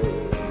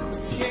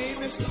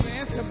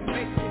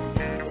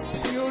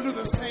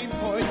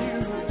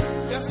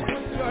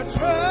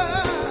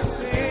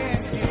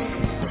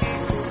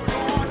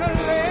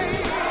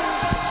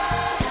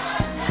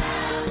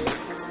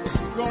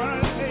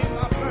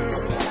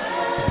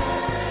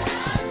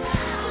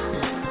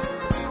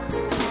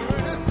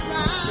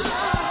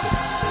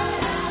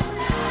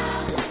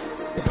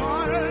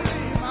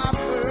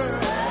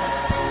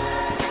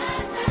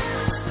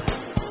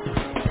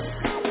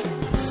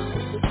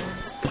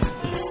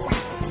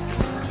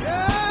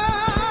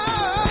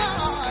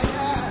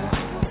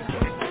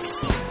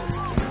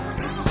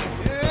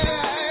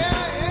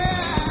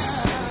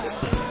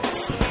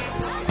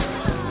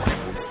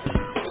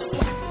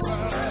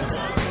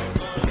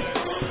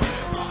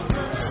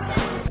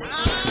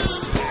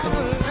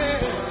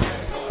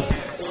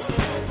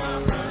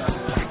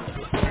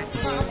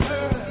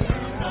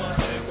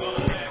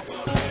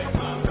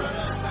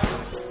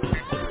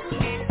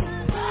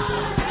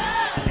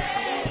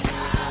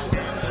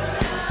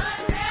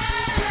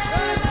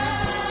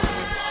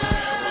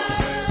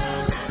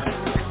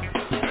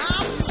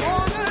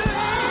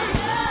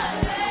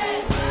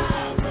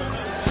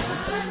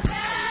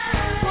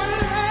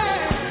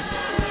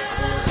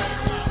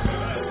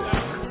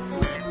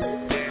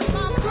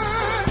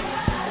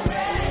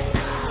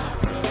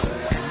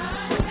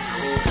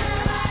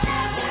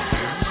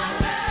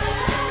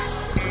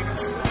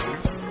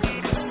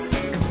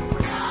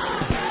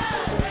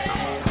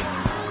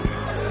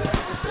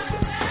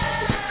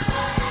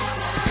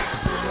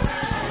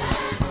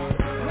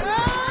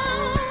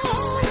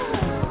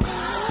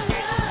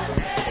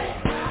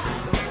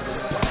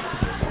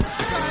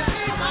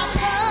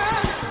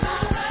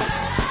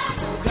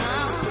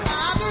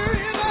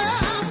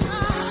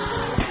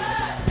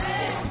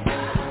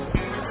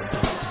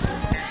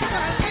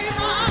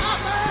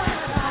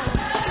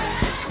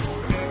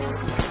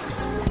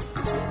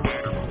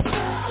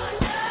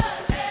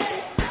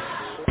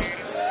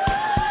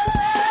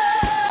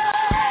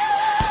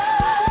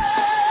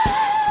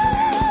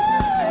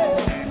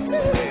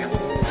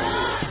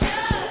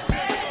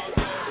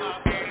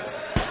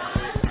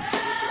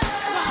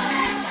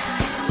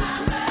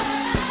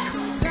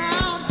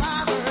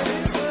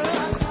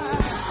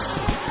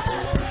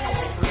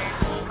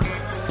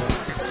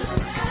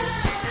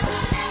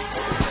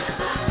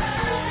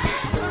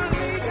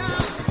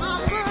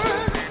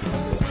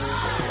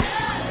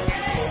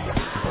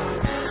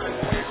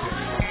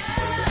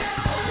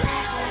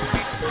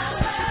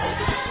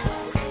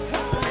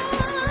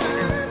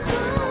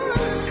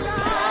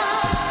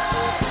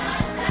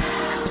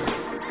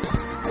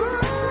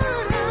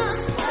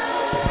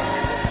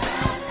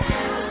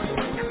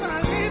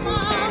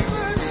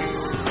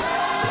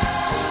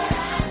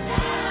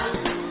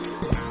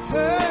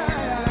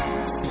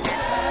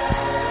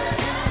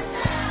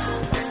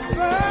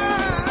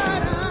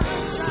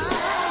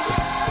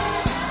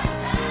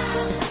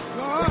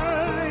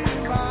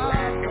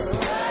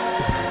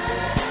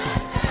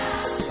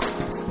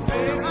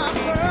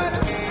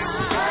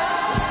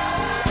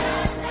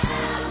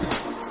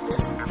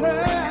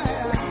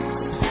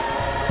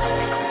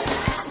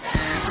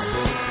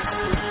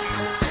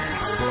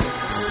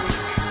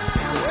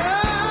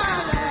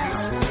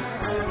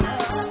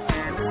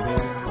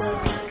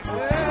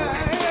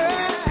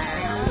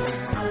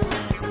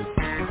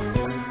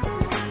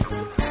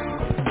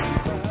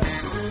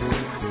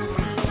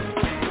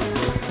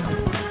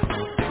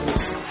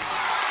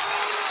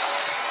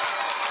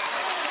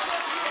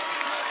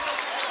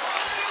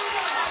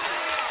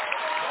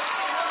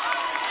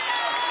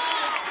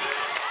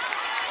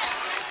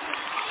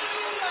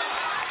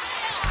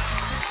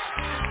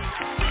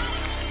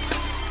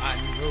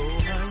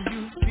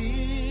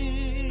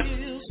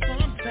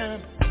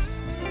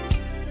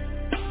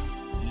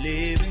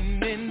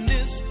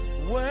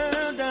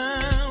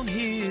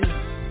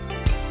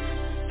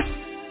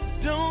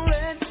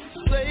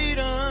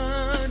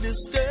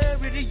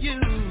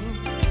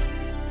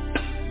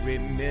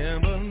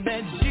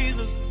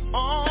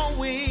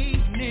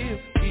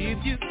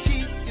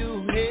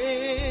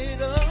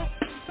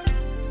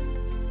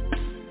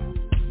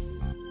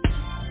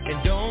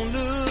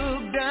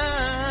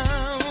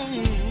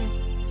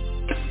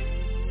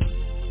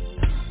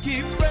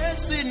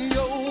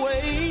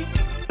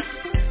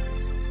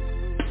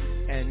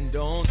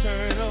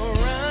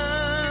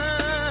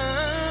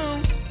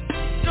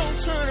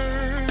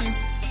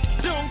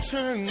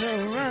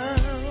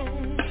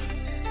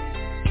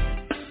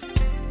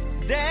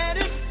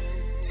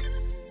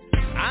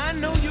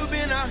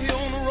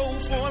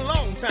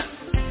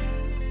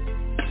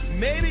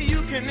 Maybe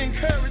you can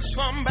encourage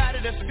somebody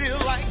that feel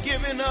like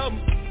giving up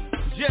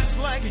just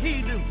like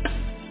he do.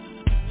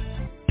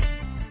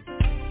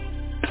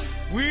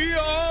 We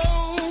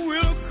all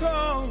will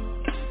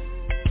come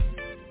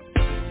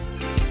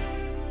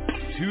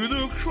to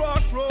the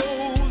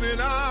crossroads in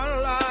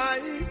our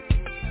life.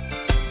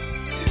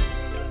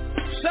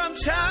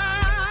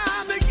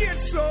 Sometimes it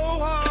gets so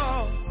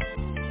hard,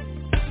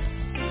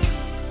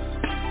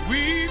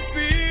 we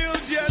feel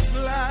just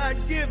like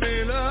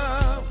giving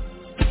up.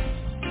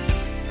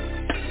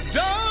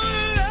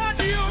 Don't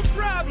let your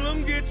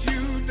problem get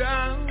you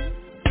down.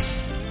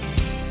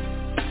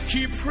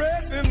 Keep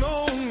pressing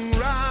on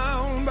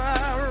round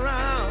by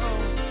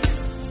round.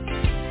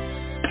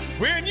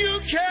 When you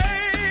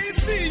can't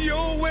see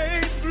your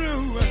way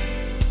through,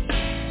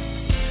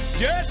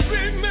 just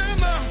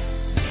remember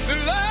the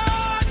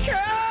Lord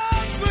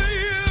cares for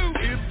you.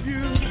 If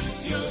you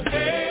keep your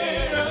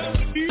head up,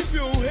 keep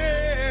your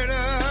head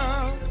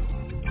up,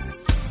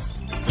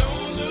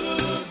 don't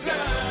look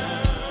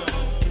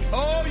down.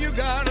 All you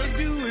gotta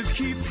do is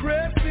keep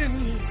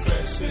pressing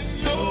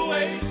your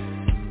way,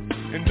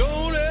 and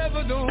don't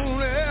ever turn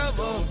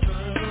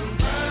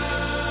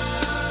around.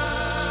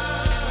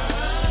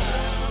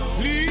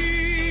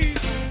 Please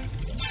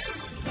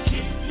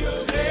keep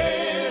your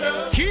head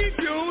up, keep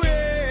your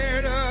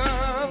head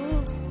up,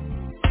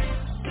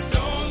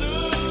 don't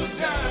look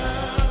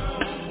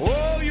down.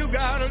 All you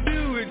gotta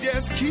do is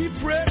just keep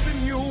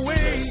pressing your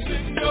way,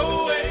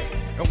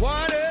 and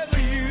whatever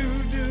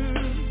you do,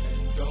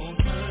 don't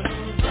turn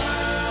around.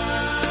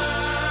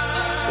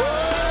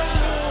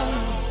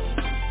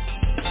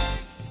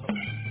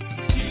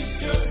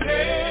 Keep your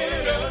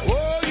head up.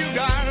 All you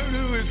gotta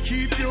do is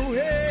keep your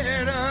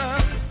head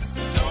up,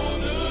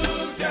 don't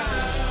look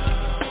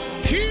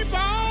down. Keep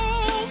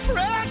on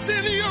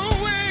pressing your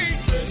way,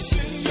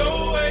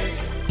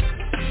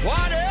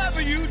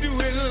 whatever you do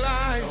in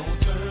life,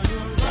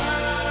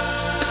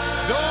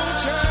 don't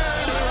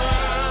turn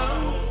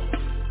around.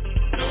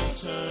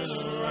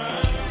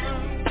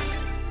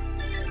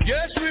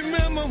 Just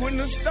remember when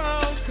the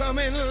storms come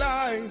in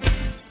life,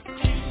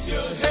 keep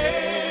your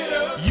head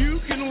up. You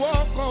can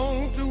walk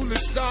on through the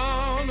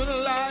storm of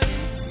life.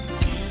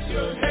 Keep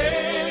your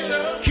head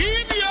up.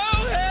 Keep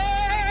your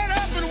head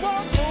up and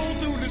walk on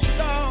through the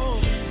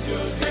storm. Keep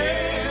your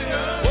head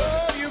up.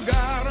 All you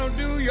gotta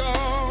do,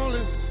 y'all,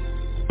 is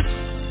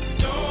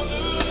don't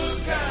look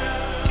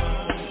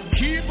down.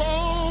 Keep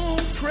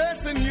on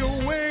pressing your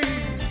way.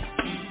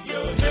 Keep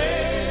your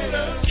head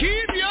up.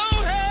 Keep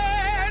your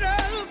head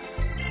up.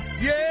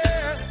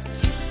 Yeah.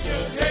 Keep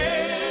your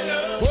head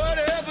up.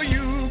 Whatever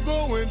you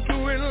going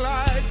through in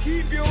life,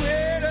 keep your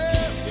head up.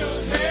 Keep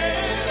your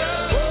head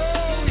up.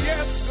 Oh,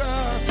 yes,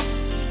 sir.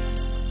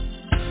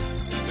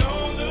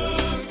 Don't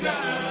look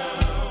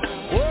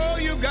down. All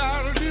you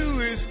gotta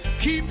do is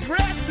keep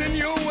pressing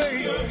your way.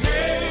 Keep your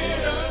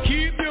head up.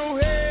 Keep your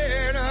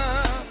head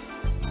up.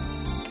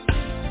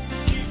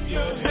 Keep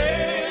your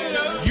head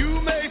up.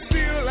 You may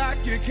feel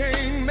like you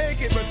can't make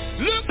it, but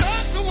look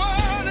up the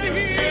water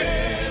here.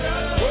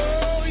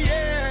 Oh,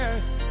 yeah.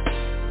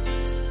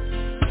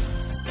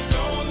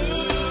 Don't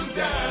look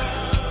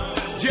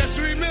down. Just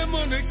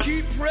remember to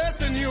keep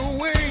pressing your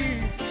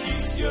way.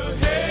 Keep your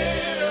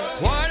head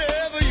up.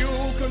 Whatever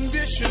your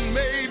condition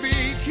may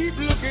be, keep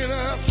looking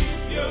up.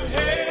 Keep your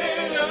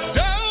head up.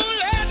 Don't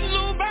let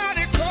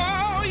nobody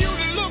call you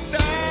to look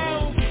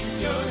down.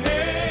 Keep your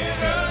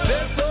head up.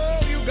 That's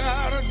all you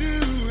gotta do.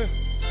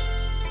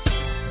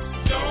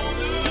 Don't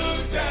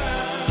look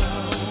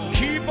down.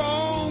 Keep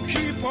on,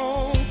 keep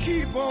on,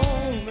 keep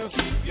on.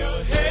 Keep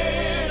your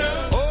head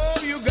up.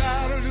 All you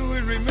gotta do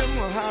is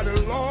remember how the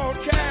Lord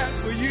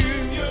cares for you.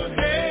 Keep your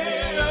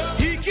head up.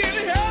 He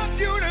can help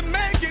you to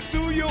make it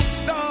through your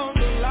storm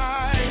of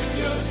life. Keep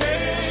your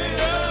head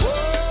up.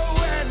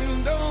 Oh,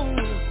 and don't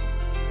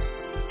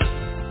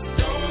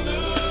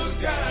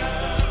look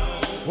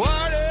down.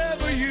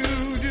 Whatever you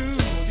do,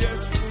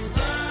 just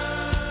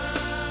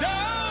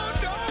don't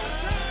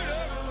turn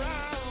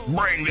around.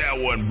 Bring that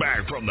one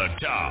back from the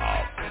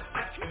top.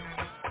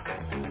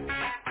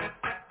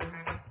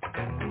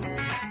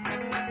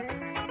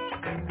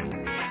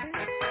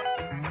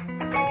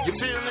 You're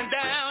feeling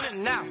down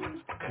and out,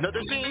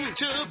 nothing seems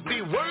to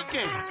be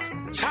working.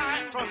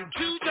 Tired from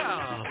 2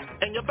 jobs,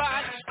 and your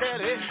body's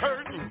steady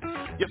hurting.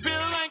 You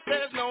feel like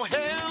there's no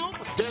help,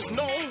 there's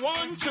no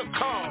one to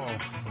call.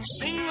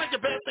 Seems like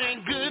your best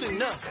ain't good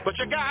enough, but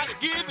you gotta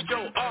give it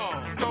your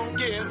all. Don't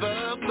give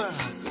up,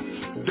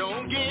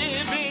 don't give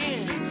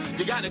in.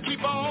 You gotta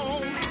keep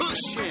on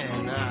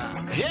pushing.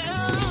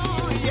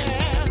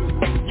 Yeah.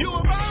 You're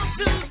about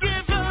to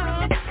give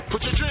up.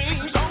 Put your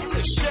dreams on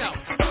the shelf.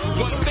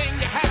 One thing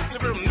you have to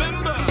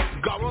remember,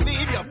 God won't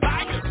leave you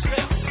by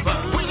yourself.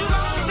 When you're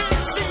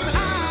too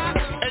high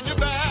and your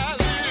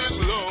valley is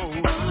low,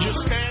 you're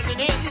standing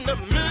in the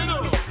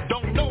middle,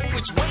 don't know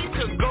which way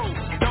to go.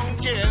 Don't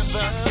give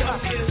up.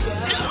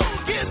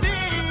 Don't give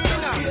in.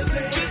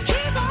 Just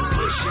keep on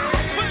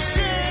pushing.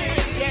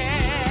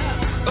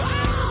 Yeah.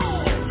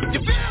 Oh,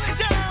 you're feeling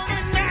down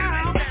and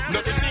out.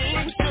 Nothing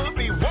seems to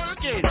be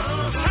working.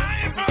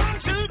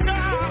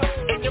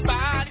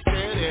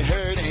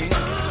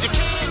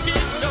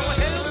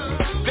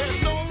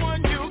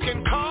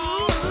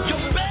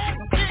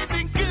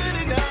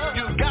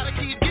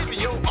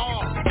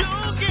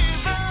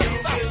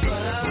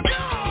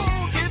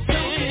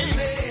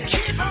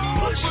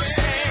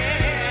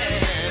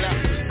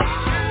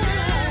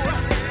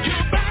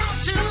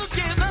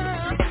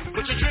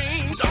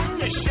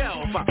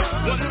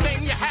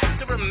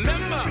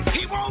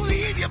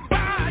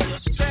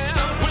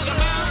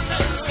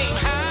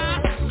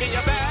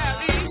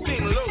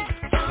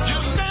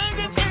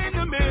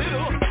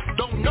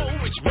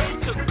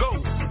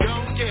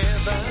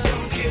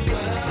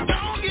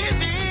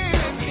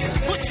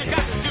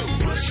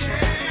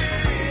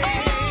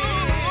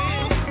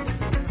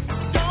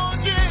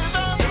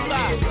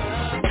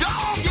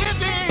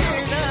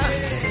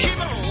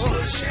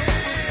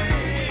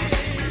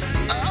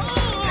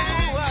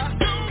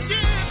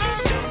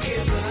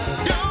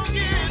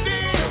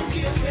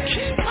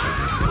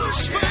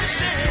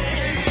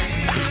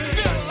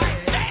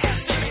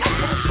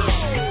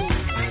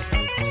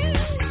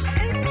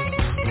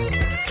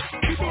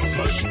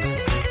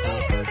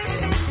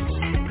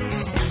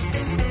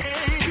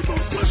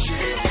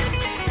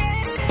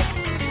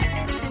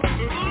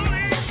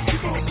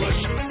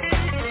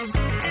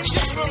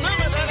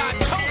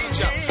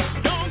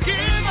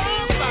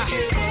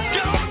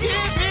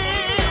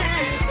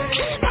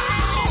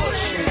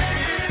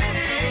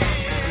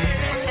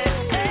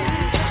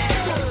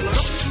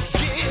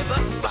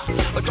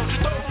 Don't you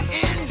throw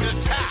in the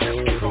towel.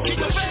 Keep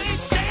the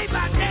faith day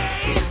by day.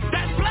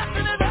 That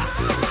blessing is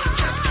ours.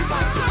 Just keep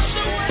on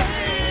pushing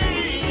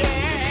away.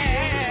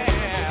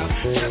 Yeah.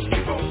 Just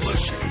keep on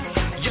pushing.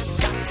 You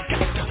got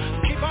to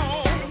keep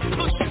on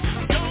pushing.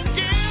 Don't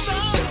give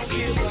up. Don't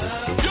give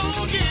up.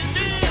 Don't give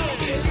in.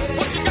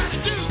 What you got to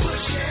do?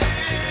 Push it.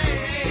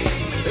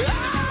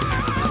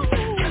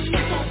 Just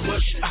keep on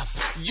pushing.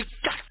 You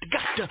got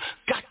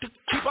to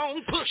keep on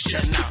pushing.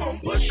 Just keep on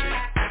pushing.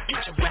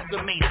 Get your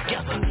resume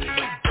together and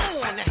go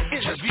on that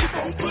interview. Just keep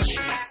on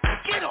pushing.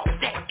 Get off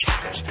that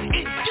couch and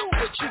do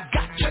what you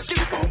got to do.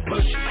 Keep on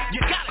pushing. You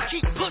gotta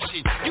keep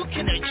pushing. You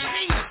can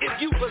achieve if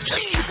you believe.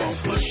 Just keep on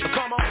pushing.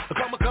 Come on.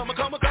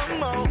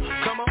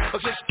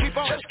 Just keep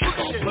on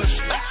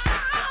pushing.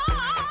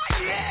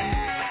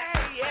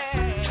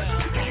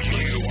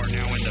 You are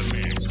now in the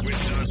mix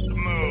with the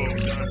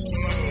smoothest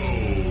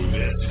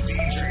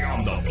DJ on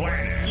the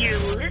planet.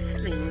 You're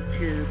listening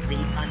to the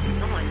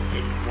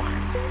Anointed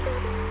One.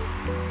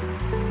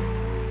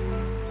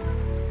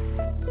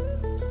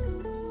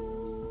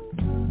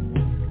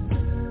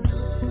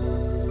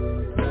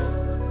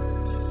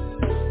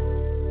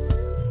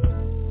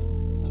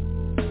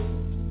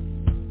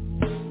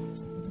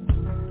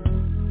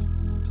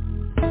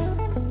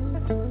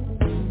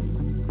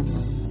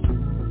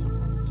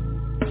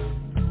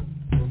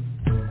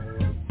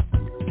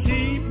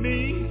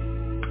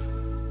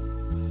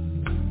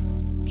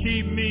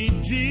 Keep me,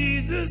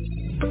 Jesus.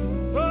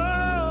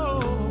 Oh,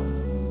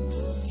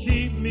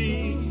 keep me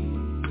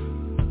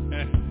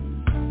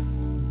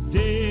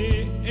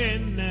day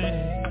and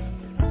night.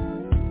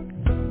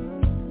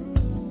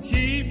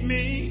 Keep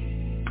me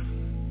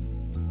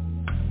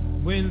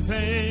when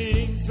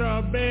things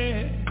are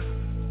bad,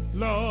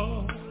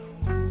 Lord,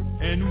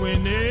 and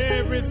when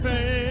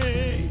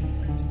everything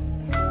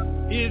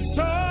is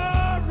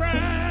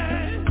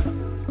alright.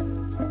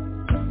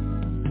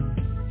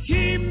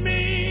 Keep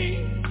me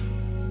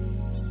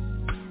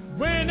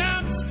when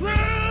I'm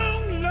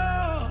strong,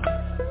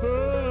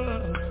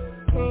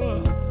 Lord,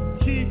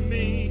 keep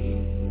me,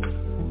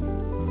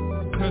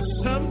 'cause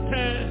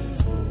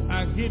sometimes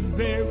I get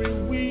very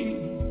weak.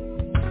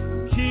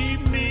 Keep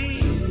me,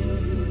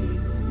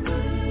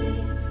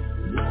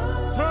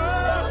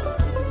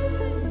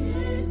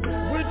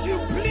 would you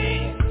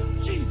please,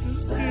 Jesus,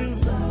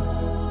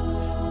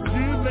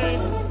 do that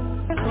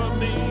for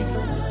me.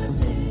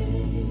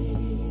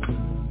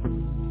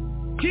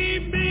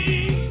 Keep me.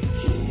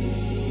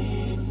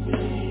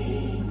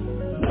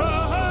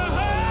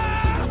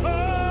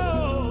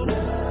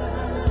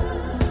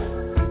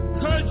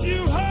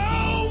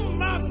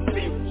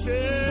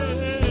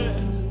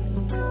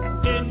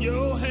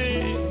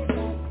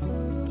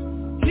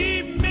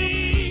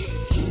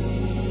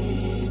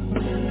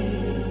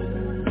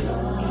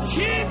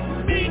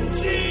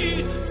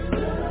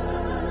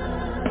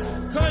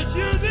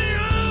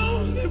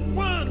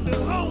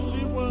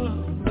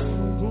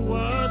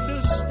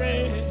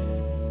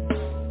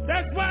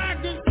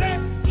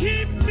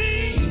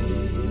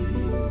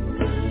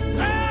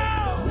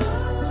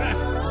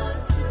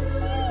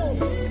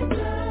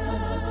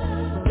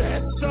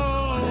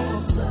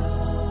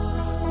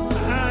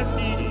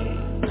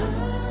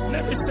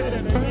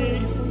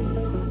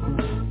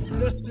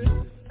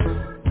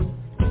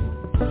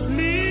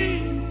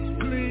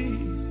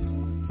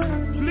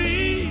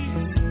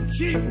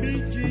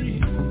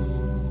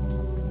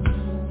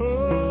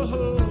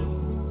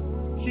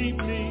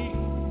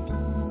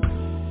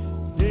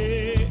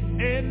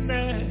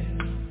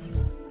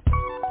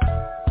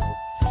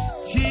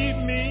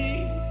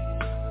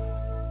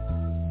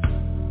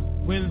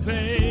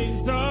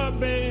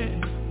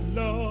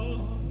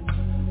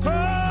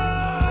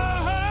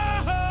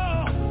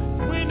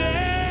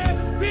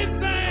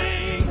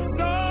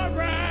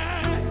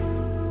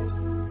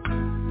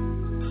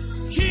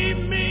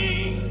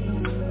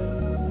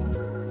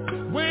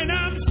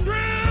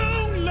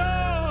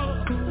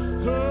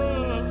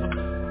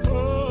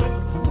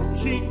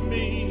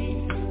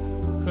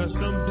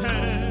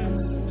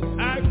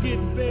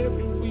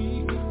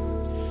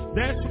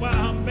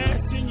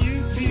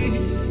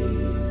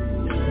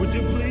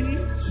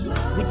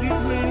 Would you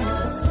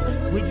please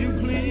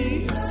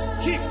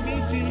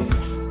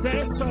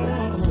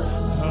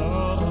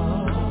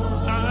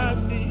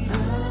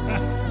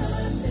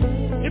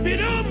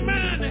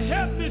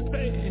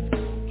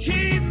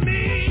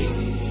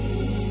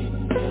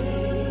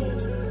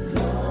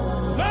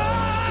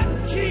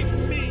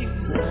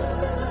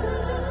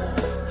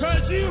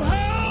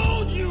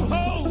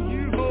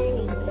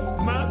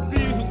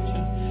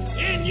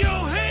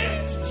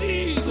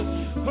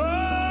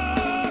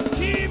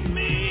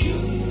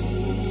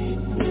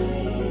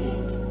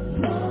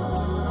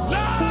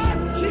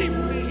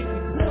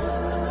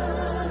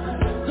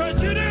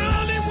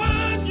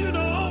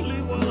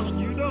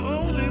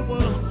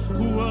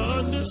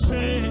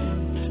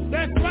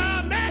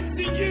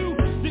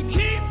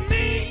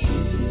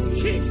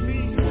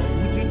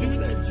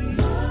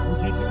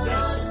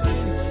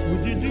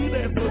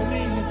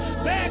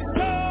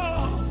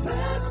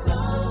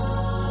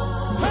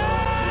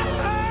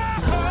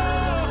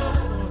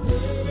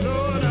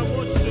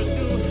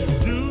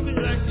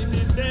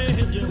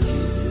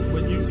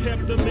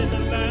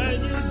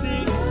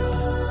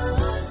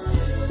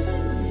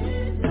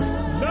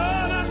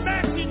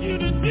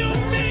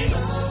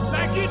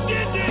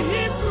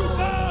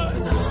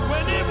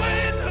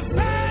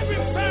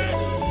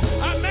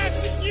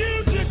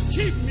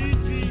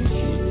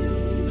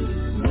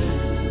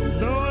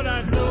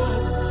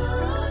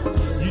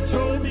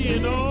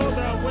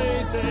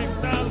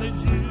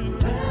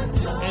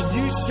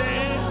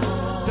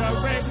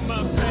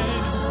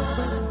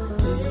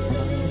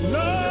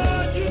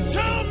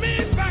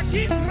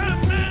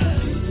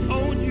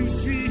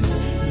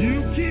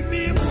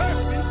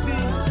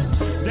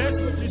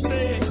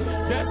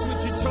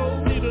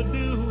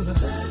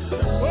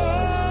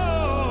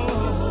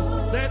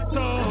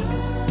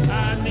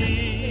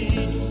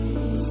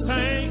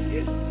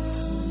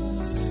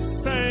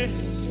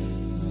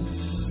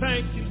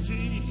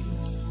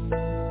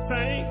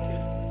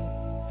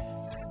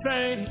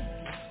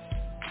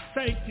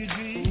thank you,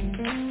 Jesus.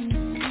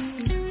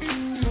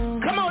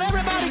 Come on,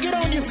 everybody get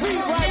on your feet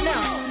right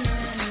now.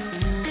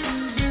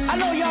 I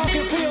know y'all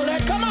can feel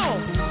that. Come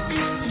on.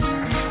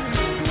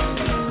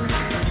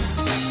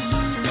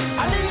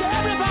 I need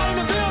everybody in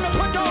the building to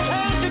put those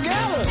hands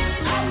together.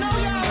 I know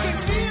y'all can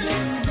feel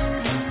it.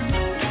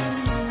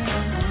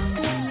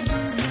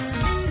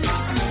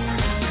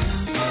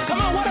 Come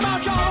on, what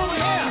about y'all over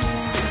here?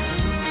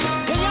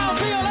 Can y'all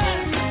feel that?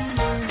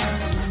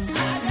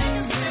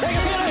 They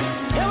can feel it.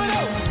 Here we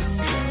go.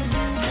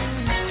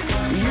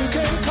 You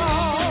can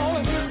call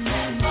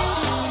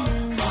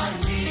on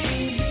me.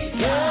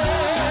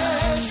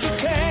 Yes, you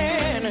can.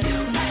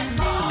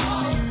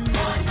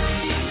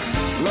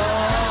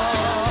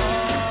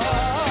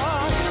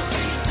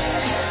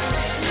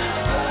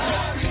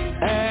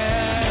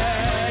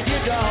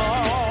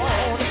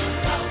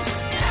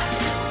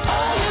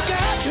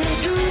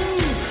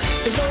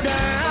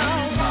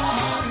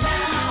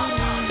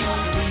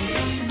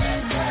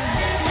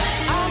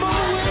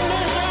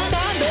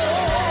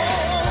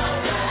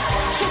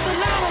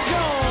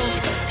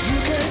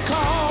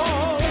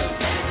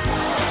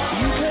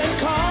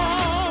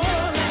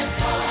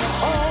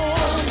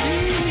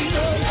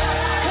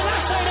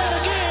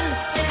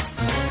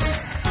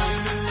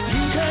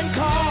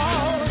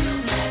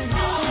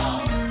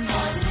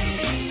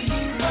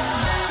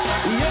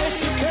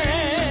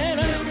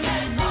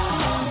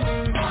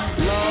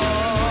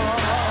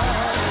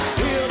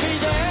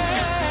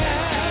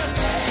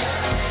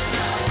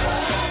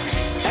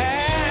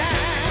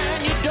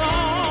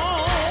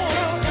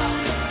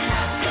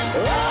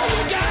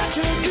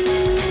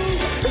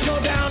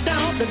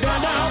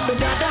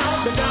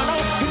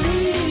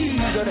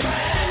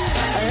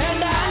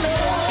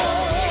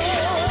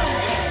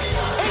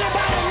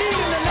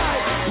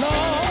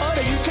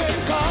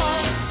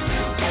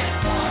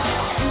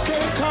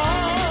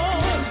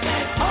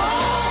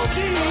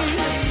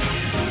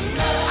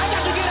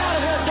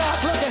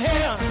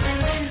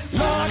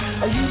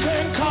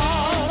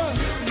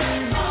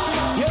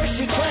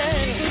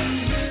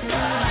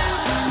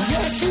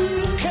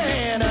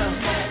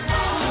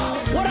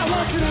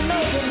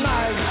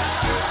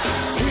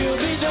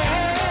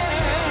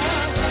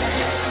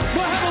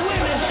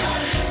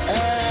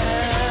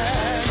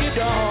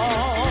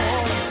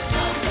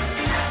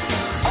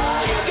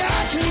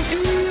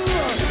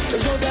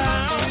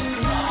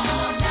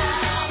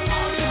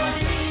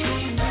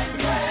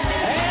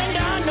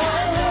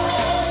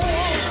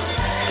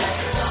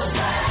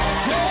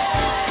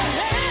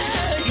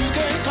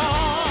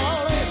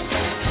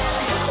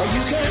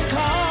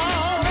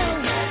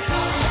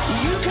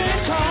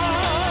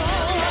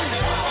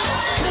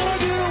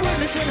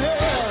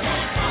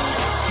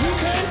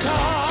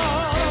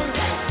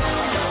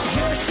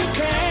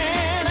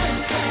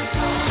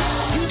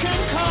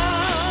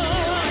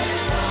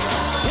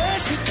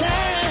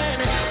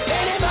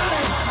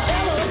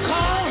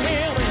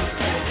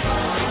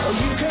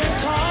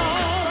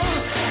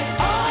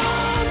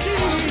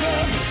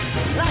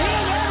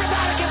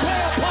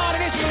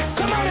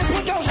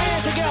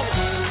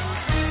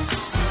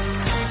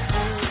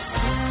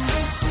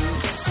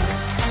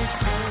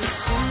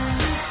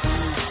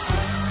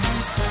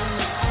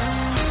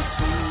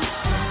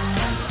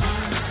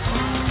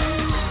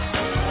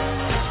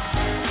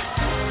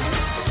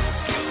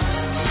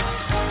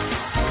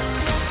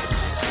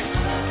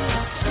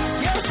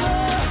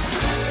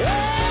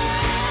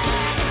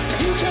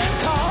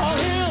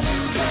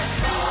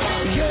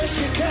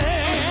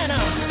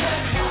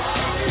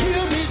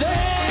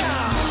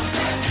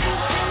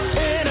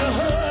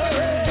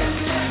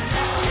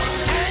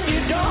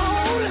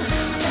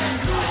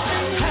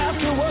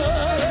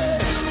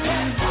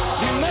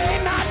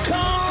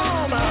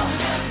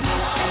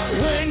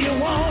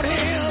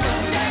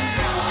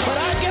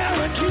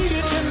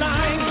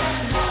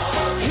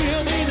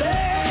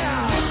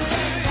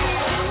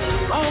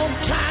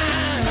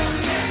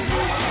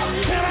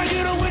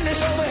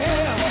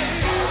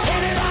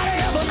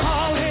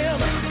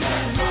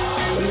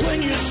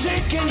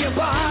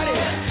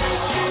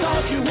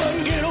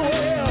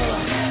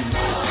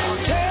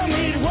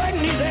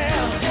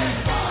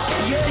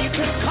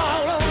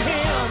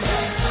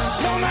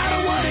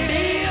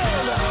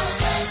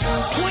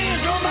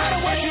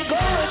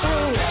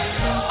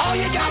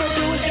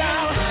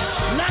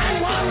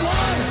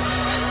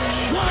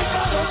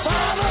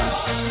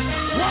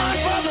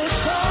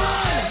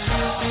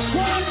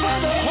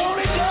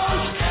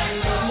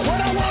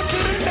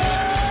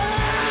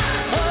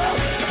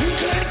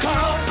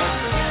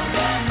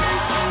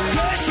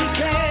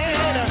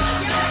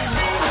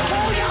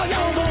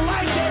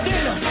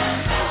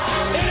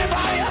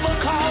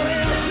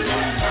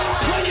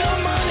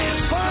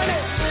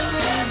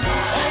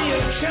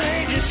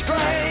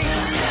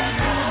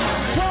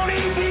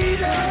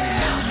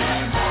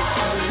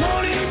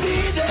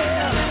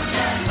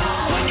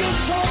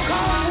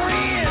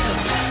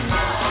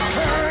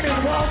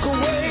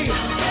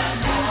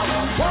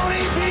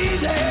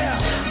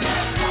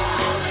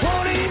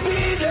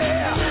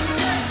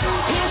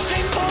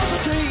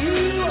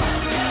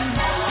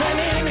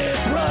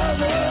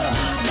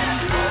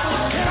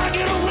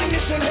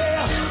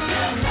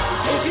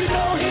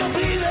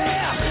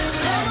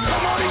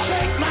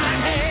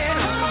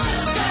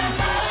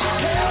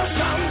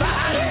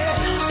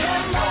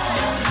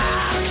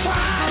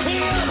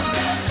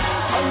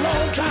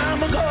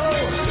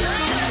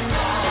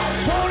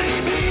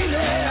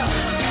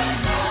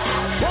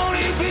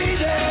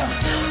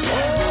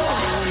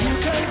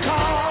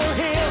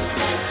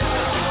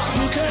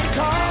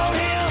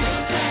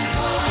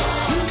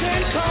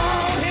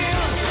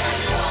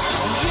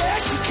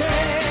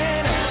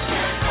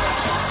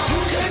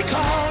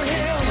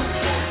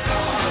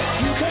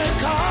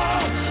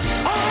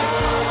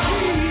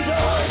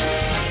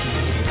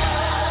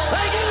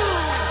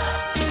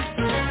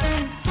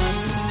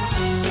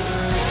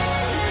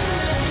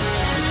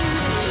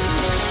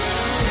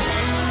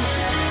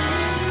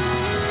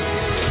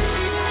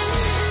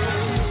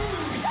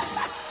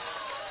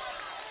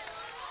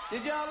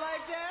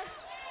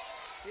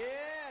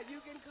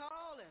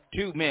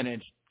 2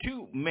 minutes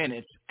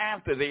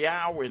after the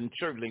hour, and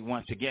certainly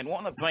once again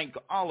want to thank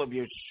all of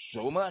you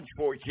so much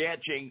for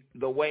catching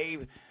the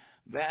wave.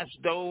 That's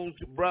those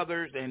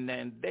brothers, and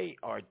they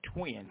are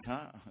twins,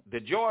 huh? The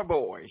Joy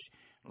Boys,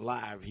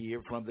 live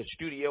here from the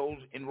studios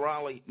in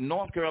Raleigh,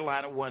 North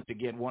Carolina. Once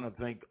again, want to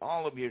thank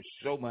all of you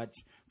so much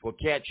for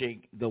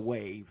catching the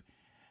wave.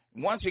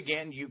 Once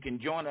again, you can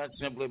join us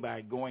simply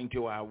by going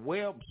to our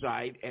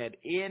website at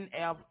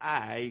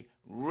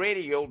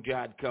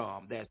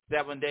nfiradio.com. That's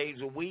 7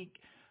 days a week,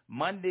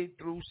 Monday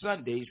through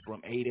Sundays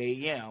from 8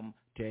 a.m.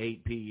 to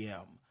 8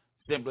 p.m.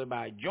 Simply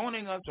by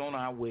joining us on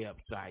our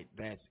website.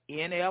 That's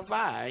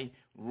nfiradio.com.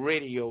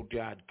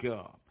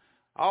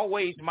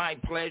 Always my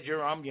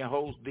pleasure. I'm your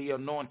host, the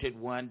Anointed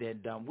One,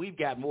 and we've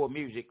got more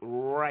music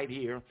right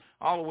here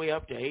all the way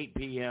up to 8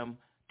 p.m.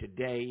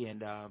 today,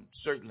 and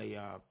certainly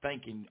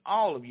thanking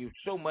all of you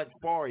so much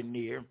far and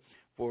near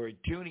for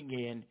tuning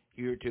in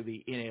here to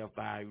the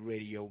NFI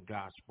Radio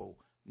Gospel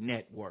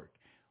Network.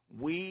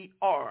 We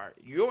are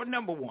your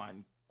number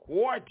one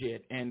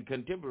quartet and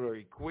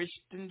contemporary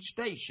Christian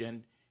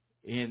station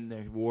in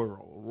the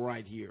world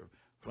right here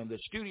from the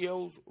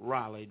studios,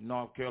 Raleigh,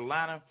 North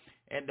Carolina.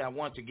 And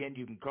once again,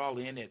 you can call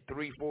in at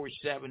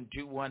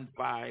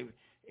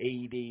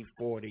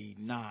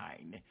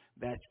 347-215-8049.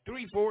 That's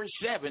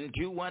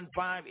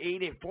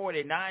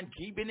 347-215-8049,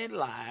 keeping it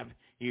live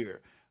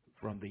here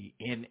from the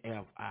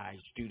NFI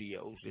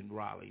studios in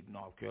Raleigh,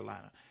 North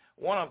Carolina.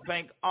 I want to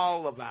thank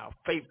all of our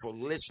faithful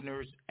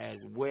listeners as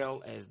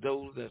well as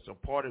those that's a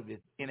part of this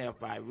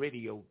NFI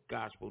Radio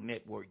Gospel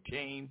Network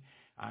team.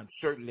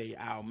 Certainly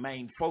our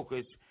main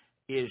focus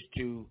is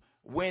to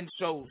win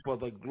souls for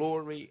the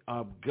glory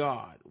of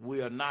God.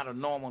 We are not a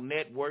normal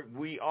network.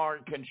 We are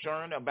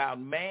concerned about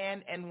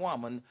man and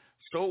woman,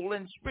 soul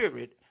and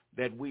spirit,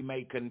 that we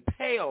may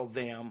compel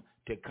them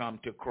to come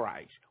to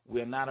Christ.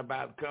 We're not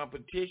about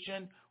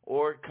competition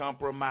or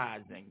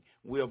compromising.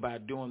 We're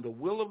about doing the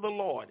will of the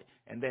Lord,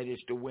 and that is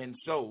to win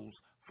souls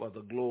for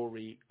the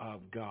glory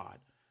of God.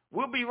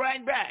 We'll be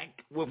right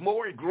back with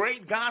more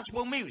great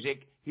gospel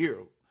music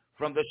here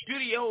from the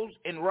studios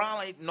in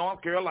Raleigh,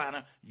 North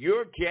Carolina.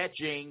 You're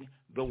catching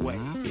the wave.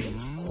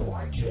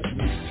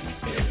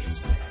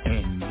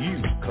 And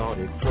you caught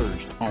it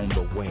first on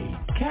the wave.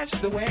 Catch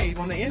the wave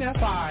on the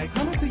NFI,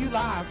 coming to you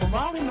live from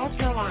Raleigh, North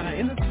Carolina,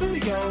 in the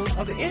studios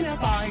of the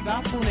NFI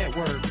Gospel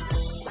Network.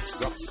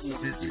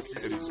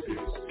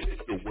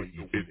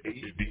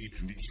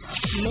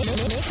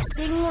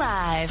 Mixing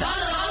live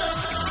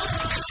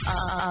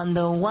on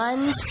the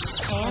ones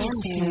and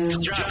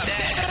twos.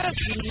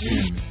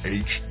 In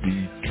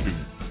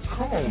HD2.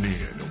 Come on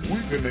in.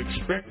 We've been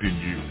expecting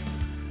you.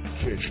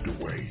 Catch the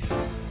wave.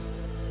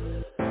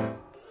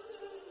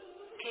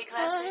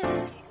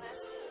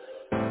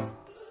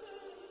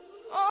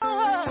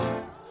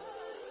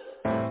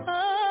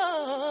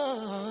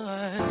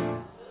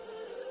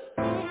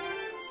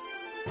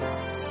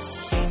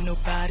 Ain't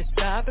nobody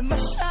stopping my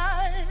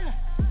shine.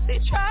 They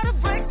try to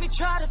break me,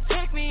 try to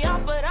take me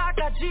out, but I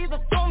got Jesus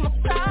on my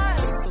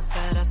side. So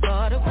bad I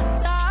thought it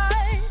would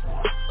die,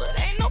 but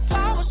ain't no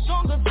power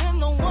stronger than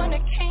the one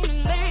that came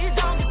and laid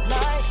down his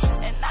life.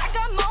 And I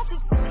got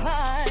mountains to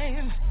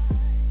climb,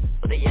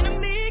 but the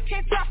enemy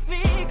can't stop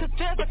me, 'cause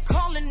there's a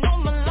calling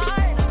on my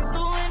life.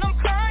 So when I'm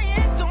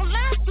crying, don't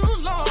last too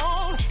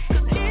long,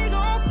 'cause he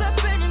gon'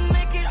 step in and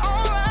make it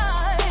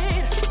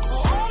alright.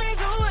 Won't he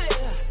do it?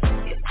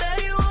 He said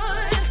he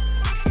would.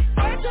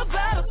 Fight your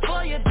battle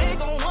for you, they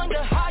gon'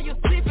 wonder how you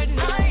sleep at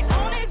night.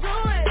 Won't he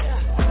do it?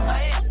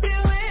 Yes, he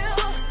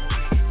will.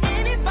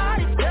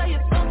 Anybody tell you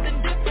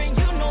something different,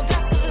 you know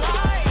that's a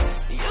lie.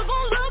 You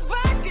gon' look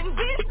back and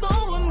be so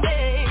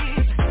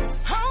amazed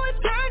how it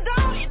turned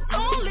out, it's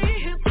only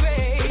his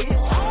grace.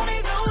 Won't he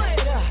do it?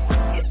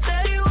 He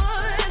said he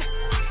would.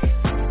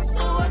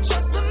 So I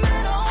trust him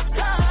at all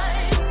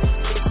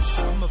times.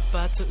 I'm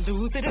about to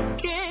lose it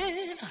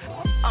again.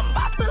 I'm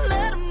about to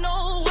let him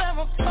know where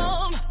I'm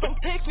from. Don't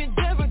take me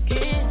there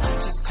again.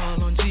 I just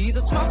call on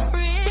Jesus, my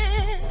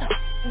friend.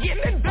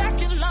 Get me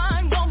back in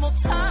line one more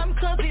time,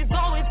 'cause he's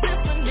always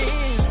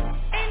listening.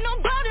 Ain't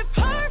nobody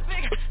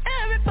perfect,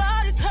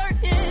 everybody's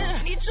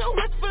hurting. Need your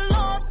whisper,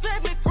 Lord,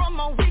 save me from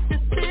my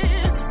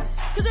weaknesses,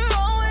 'cause you're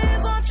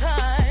always on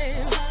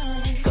time.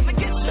 Come and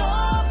get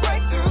your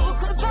breakthrough,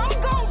 'cause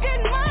I'm gon'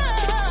 get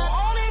mine.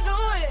 Won't he do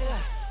it?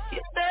 He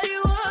said he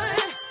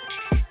would.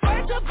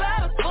 Fight your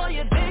battles for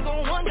you, they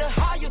gon' wonder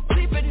how you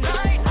sleep at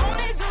night.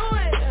 Won't he do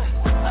it?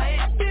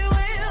 Yes, he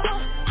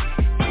will.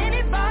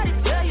 Anybody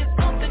tell you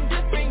something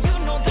different, you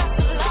know that's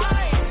a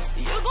lie.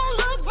 You gon'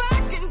 look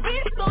back and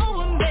be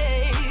so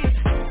amazed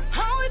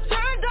how it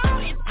turned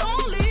out, it's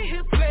only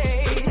his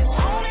grace.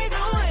 Won't he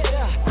do it?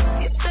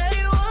 He said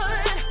he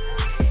would.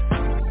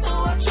 So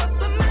I trust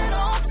him at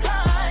all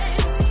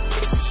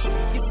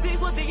times. You see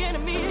what the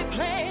enemy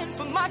planned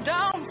for my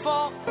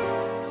downfall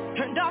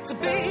turned out to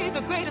be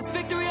the greatest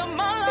victory of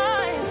my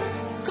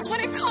life. 'Cause when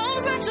it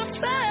comes at you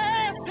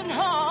fast and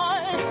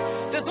hard,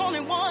 there's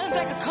only one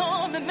that can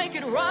come and make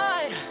it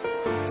right.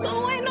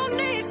 So ain't no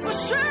need for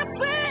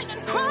stressing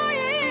and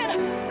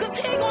crying, 'cause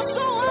he gon'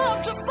 show up.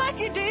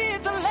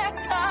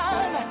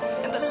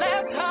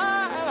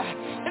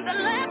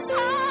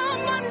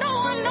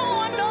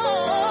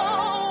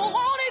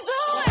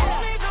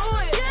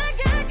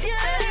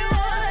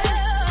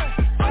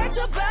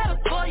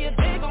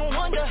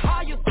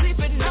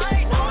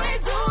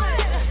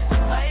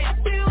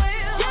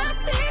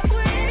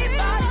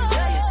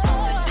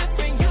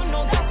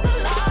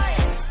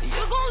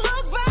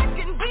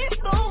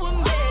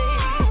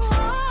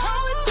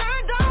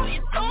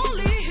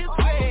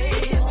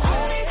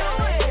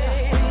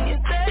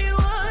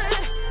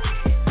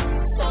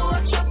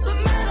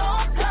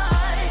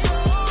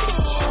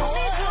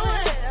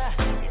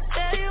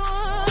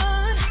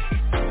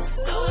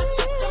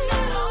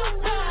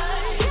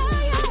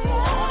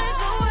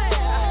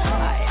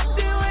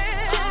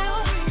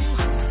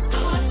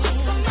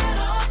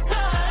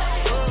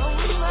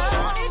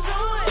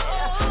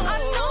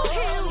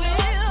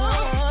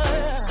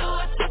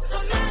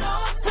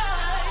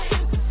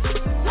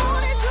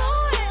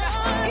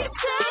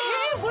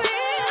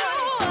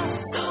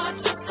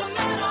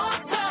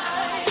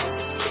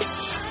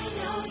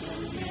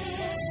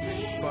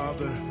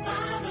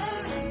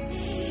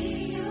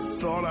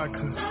 thought I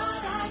could.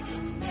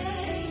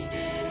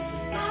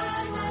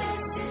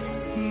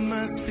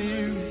 My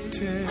spirit,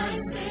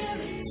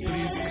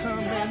 please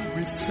come and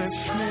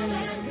refresh me.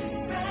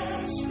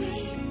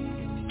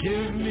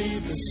 Give me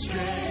the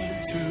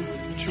strength to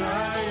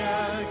try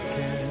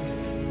again.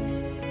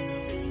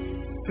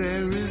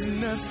 There is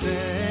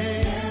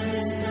nothing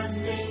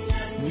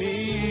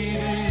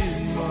needed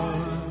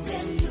more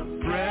than your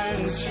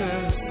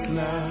precious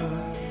love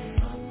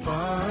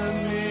for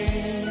me.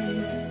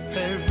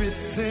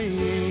 Everything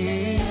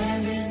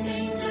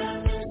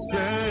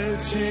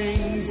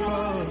searching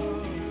for,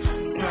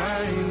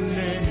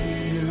 finding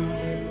you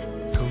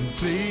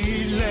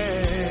completely.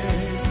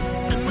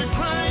 And we're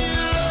crying,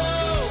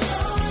 Lord,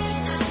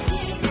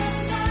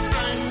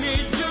 I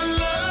need your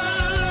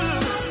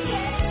love.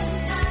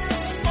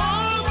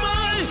 All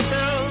my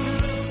help.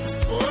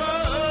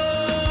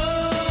 Whoa,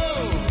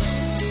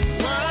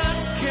 what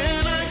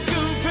can I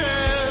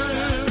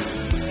compare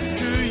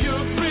to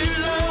your free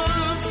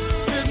love?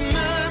 There's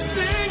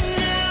nothing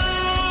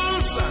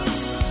else.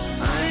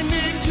 I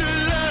need your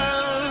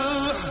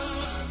love.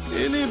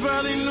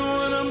 Anybody know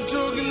what I'm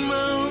talking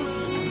about?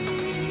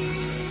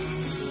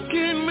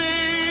 Can't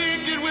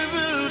make it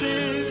without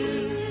it.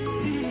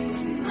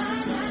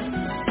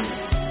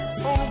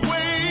 On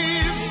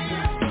waves,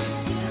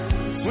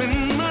 when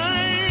my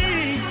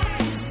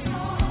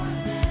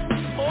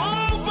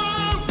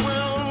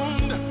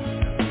overwhelmed,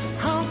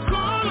 I'll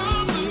call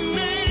on the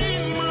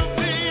name of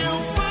the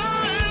Alpha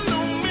and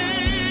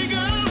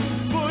Omega,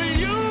 for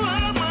you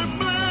are my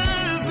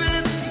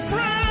blessed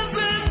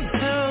present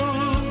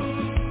help.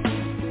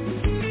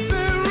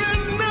 There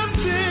is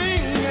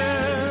nothing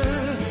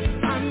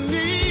I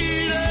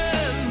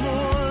needed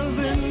more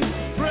than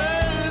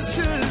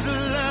precious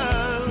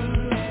love.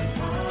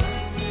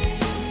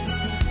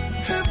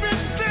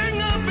 Everything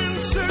I've been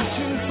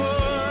searching for,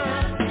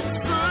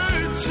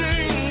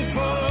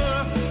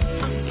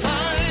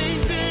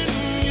 finding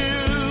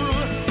you.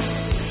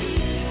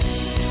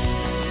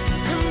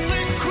 And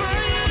we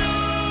cry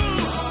out,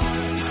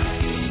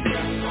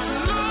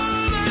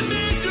 Lord, I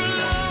need your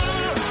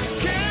love.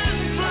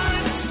 Can't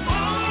find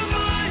all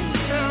my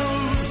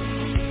help.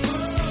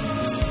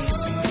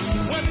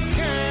 What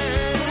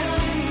can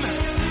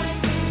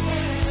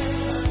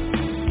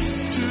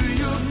to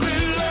your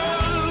great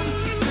love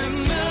and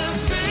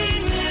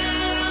nothing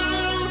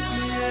else?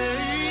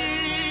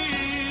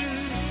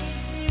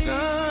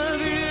 God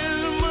is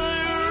my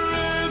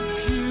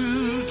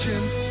refuge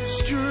and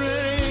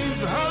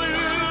strength.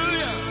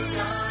 Hallelujah.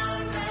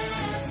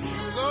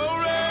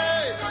 Glory.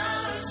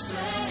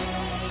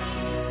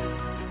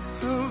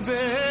 A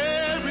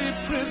very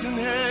present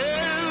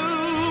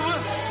help.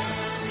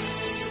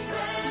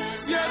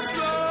 Yes,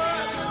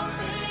 Lord.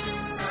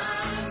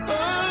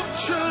 Of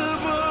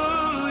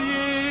trouble,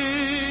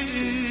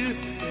 yeah.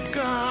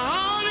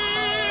 God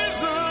is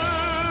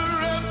our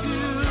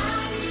refuge,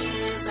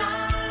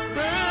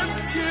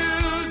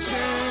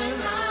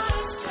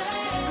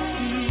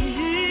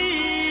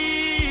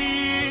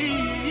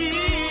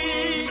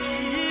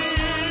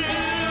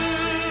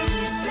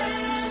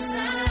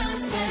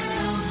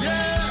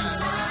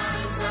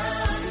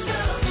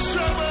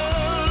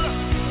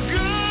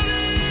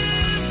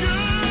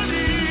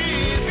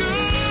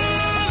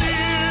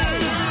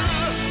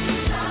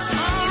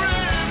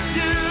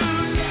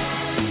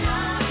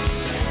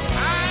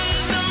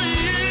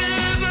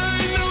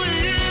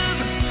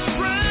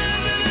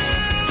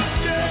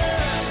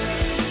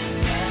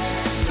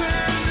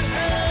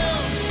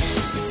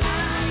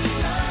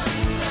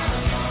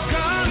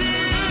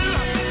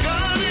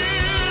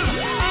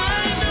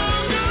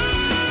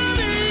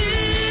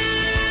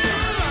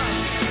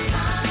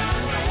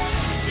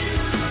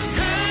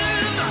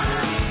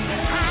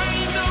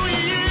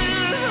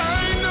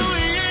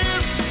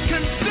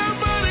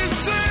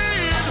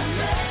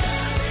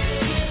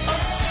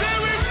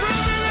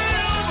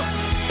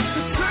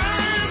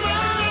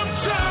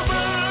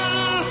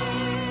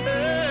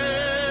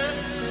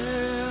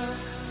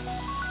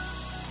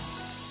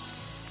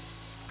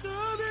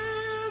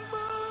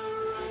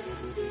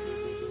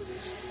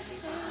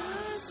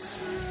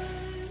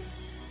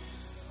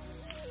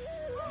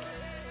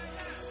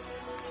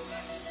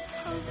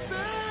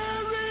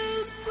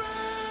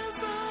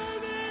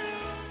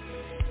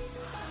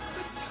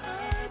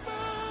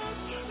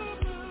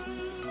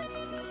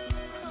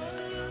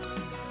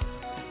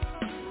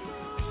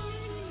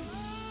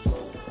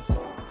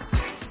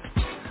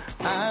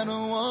 I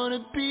don't wanna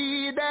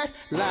be that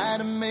lie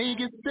to make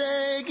you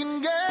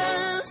second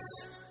guess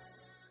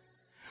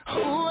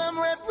who I'm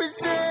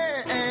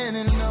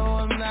representing. No,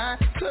 I'm not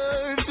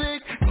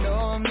perfect. No,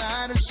 I'm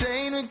not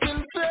ashamed to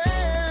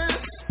confess.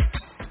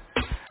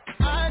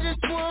 I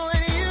just want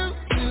you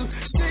to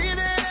see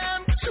that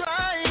I'm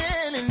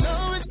trying and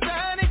know it's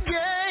not a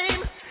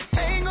game.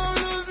 Ain't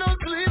gonna lose no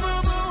sleep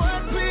over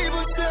what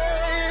people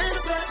say.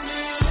 Let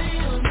me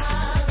live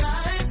my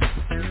life.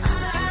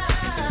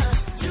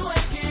 You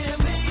ain't give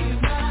me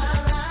my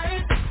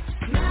right.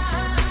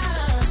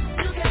 Nah,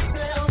 you can't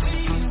tell me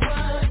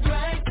what's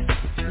right.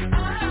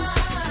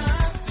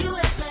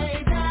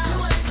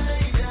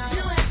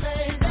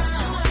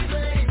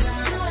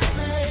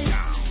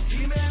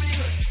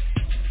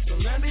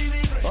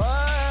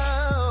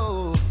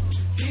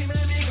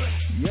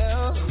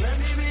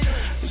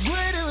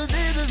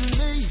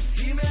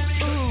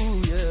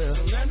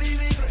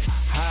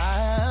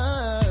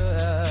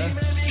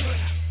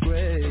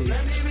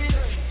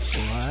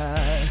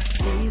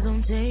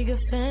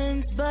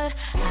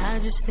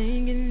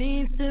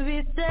 to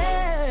be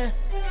said.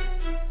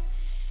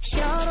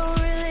 Y'all don't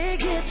really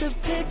get the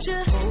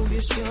picture.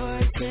 Focus your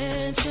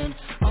attention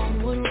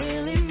on what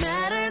really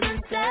matters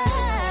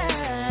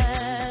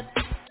instead.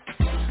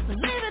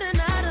 Believe it or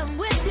not, I'm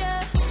with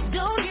ya.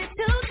 Don't get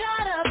too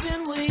caught up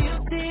in what you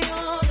see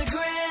on the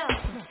ground.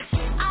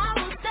 I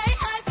will stay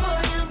high for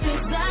him,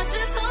 'cause that's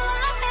just who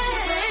I am.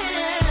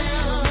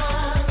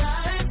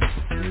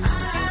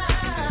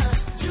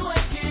 You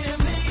ain't give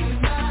me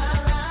my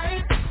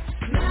life.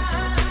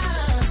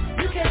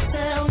 Nah, you can't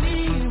tell me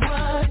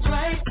what's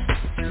right.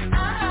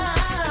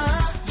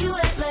 You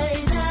ain't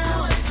laid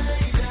down.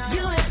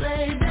 You ain't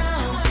laid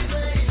down.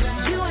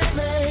 You ain't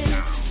laid.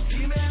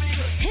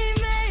 He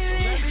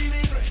made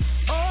me.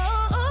 Oh,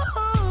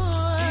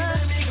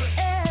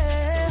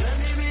 yeah.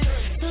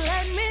 So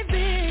let me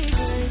be.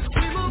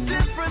 We move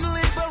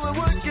differently, but we're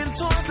working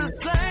towards the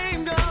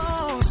same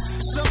goal.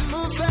 Some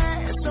move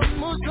fast, some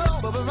move slow,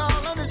 but we're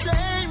all on the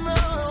same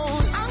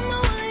road. I'm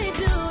only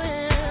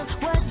doing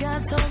what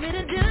God told me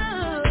to do.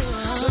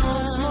 So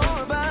it's more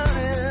about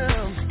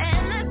Him,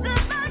 and less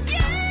about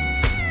you.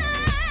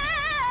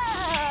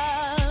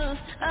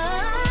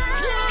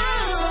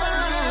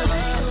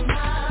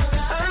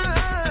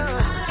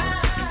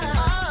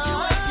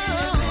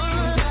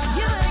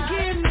 You ain't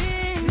give me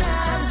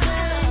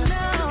nothing,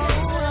 no.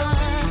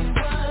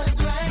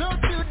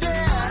 Don't you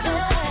dare,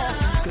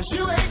 'cause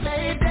you ain't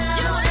laid down.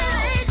 You ain't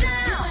laid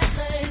down.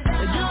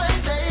 You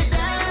ain't laid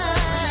down.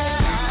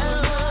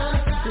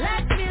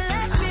 Let me.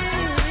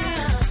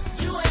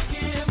 You ain't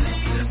give me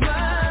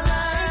my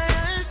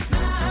life.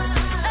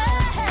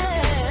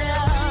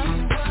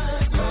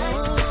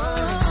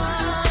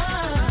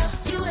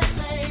 You ain't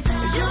laid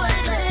down. You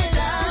ain't laid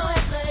down.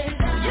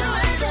 You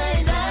ain't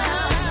laid down.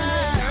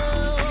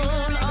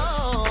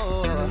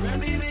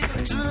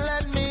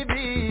 Let me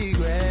be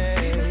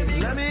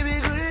great. Let me be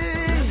great.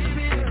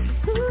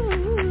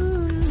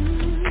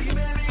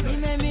 He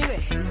made me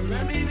great.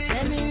 Let me be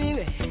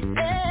great.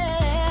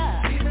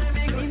 Yeah. He made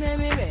me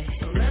great.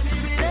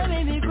 Let me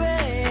be great.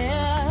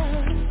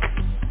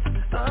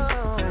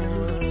 Oh,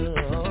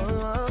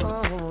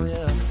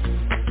 yeah.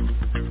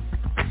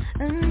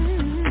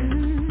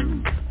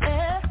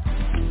 Yeah.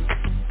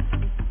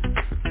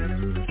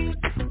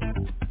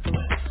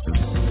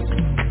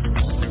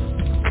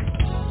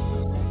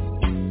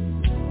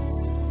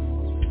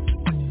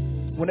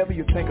 Whenever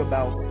you think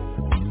about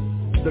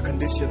the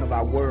condition of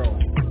our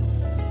world,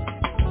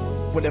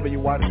 whenever you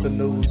watch the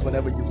news,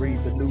 whenever you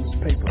read the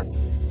newspaper,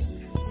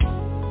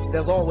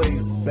 there's always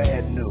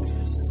bad news.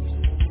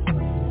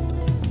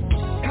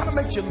 Kind of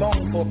makes you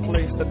long for a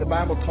place that the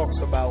Bible talks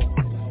about,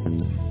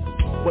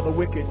 where the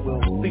wicked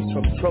will cease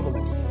from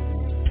troubling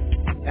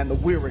and the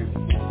weary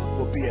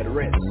will be at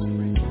rest.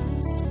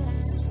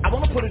 I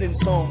want to put it in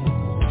song,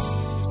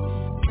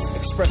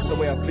 express the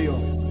way I feel.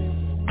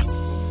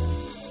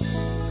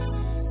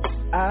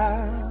 I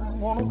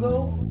want to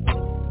go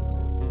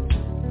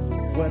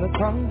where the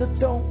thunder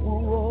don't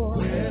roar.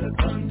 Where the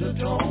thunder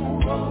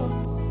don't roar.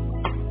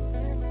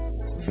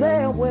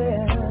 There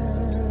where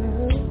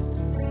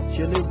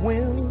chilly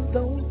winds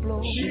don't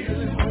blow.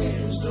 Chilly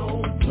winds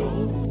don't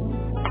blow.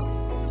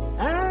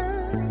 I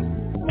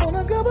want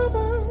to go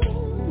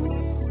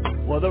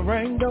where the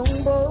rain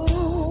don't blow.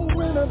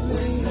 When I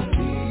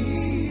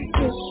leave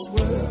this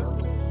world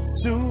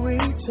to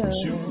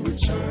return.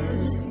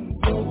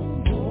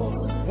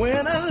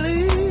 When I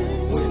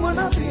leave, when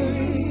I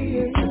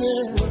leave,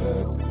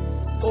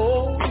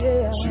 oh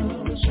yeah.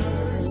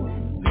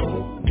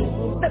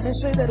 Let me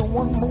say that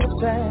one more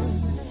time.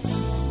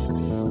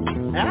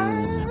 I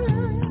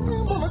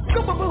wanna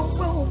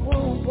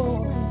go,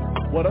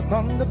 where the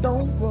thunder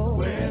don't roll.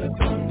 Where the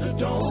thunder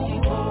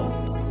don't roll.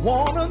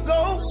 Wanna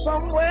go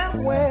somewhere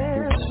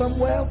where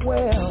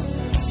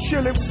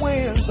chilly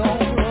winds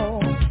don't blow.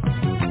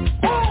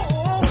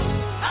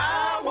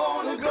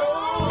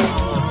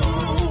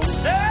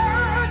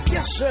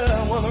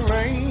 When the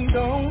rain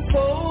don't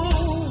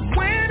fall,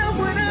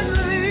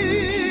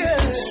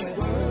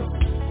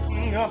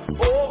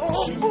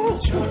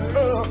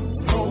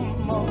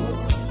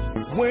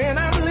 when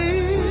I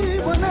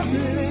leave, when I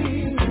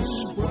leave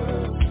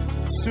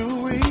to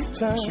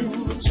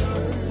return,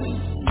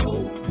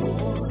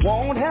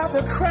 won't have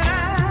to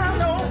cry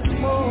no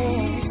more.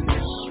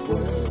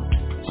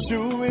 To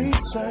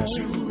return,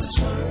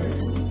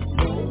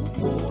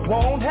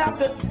 won't have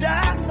to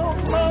die no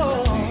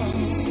more.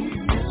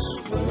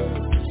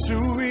 To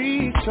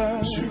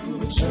return,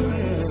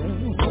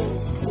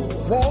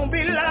 won't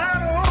be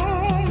long,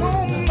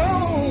 no.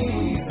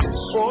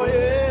 Oh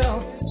yeah,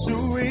 to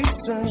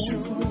return,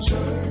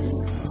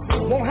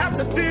 won't have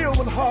to deal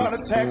with heart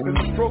attacks and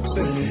strokes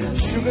and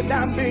sugar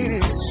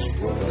diabetes,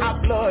 high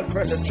blood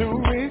pressure. To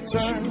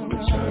return,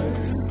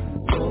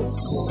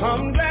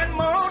 come that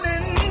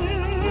morning,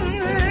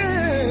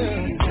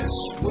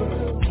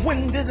 when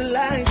this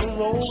life is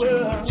over.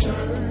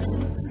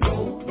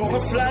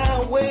 Gonna fly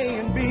away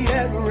and be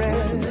at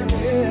rest.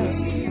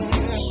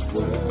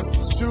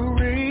 To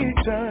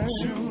return.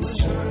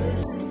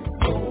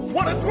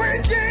 What a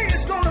great day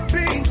it's gonna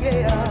be,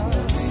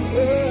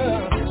 yeah.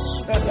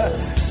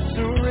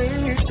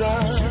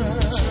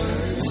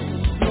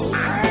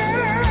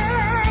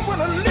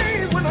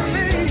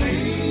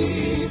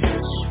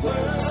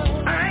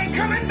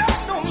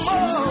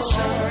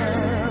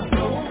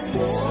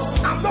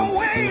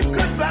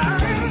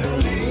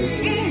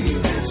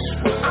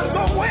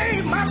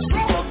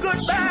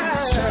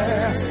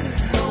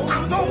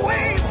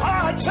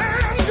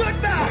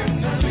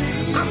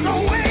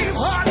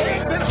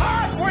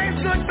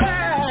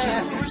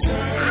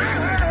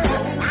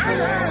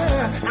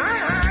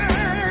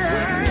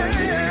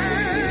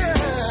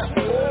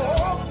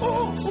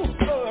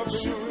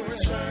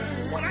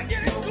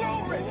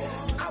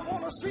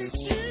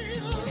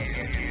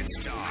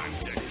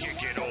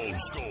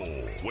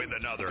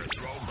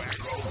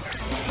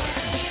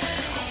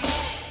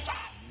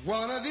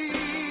 One of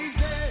these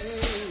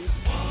days,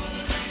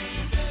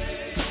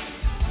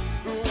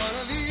 one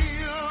of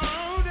these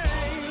old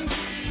days,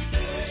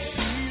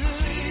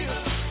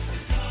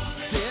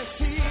 yes,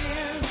 he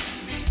is,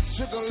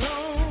 took a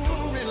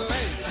lonely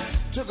lane,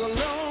 took a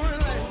lonely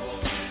lane.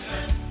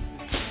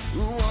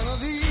 One of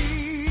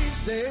these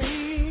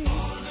days,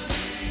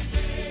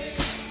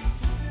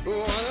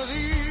 one of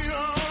these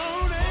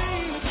old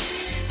days,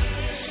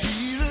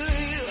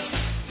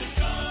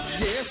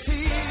 yes, he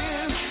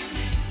is,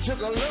 took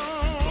a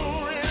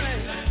lonely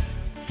lane.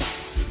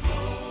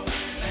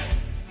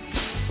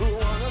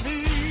 One of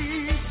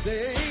these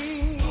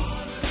days,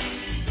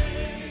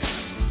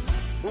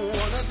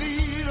 one of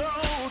these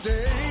old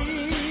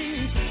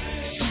days,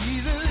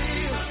 Jesus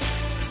is,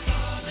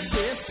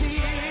 yes he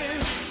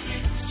is,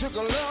 took a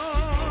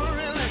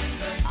lonely lane.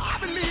 I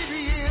believe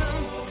he is.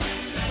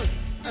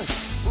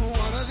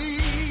 One of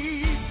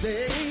these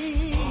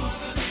days,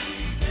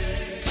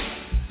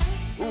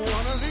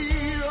 one of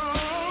these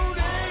old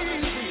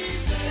days,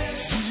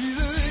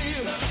 Jesus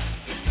is,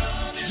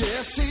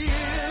 yes he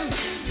is,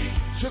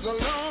 took a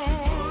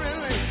lonely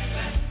lane.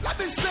 Let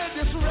me say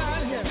this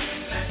right here.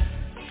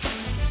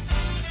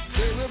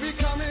 They will be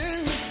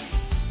coming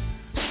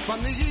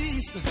from the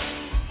east.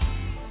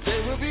 They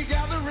will be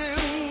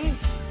gathering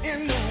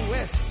in the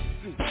west.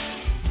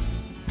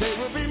 They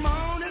will be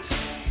mourning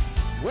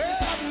way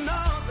up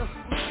north.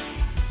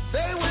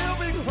 They will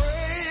be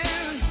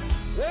praying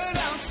way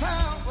down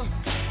south.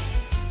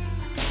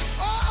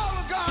 All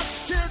of God's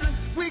children,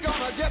 we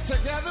gonna get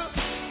together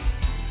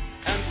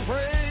and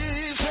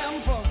praise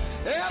him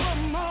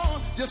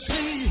forevermore. You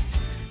see,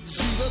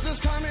 Jesus is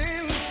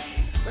coming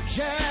to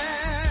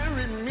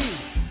carry me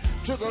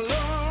to the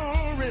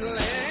glory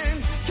land.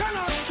 Can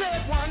I say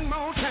it one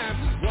more time?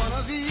 One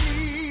of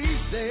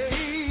these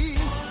days,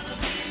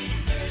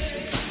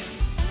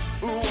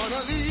 one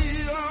of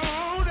these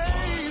old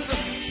days,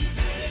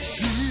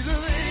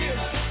 Jesus is,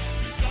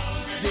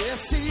 yes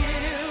he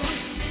is,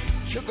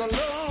 to the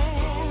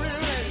glory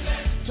land,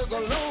 to the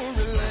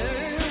glory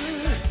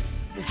land.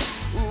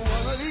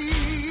 One of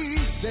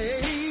these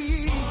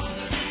days,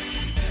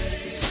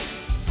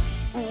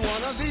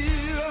 one of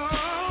these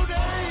old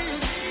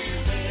days,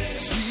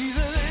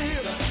 Jesus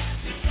is,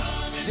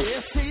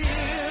 yes he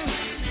is,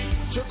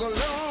 to the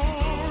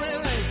glory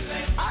land.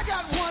 I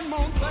got one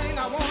more thing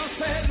I want to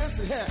say,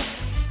 listen here.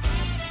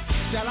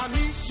 Shall I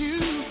meet you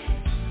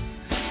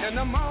in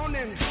the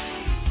morning,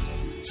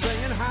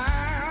 singing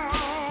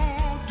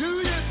how do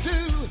you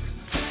do?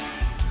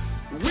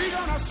 We're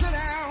gonna sit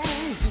down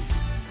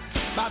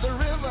by the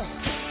river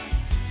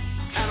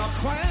and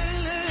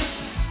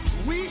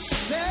acquaintance we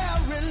shall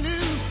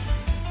renew.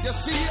 You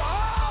see,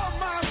 all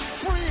my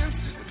friends,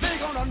 they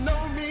gonna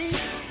know me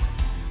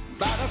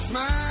by the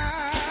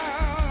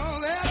smile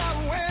that I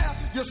wear.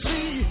 You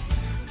see,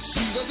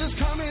 Jesus is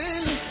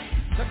coming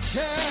to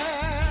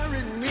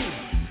carry me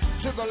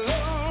to the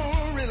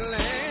glory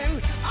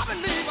land. I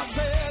believe I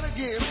said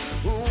again,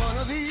 one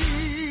of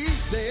these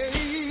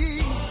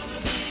days,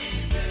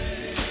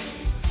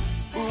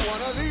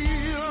 one of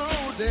these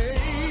old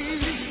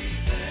days,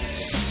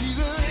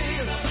 Jesus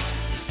is,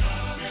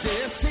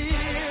 yes he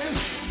is,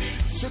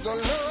 to the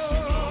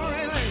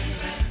glory land,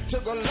 to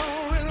the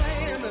glory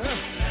land.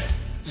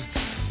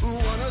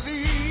 One of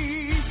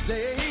these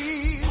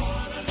days,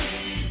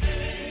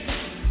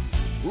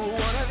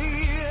 one of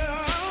these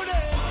old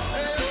days,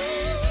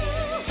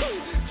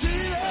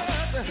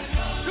 Jesus,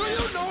 do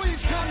you know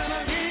he's coming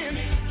again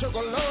to the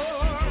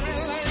glory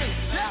land?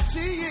 Yes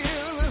he is.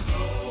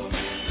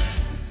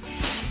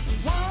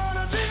 One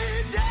of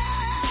these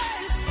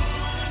days,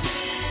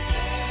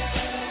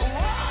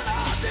 one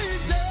of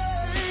these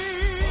days,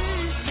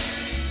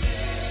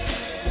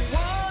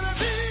 one of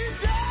these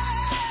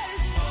days,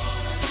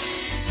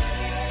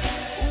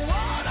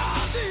 one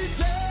of these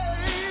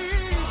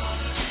days.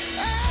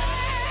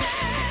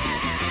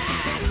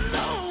 And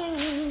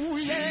oh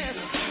yes,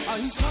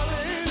 he's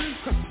coming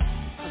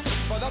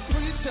for the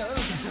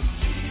preachers.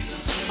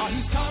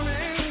 He's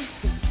coming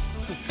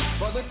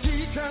for the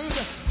deacons.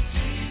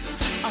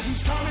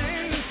 He's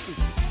coming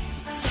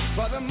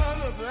for the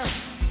mothers.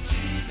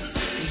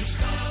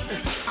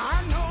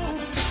 I know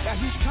that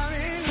he's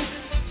coming.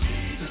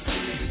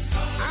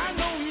 I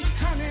know he's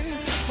coming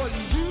for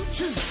you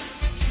too.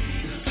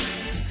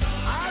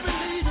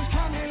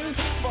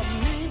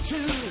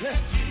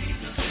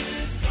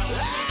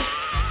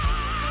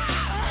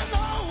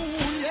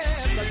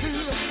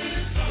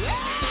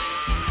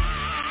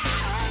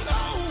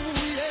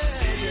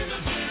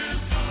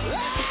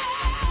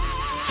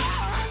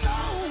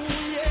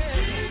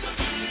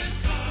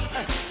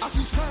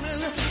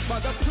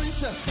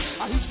 preacher,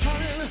 he's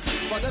coming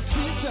for the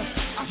teacher,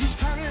 he's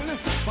coming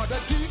for the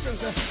deacons,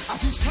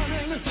 he's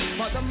coming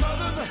for the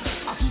mothers,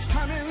 he's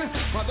coming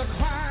for the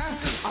choir,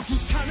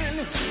 he's coming.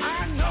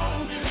 I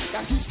know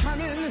that he's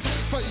coming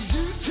for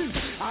you too.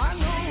 I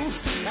know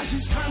that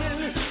he's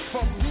coming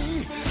for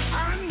me.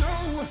 I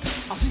know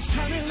he's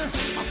coming.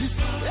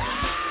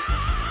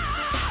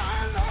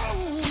 I know,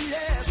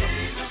 yes.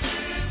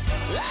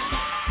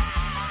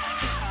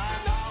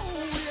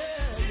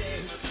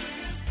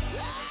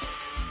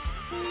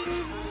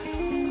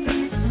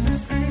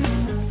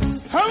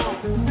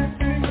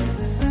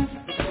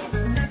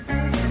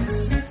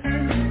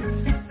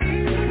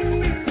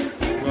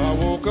 Well, I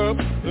woke up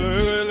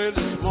early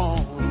this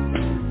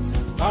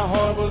morning. My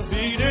heart was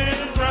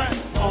beating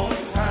right on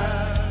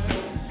time.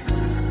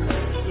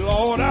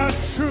 Lord, I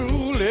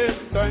truly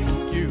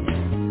thank you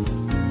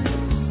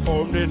for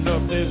opening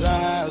up these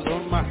eyes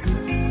of mine.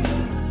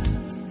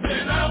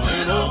 Then I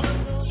went up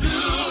to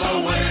the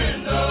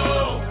window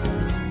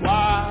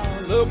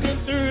while looking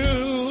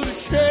through the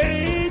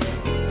shade.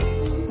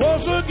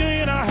 Once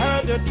again I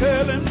had to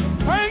tell him,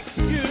 thank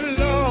you,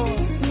 Lord.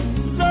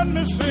 Let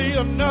me see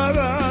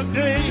another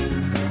day.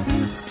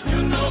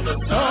 You know the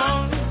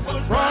sun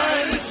was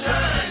bright and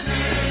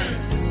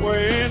shining.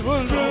 Wind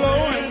was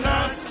blowing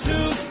not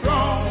too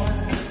strong.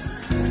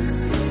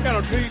 And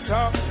a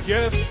treetop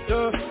just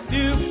a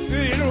few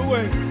feet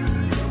away.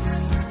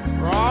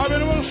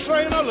 Robin was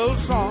singing a little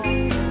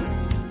song.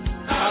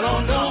 I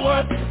don't know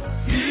what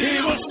he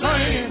was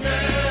saying.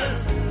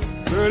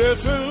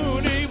 Pretty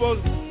soon he was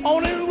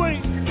on his way.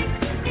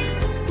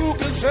 Who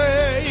can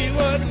say he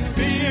wasn't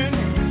being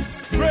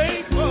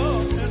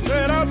grateful and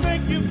said, I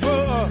thank you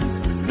for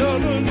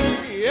another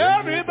day.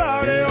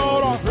 Everybody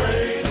ought to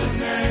praise his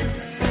name.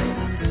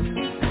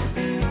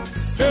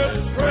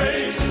 Just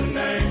praise his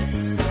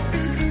name.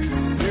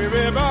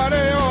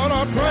 Everybody ought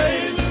to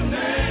praise his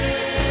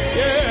name.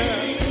 Yeah.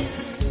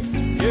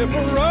 If a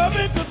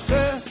Robin could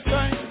say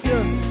thank you,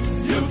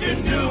 you can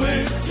do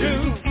it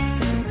too.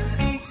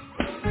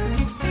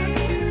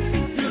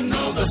 You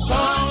know the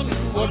sun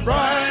was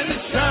bright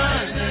and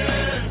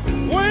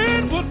shining.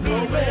 Wind was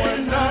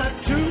blowing not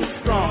too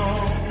strong.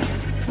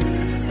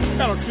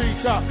 Got a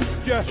treetop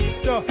just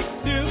a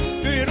few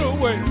feet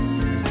away.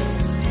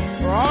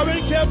 Robin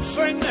kept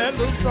singing that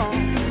little song.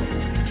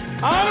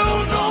 I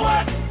don't know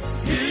what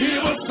he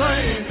was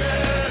saying.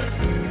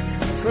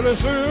 Pretty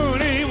soon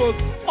he was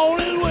on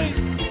his way.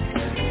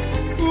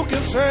 Who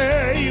can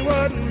say he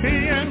wasn't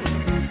being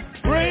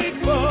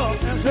grateful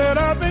and said,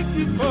 I thank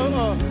you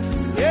for,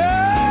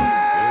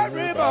 yeah,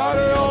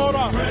 everybody ought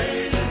to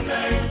praise his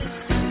name.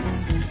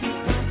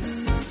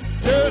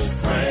 Just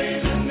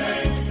praise his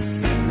name.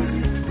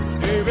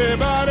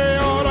 Everybody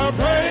ought to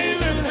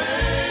praise his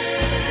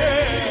name.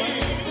 Yeah.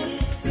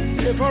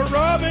 If a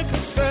Robin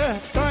could say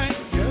thank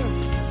you,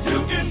 you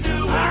can do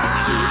it. I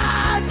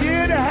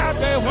get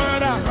happy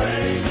when I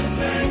praise his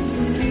name.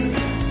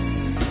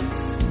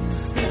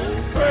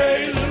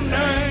 Praise his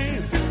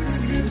name.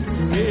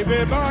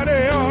 Everybody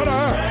ought to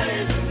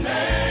praise his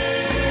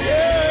name.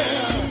 Yeah.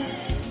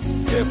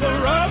 If a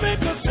Robin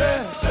could say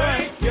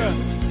thank you,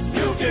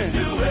 you can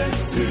do it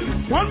too.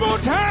 One more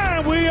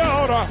time, we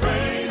ought to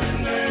praise his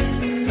name.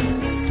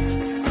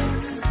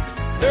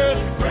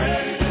 Just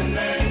praise his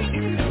name.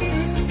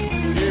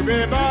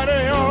 Everybody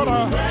ought to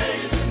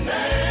praise his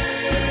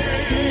name.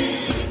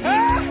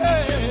 Hey,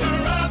 hey. If a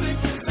Robin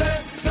could say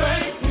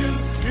thank you,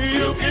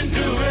 you can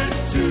do it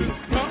too.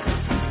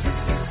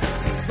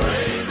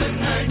 Praise his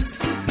name.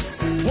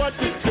 What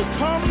did you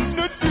come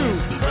to do?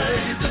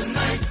 Praise his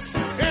name.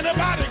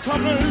 Anybody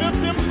come to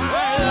lift him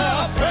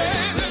higher?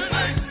 Praise his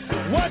name.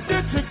 What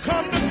did you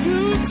come to do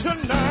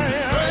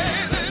tonight?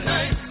 Praise his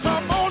name.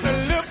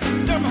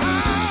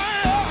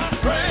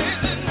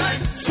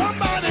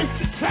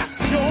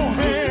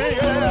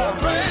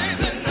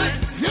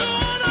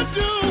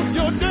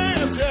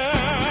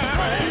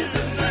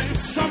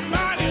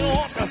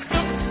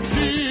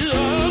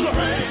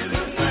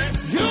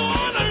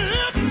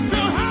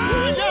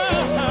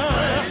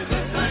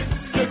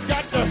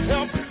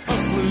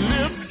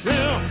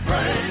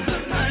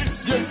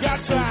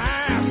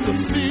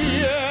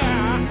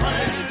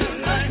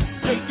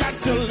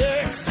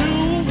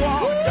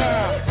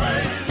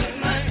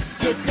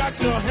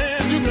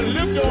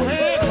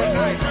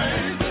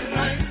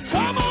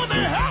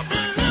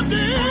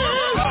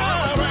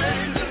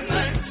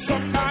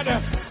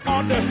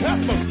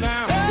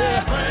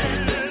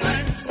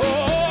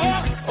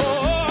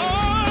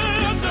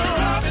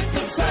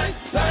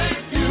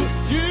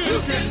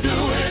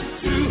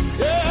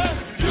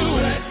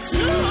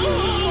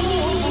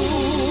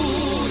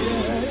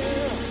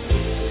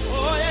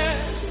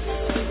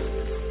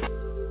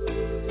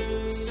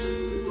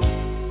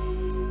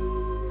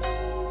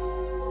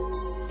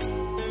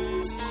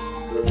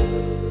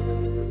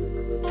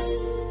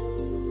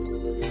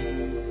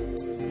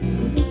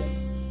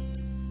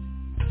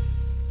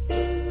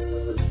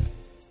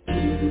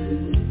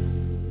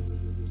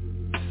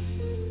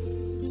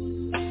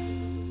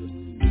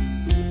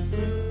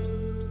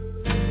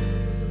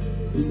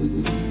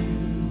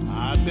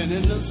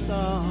 been in the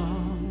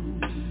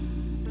storm.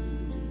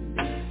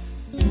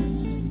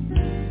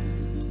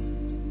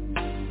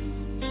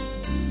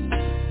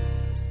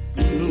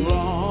 Too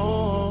long.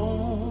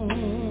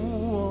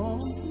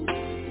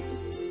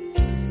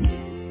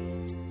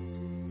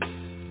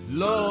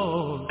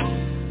 Lord,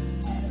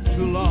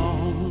 too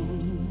long.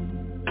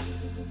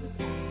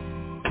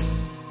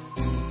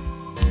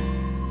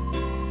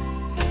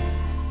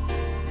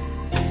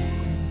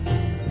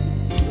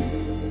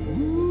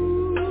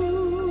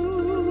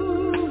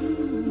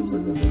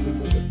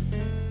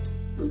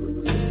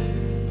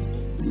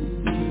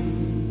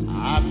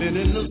 I've been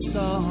in the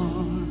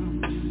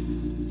storm.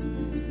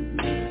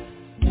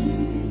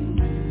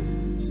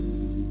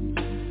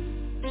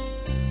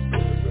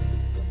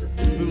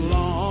 Too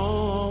long.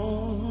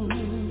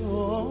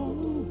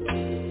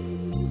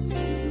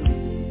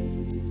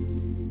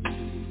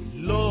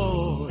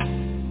 Lord,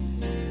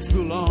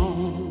 too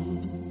long.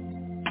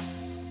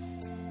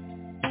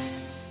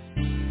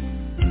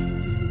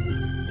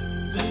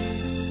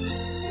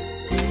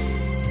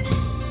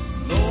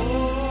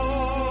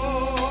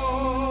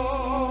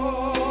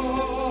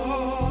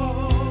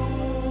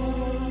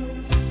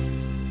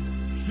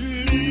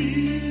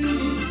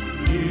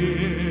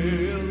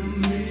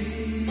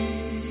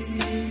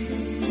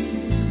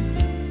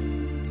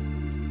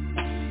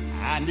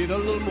 I need a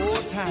little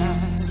more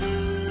time.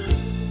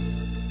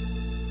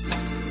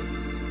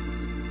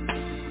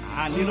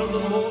 I need a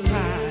little more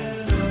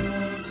time.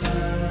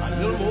 A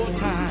little more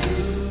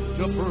time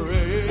to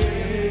pray.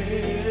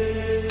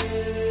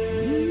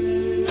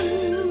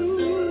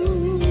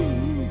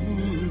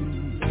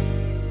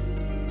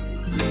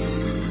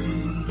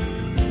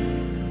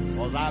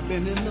 'Cause I've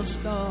been in the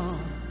storm.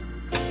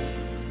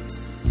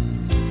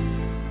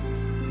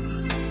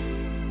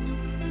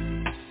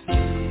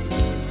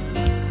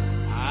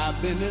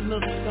 I've been in the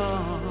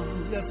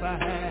storm, yes I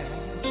have.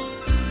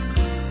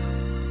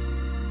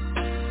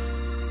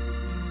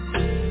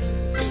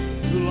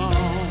 Too long,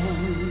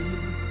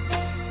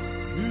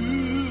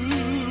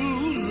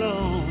 too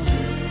long.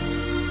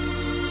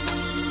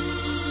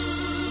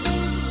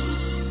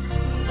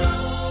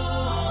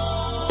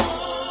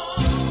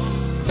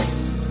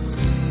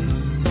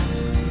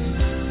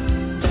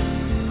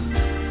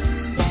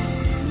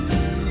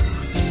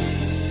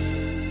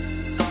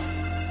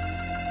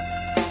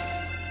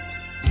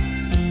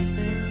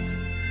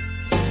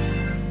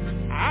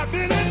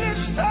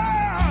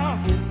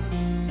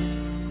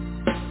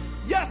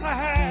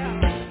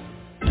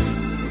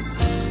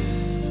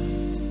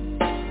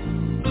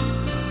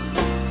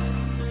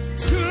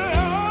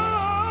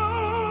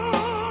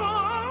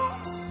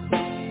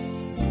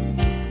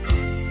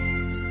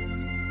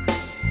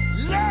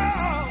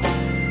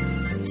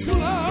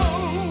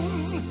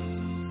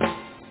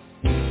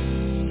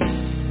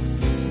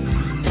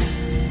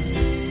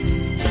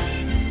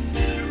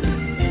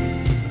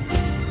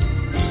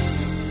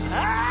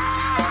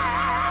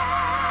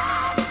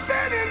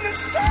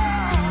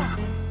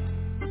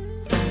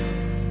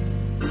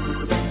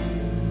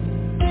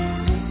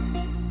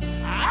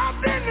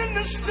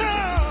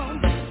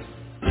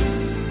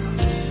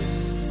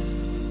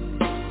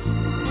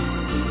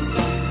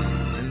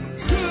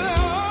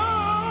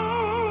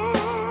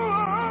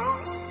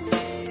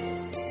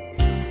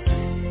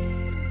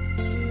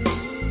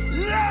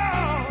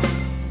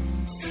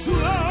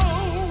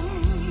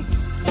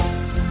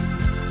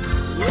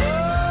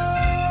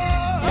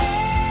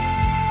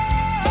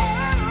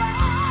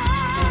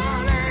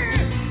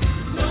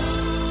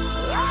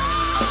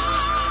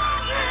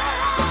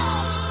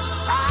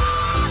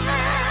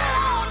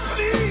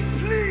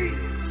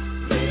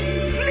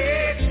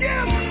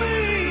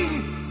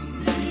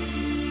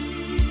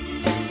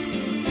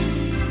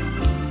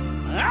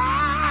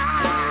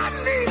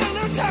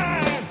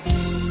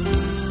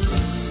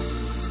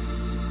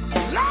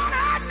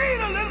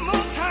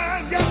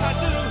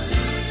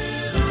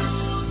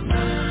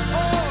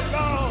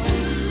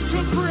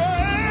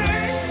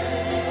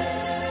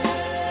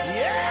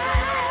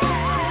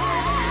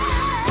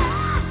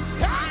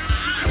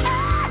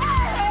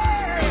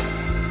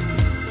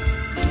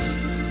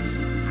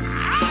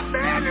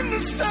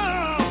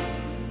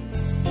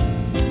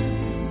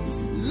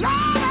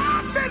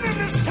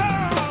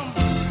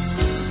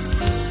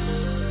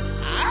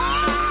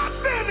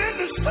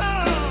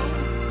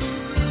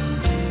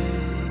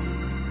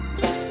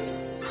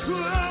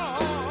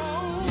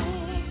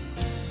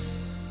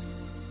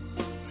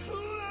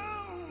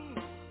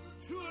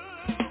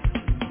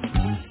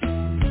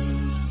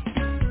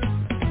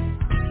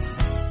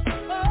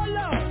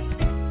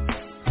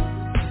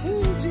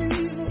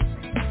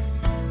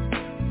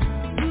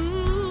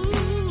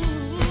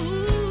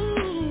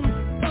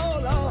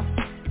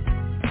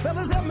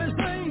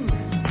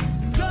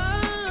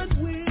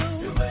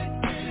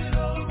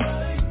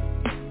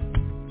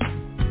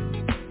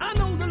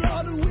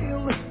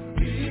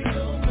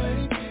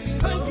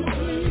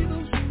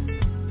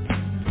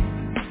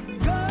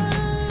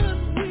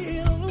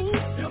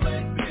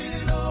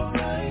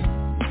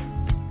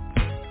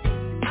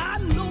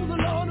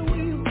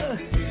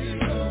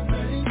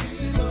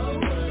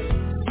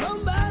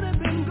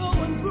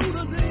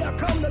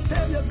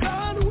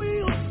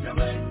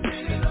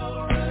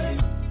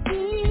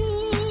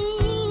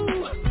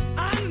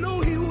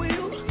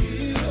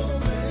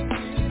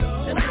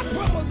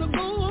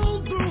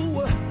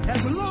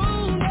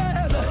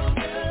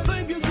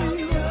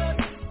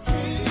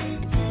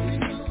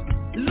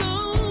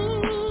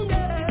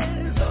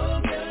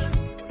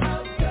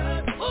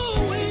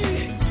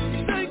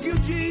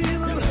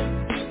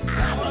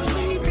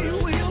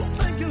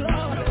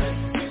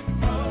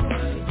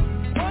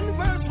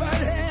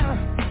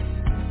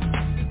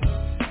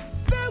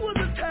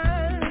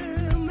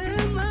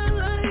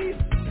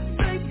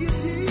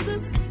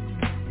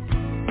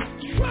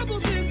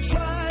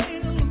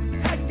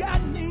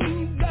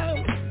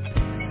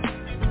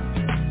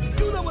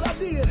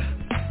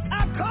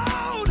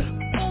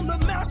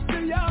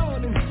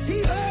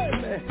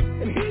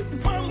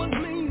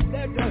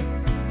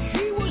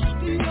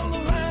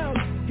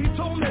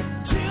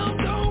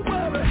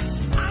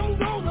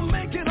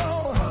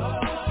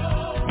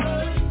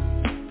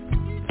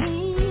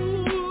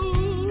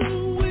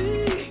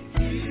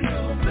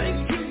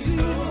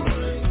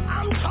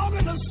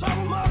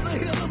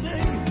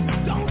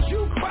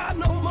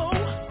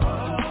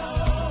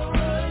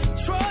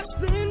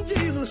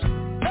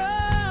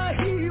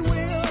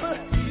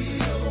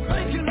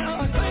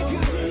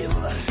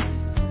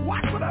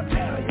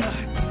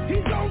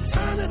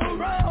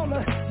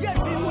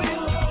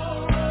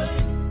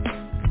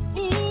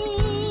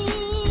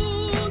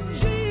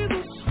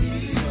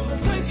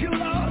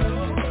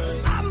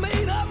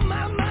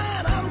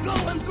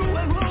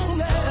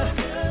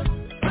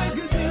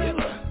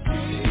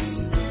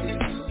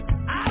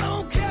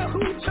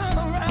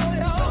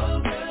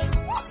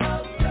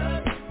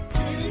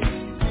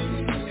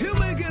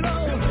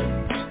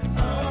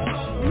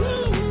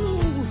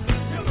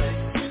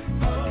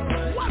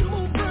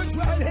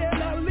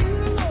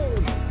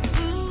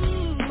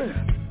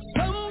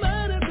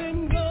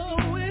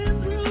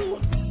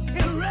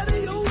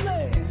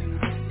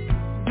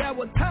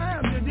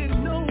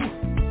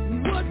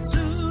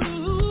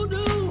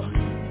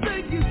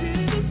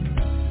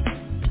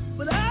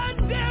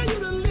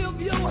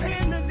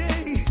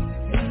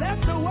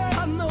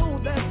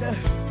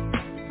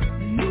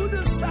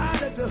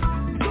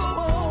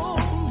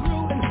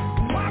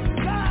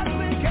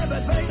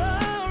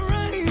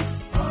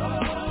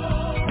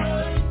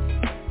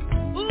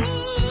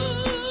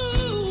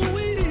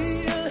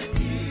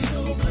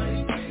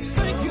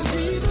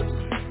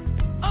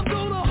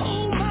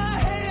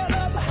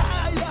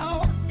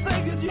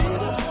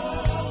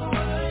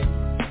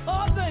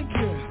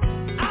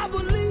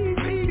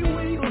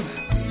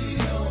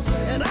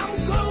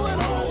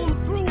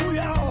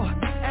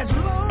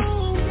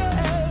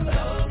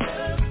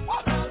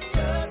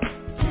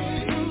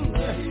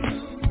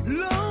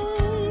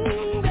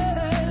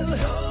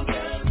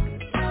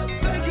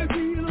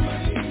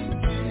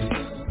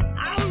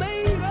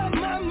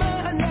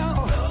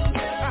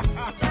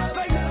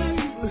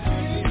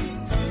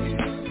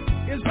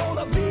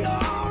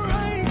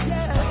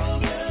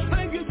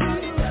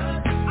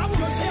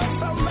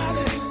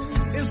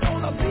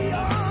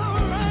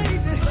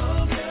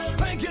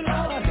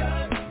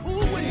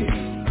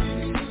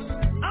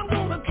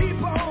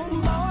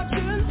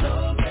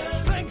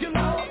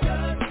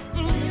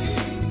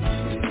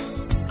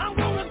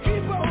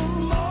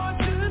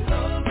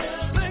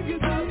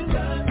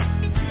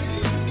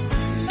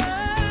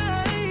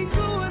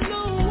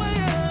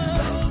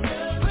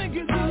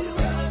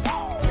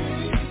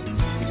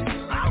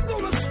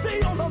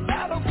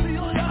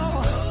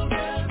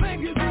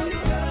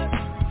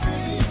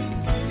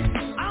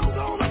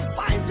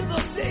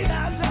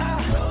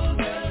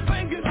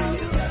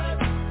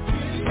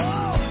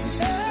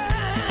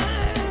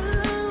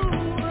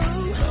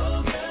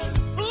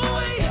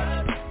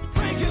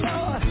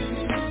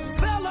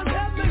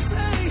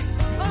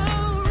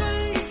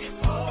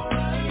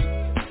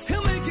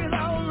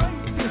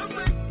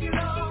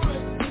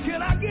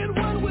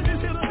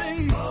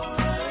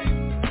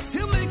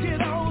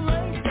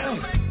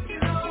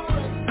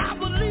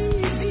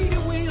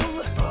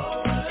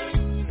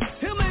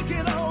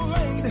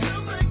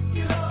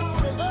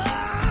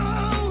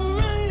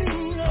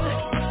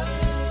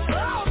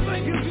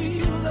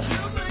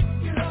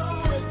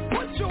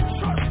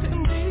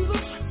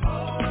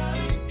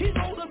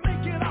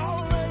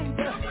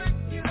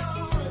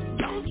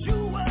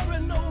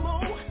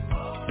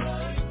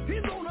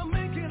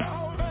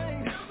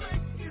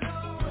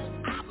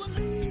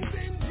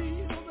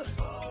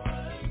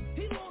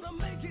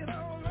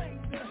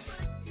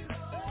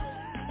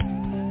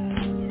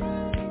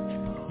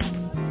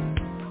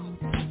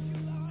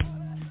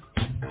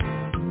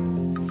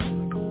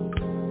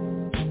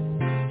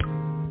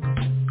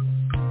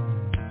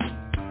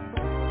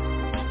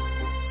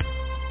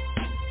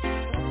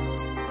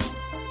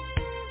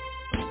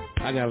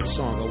 I got a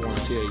song I want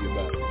to tell you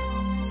about.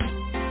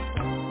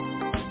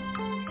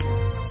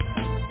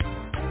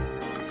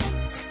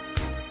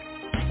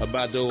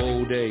 About the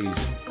old days.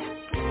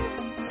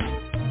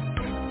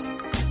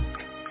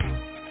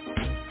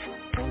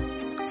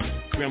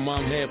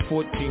 Grandma had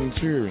 14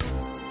 children.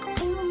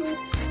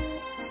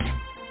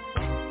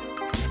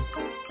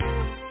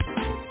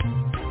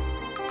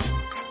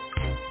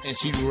 And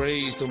she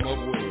raised them up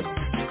well.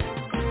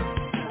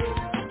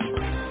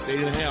 They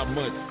didn't have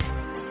much.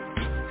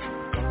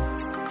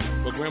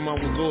 But Grandma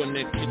would go in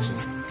that kitchen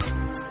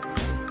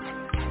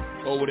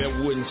over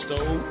that wooden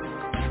stove.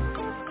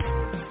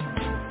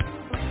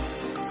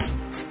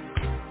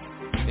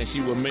 And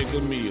she would make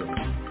a meal.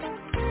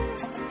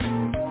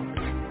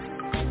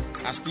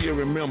 I still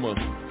remember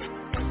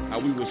how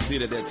we would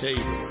sit at that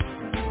table.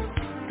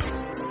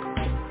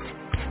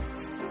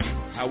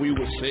 How we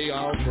would say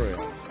our prayers.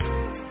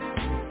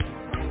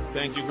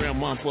 Thank you,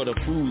 Grandma, for the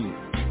food.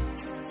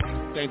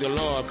 Thank the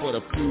Lord for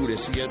the food that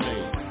she had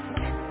made.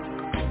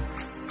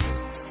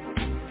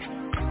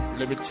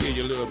 Let me tell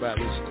you a little about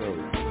this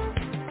story.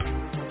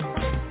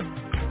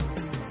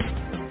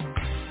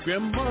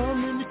 Grandma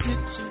in the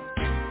kitchen,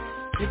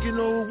 cooking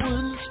on a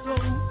wooden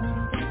stove.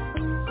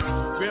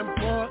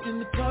 Grandpa in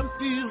the cotton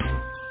field,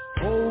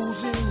 holes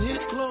in his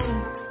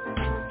clothes.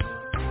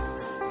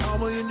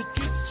 Mama in the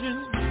kitchen,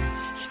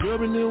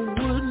 scrubbing them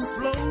wooden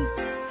floors.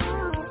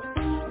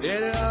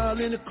 Daddy out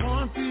in the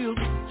cornfield,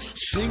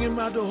 singing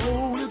about the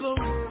Holy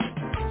Ghost.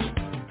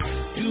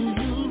 Do you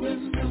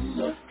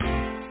remember?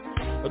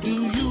 Do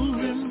you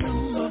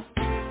remember?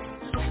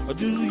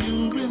 Do you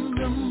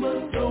remember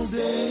those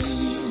days?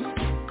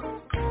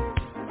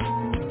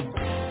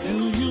 Do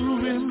you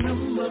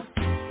remember?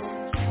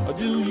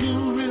 Do you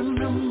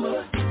remember?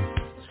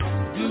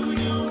 Do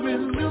you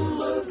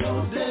remember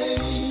those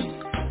days?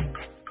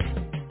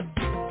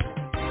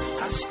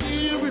 I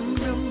still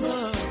remember.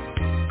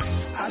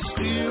 I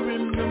still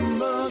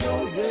remember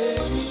those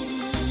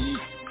days.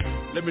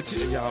 Let me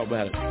tell y'all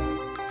about it.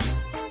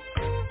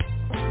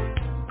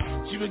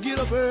 She would get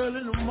up early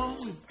in the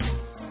morning.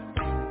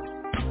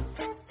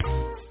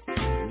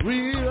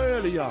 Real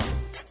early, y'all.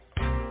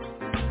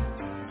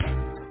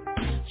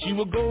 She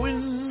would go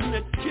in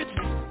the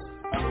kitchen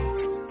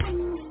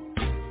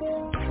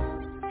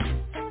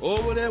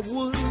over that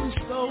wooden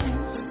stove.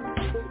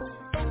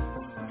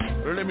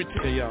 But let me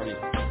tell y'all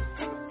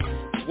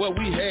what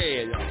we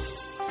had, y'all.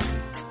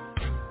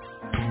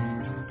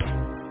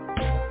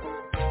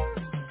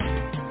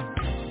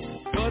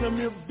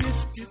 Buttermilk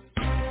biscuits,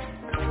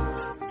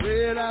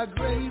 red-eye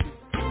gravy,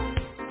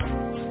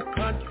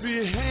 country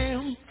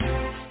ham,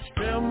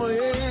 scrambled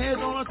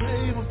eggs on a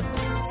table.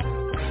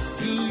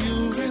 Do you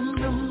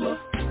remember?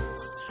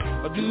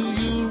 Do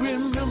you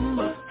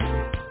remember?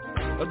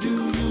 Do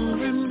you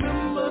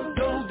remember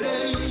those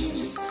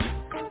days?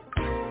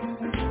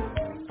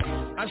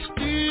 I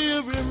still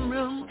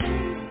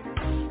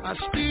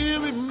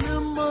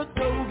remember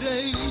those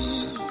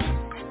days.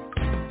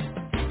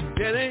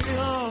 That ain't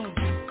all.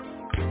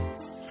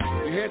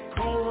 We had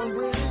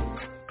cornbread,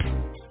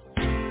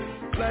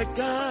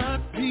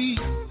 black-eyed peas,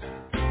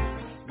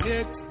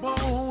 neck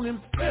bone and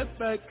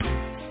fatback,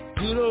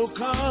 good old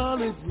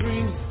collard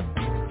greens,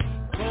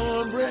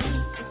 cornbread,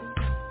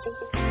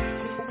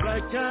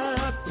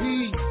 black-eyed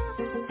peas,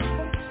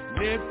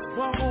 neck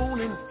bone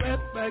and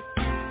fatback,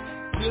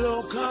 good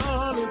old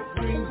collard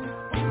greens.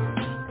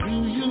 Do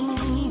you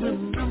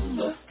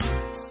remember?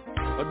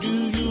 Or do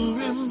you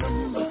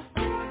remember?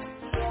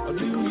 Or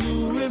do you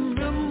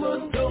remember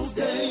those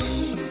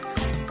days?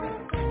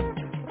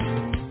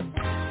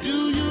 Do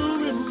you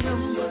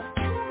remember?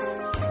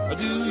 Or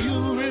do you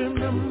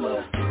remember?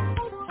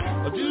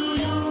 Or do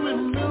you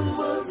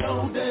remember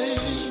those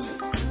days?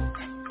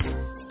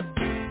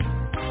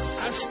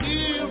 I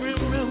still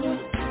remember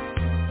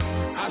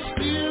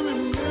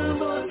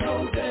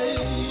those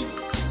days.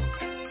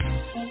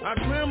 My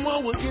grandma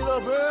would get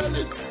up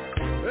early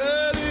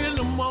in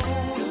the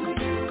morning.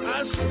 I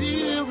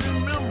still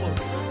remember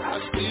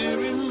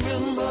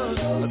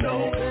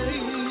those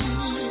days.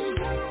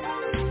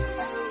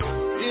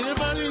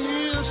 Anybody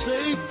here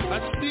say, I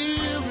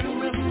still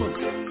remember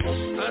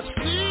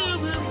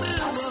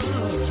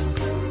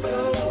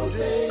those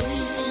days.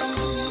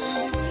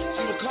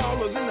 She would call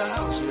us in the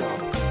house,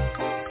 y'all.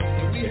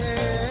 And we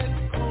had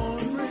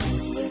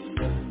cornbread,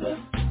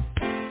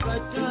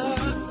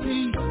 black-eyed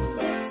peas,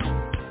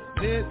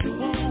 neck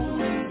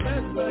bone and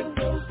fatback,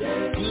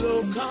 good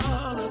old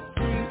collard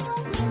greens,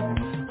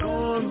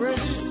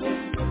 cornbread,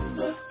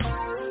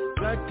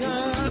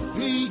 black-eyed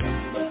peas,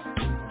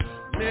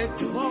 neck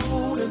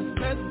bone and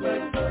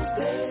fatback,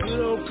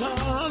 good old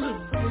collard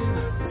greens.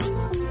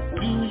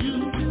 Do you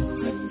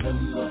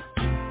remember?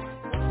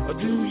 Or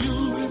do you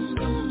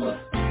remember?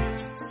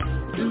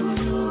 Do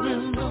you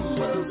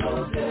remember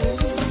those days?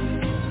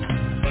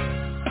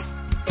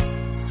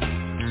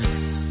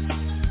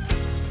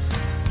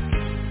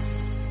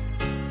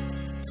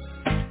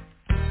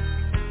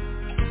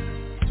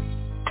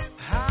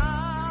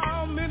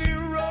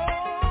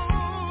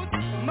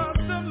 Must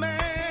a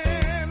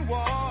man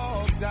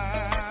walk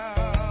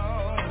down?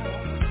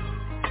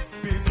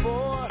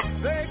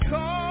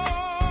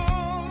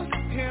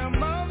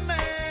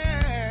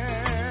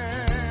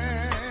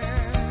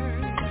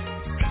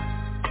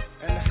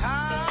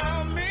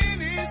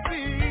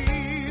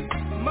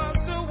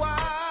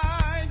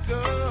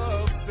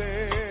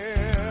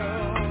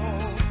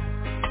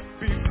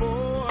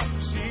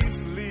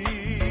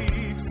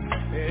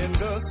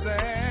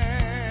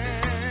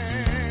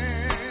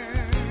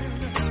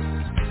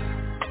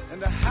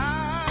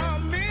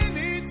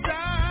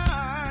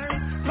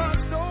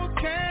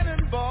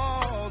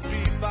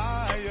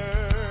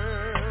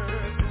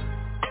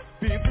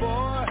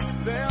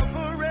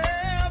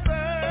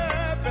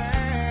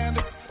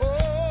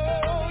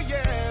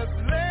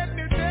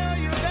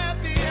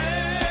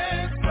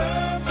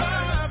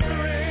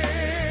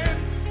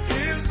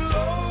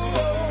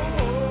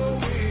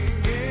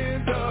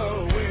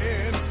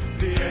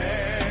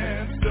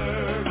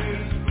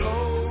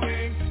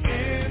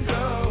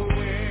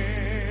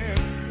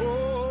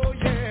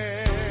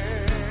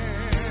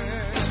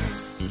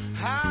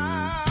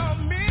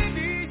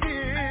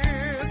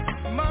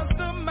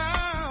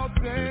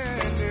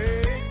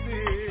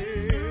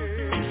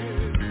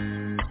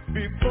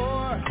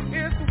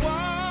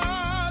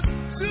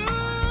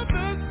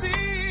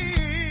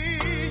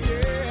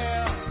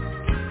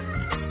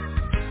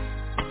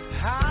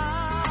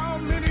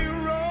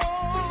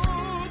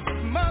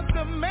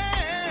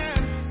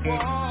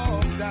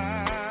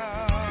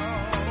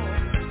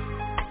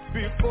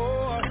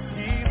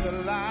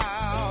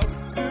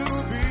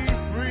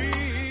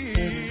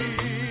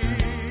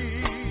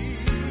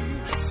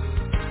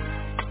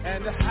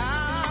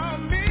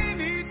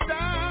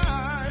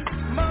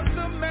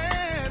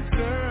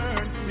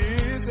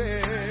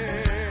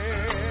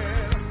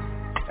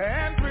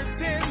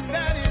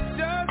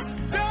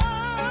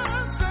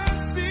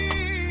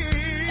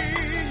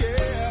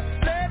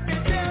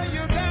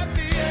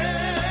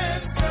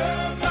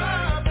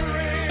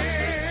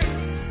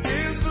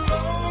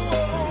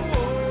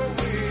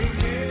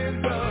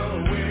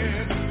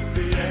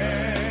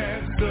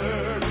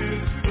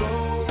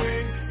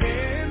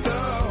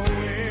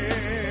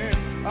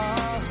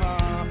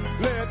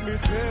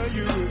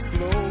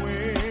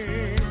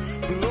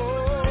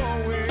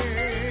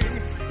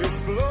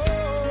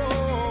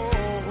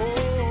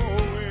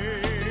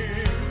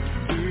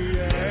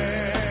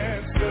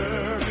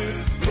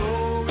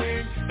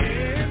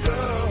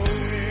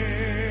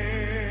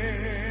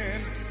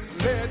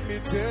 me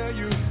tell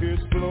you,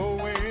 it's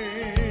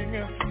blowing,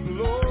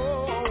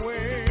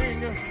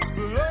 blowing,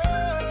 blowing.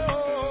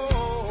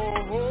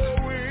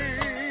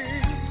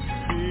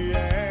 The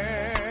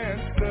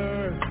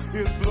answer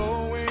is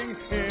blowing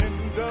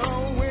in the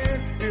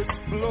wind. It's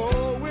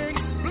blowing,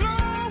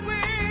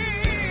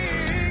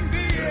 blowing.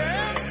 The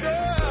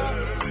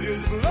answer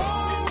is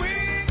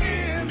blowing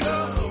in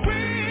the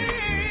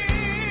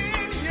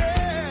wind.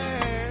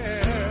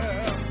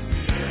 Yeah.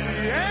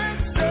 The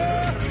answer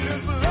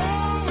is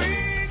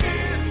blowing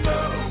in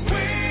the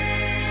wind.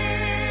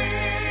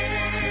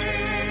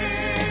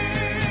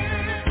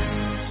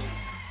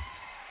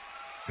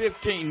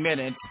 15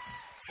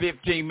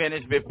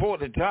 minutes before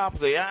the top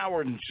of the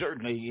hour, and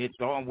certainly it's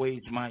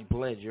always my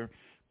pleasure.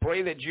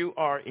 Pray that you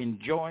are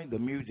enjoying the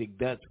music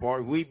thus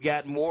far. We've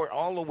got more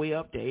all the way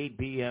up to 8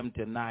 p.m.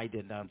 tonight,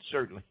 and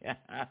certainly,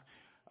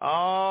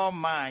 oh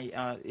my,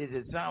 is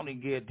it sounding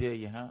good to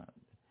you, huh?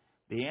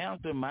 The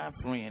answer, my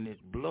friend, is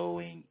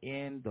blowing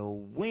in the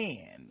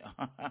wind.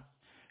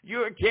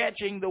 You're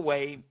catching the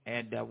wave,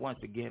 and once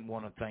again,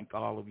 want to thank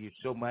all of you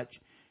so much.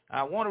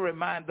 I want to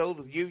remind those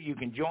of you, you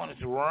can join us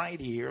right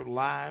here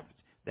live.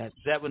 That's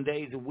 7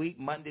 days a week,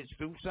 Mondays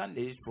through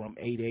Sundays from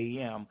 8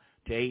 a.m.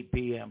 to 8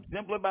 p.m.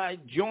 simply by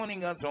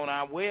joining us on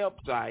our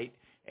website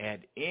at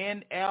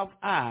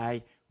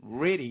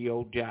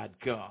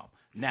NFIradio.com.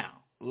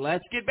 Now,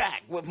 let's get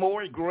back with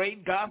more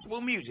great gospel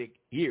music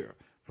here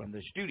from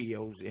the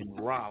studios in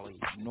Raleigh,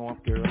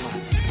 North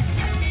Carolina.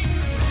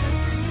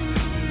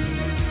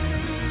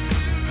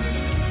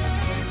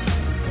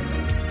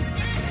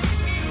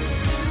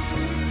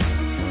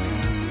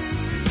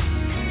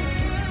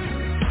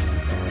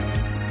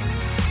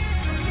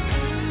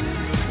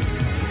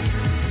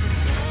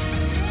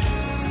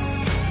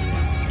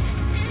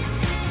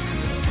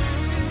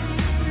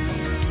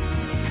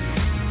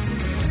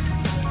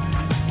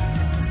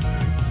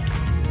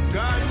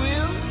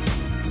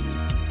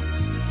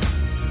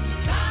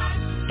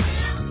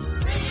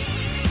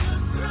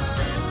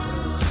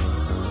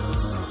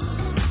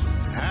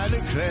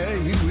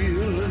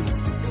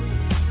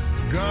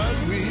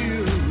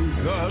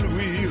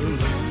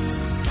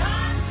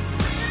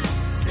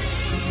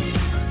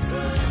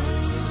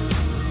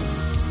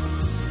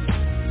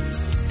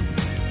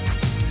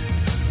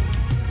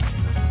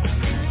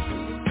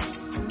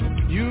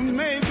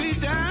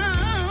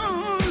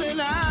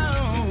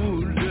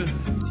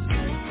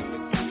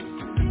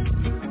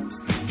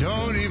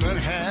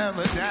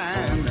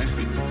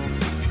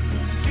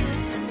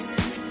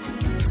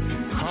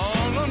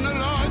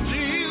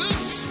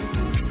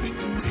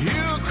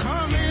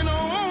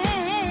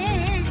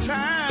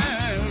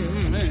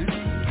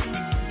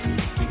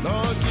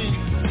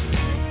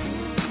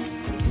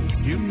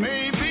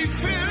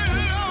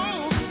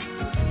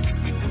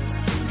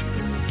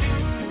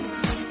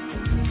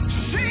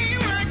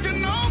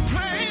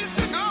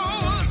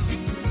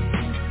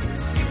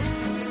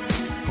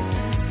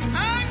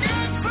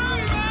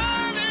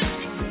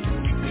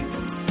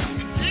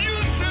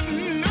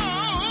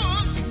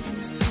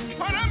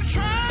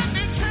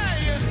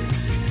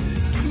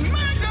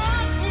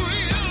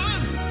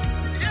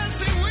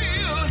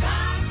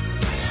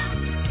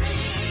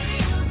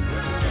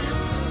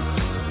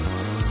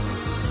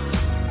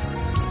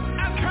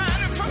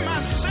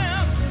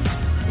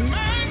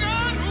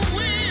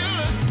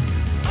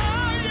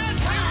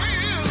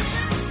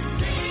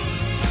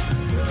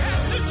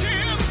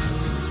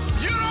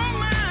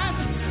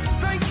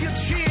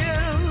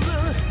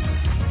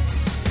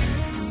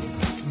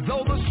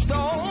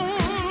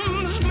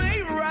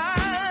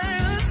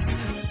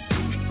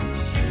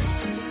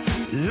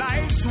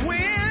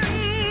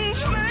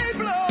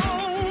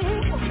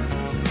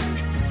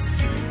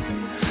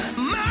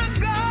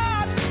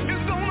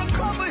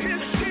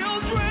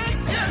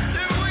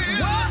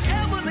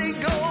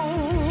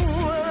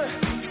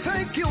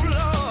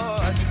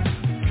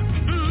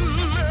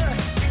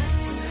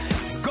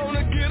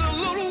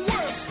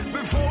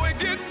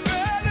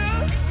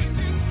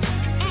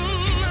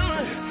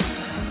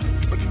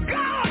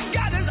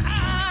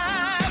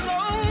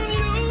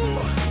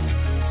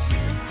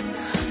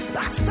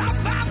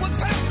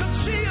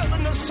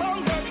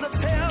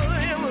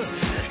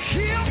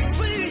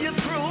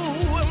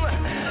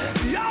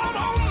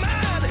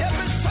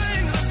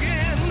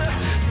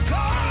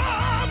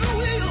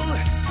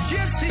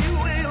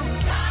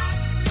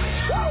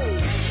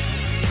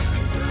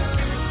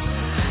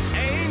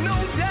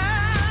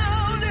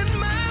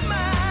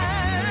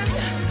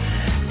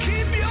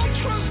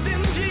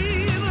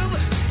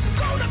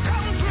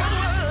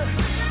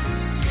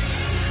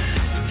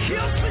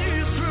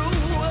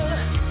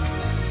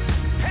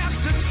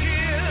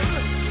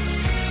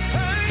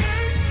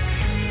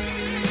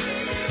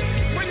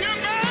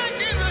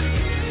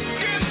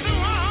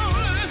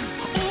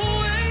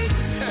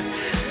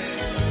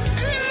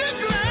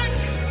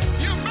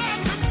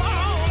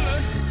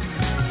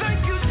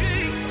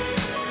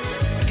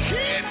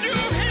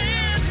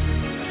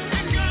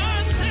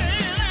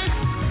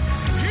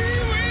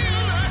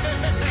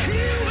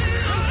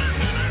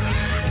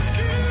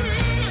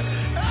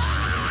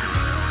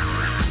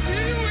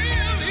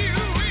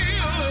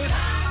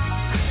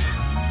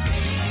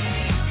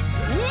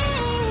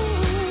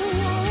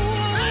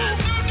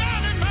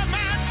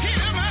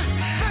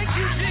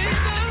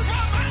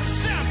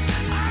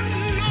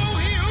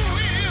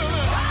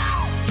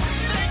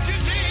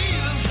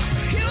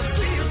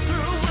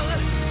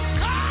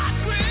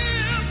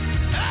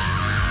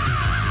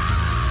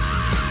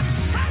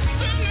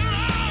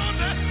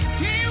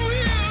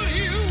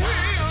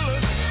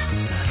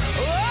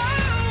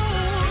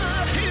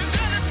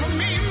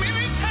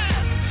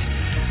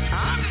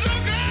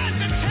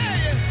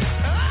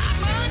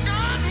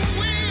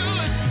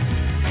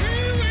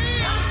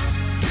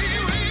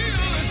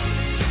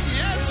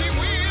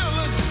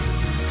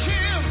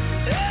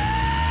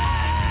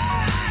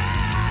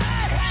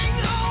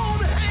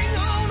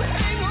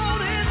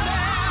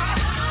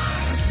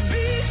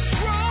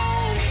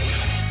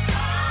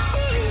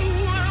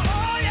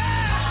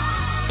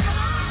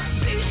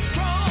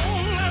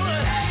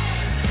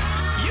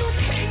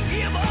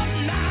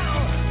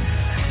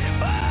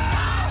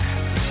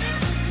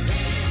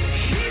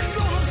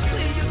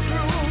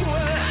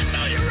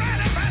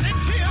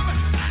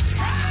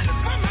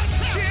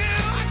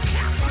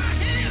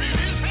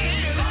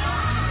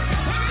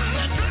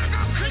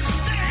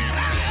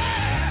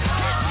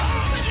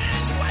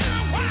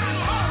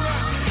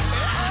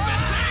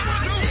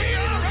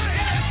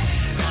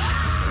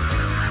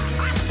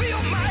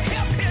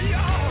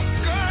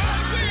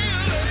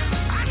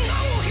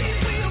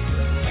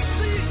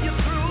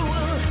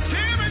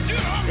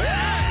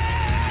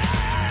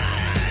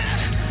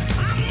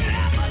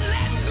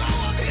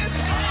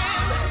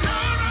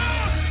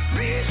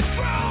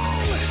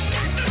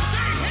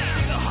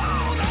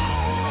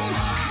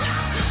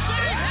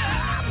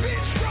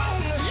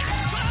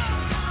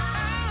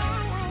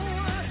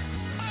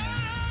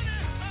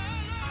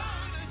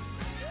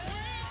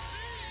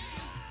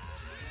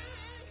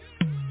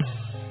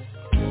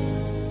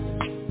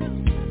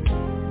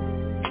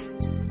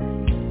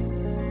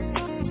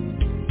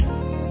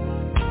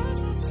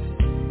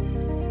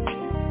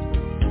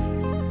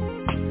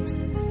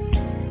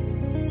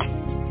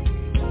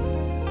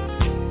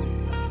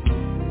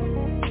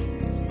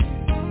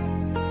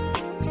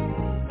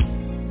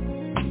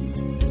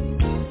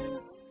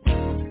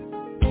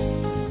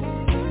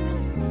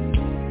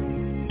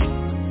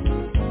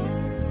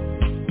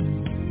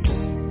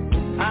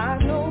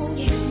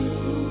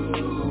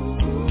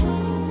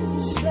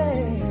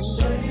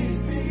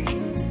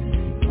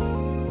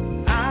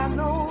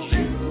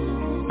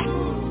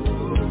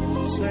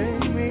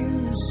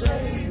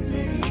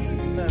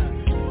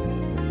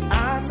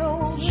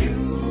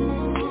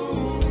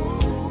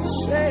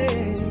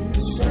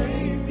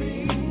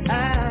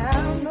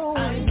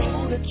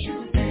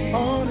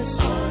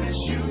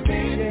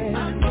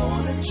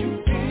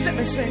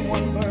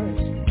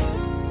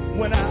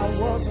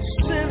 was a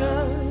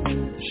sinner,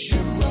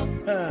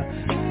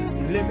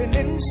 living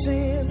in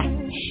sin.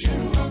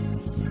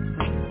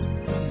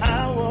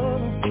 I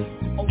was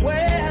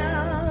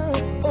aware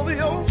of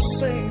your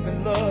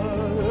saving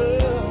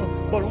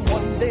love, but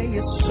one day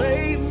you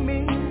saved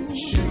me.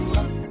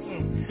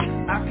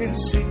 I can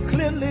see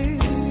clearly,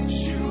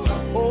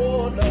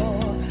 oh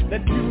Lord,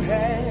 that you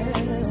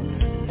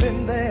have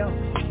been there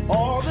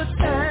all the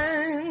time.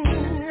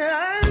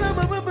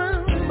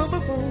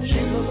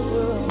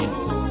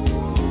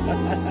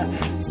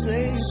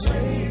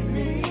 Save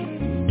me.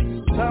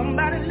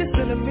 Somebody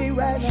listen to me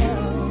right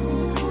now.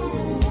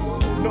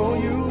 Know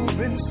you've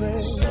been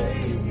saved.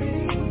 Save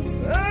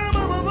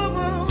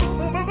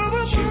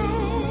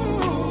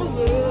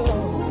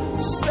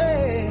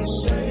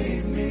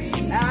me.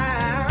 I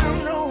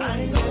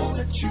know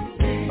that you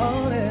did.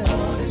 Oh,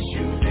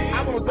 yeah. I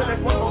want to say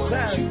that one more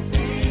time.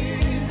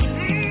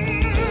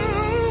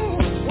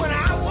 When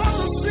I was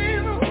a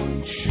sinner,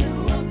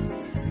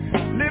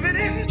 living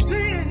in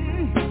sin,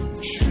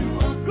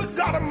 good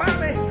God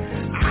Almighty,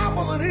 I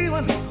wasn't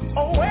even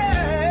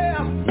aware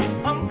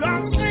of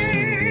God's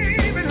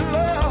saving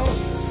love.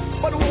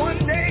 But one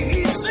day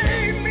He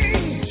saved me.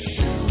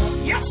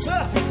 Yes,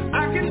 sir, I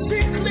can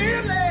see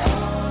clearly.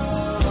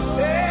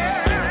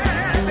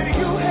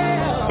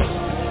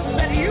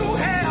 That you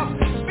have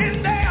been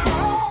there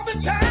all the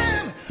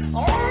time.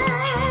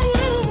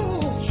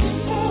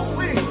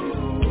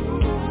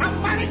 I'm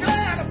mighty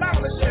glad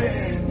about it.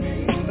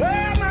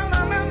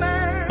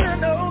 I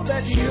know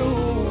that you.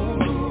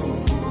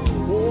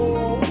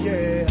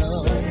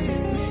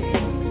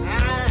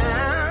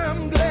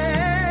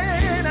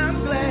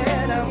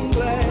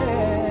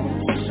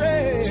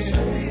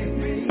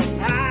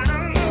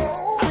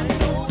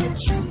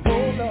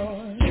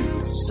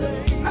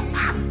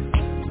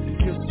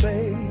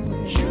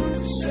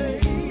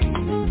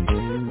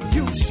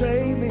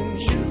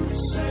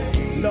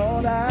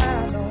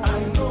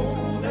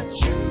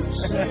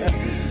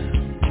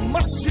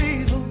 Must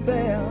Jesus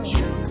bear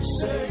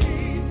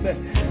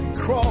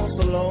cross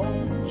alone.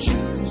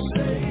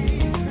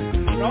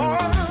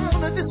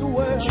 All of this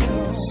world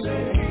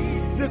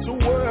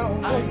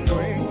will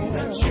bring.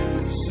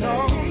 No,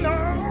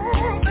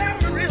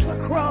 there is a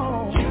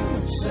cross.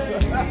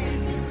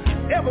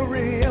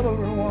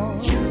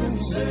 Everyone.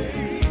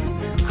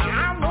 I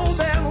know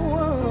there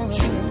was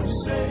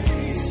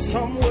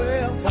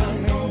somewhere for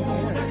me.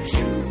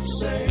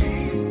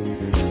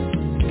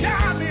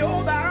 God be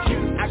over.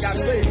 I got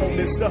faith on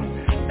this stuff.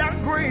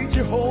 That great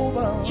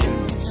Jehovah.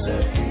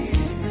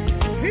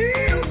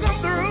 He'll come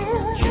through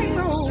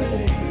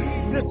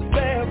this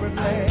very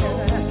man.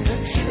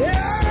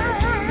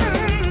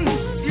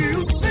 Yeah.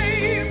 You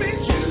save me.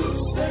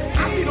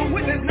 I'll be the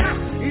witness now.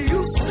 You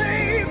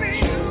save me.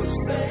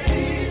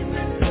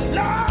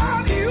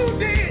 Lord, you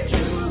did.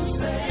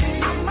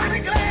 I'm mighty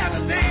glad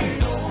today.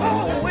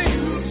 Oh, wait.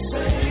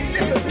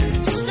 Listen,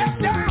 step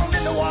down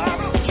in the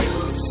water.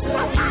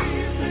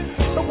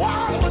 The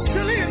water was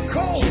chilly and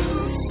cold.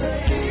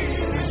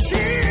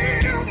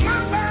 Chilled my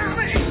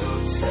body,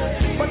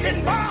 but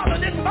didn't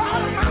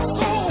bother my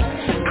soul. I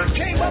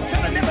came up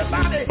telling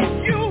everybody,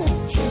 you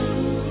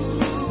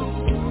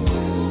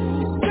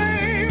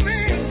saved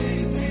me.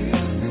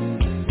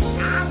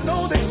 I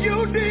know that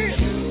you did.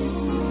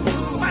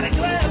 Mighty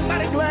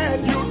glad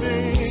you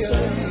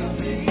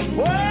did.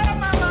 Well,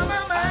 my.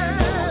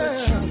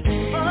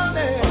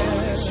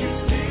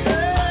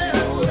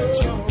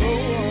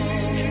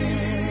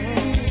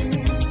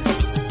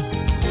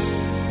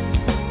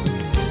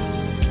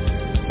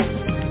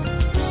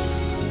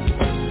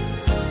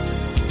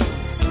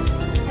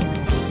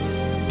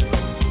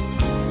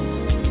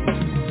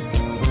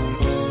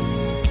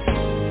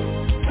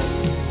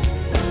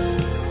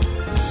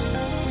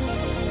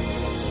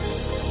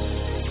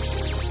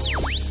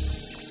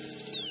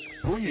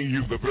 Bringing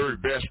you the very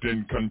best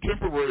in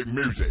contemporary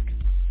music.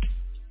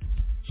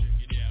 Check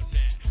it out now.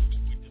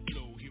 With the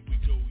flow, here we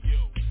go,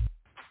 yo.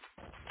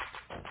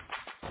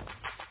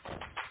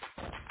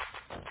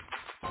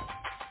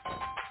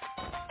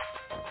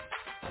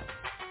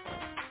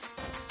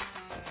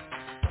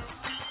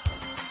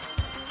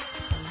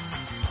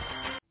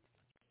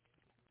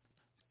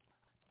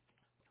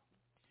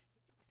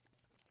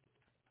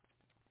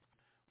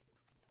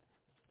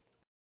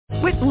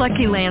 With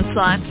Lucky Land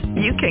Slots,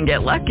 you can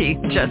get lucky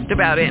just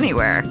about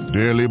anywhere.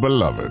 Dearly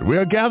beloved, we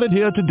are gathered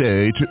here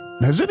today to...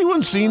 Has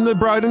anyone seen the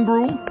bride and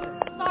groom?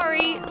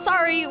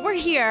 Sorry, we're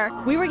here.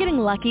 We were getting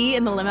lucky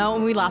in the limo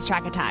and we lost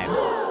track of time.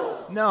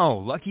 No,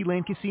 Lucky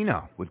Land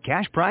Casino, with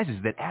cash prizes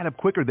that add up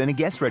quicker than a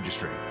guest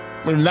registry.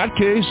 In that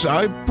case,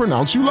 I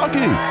pronounce you lucky.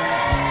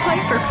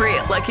 Play for free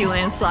at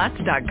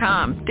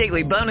LuckyLandSlots.com.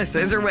 Daily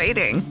bonuses are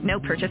waiting. No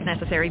purchase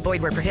necessary.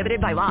 Void where prohibited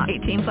by law.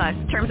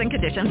 18+. Terms and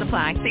conditions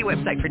apply. See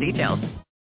website for details.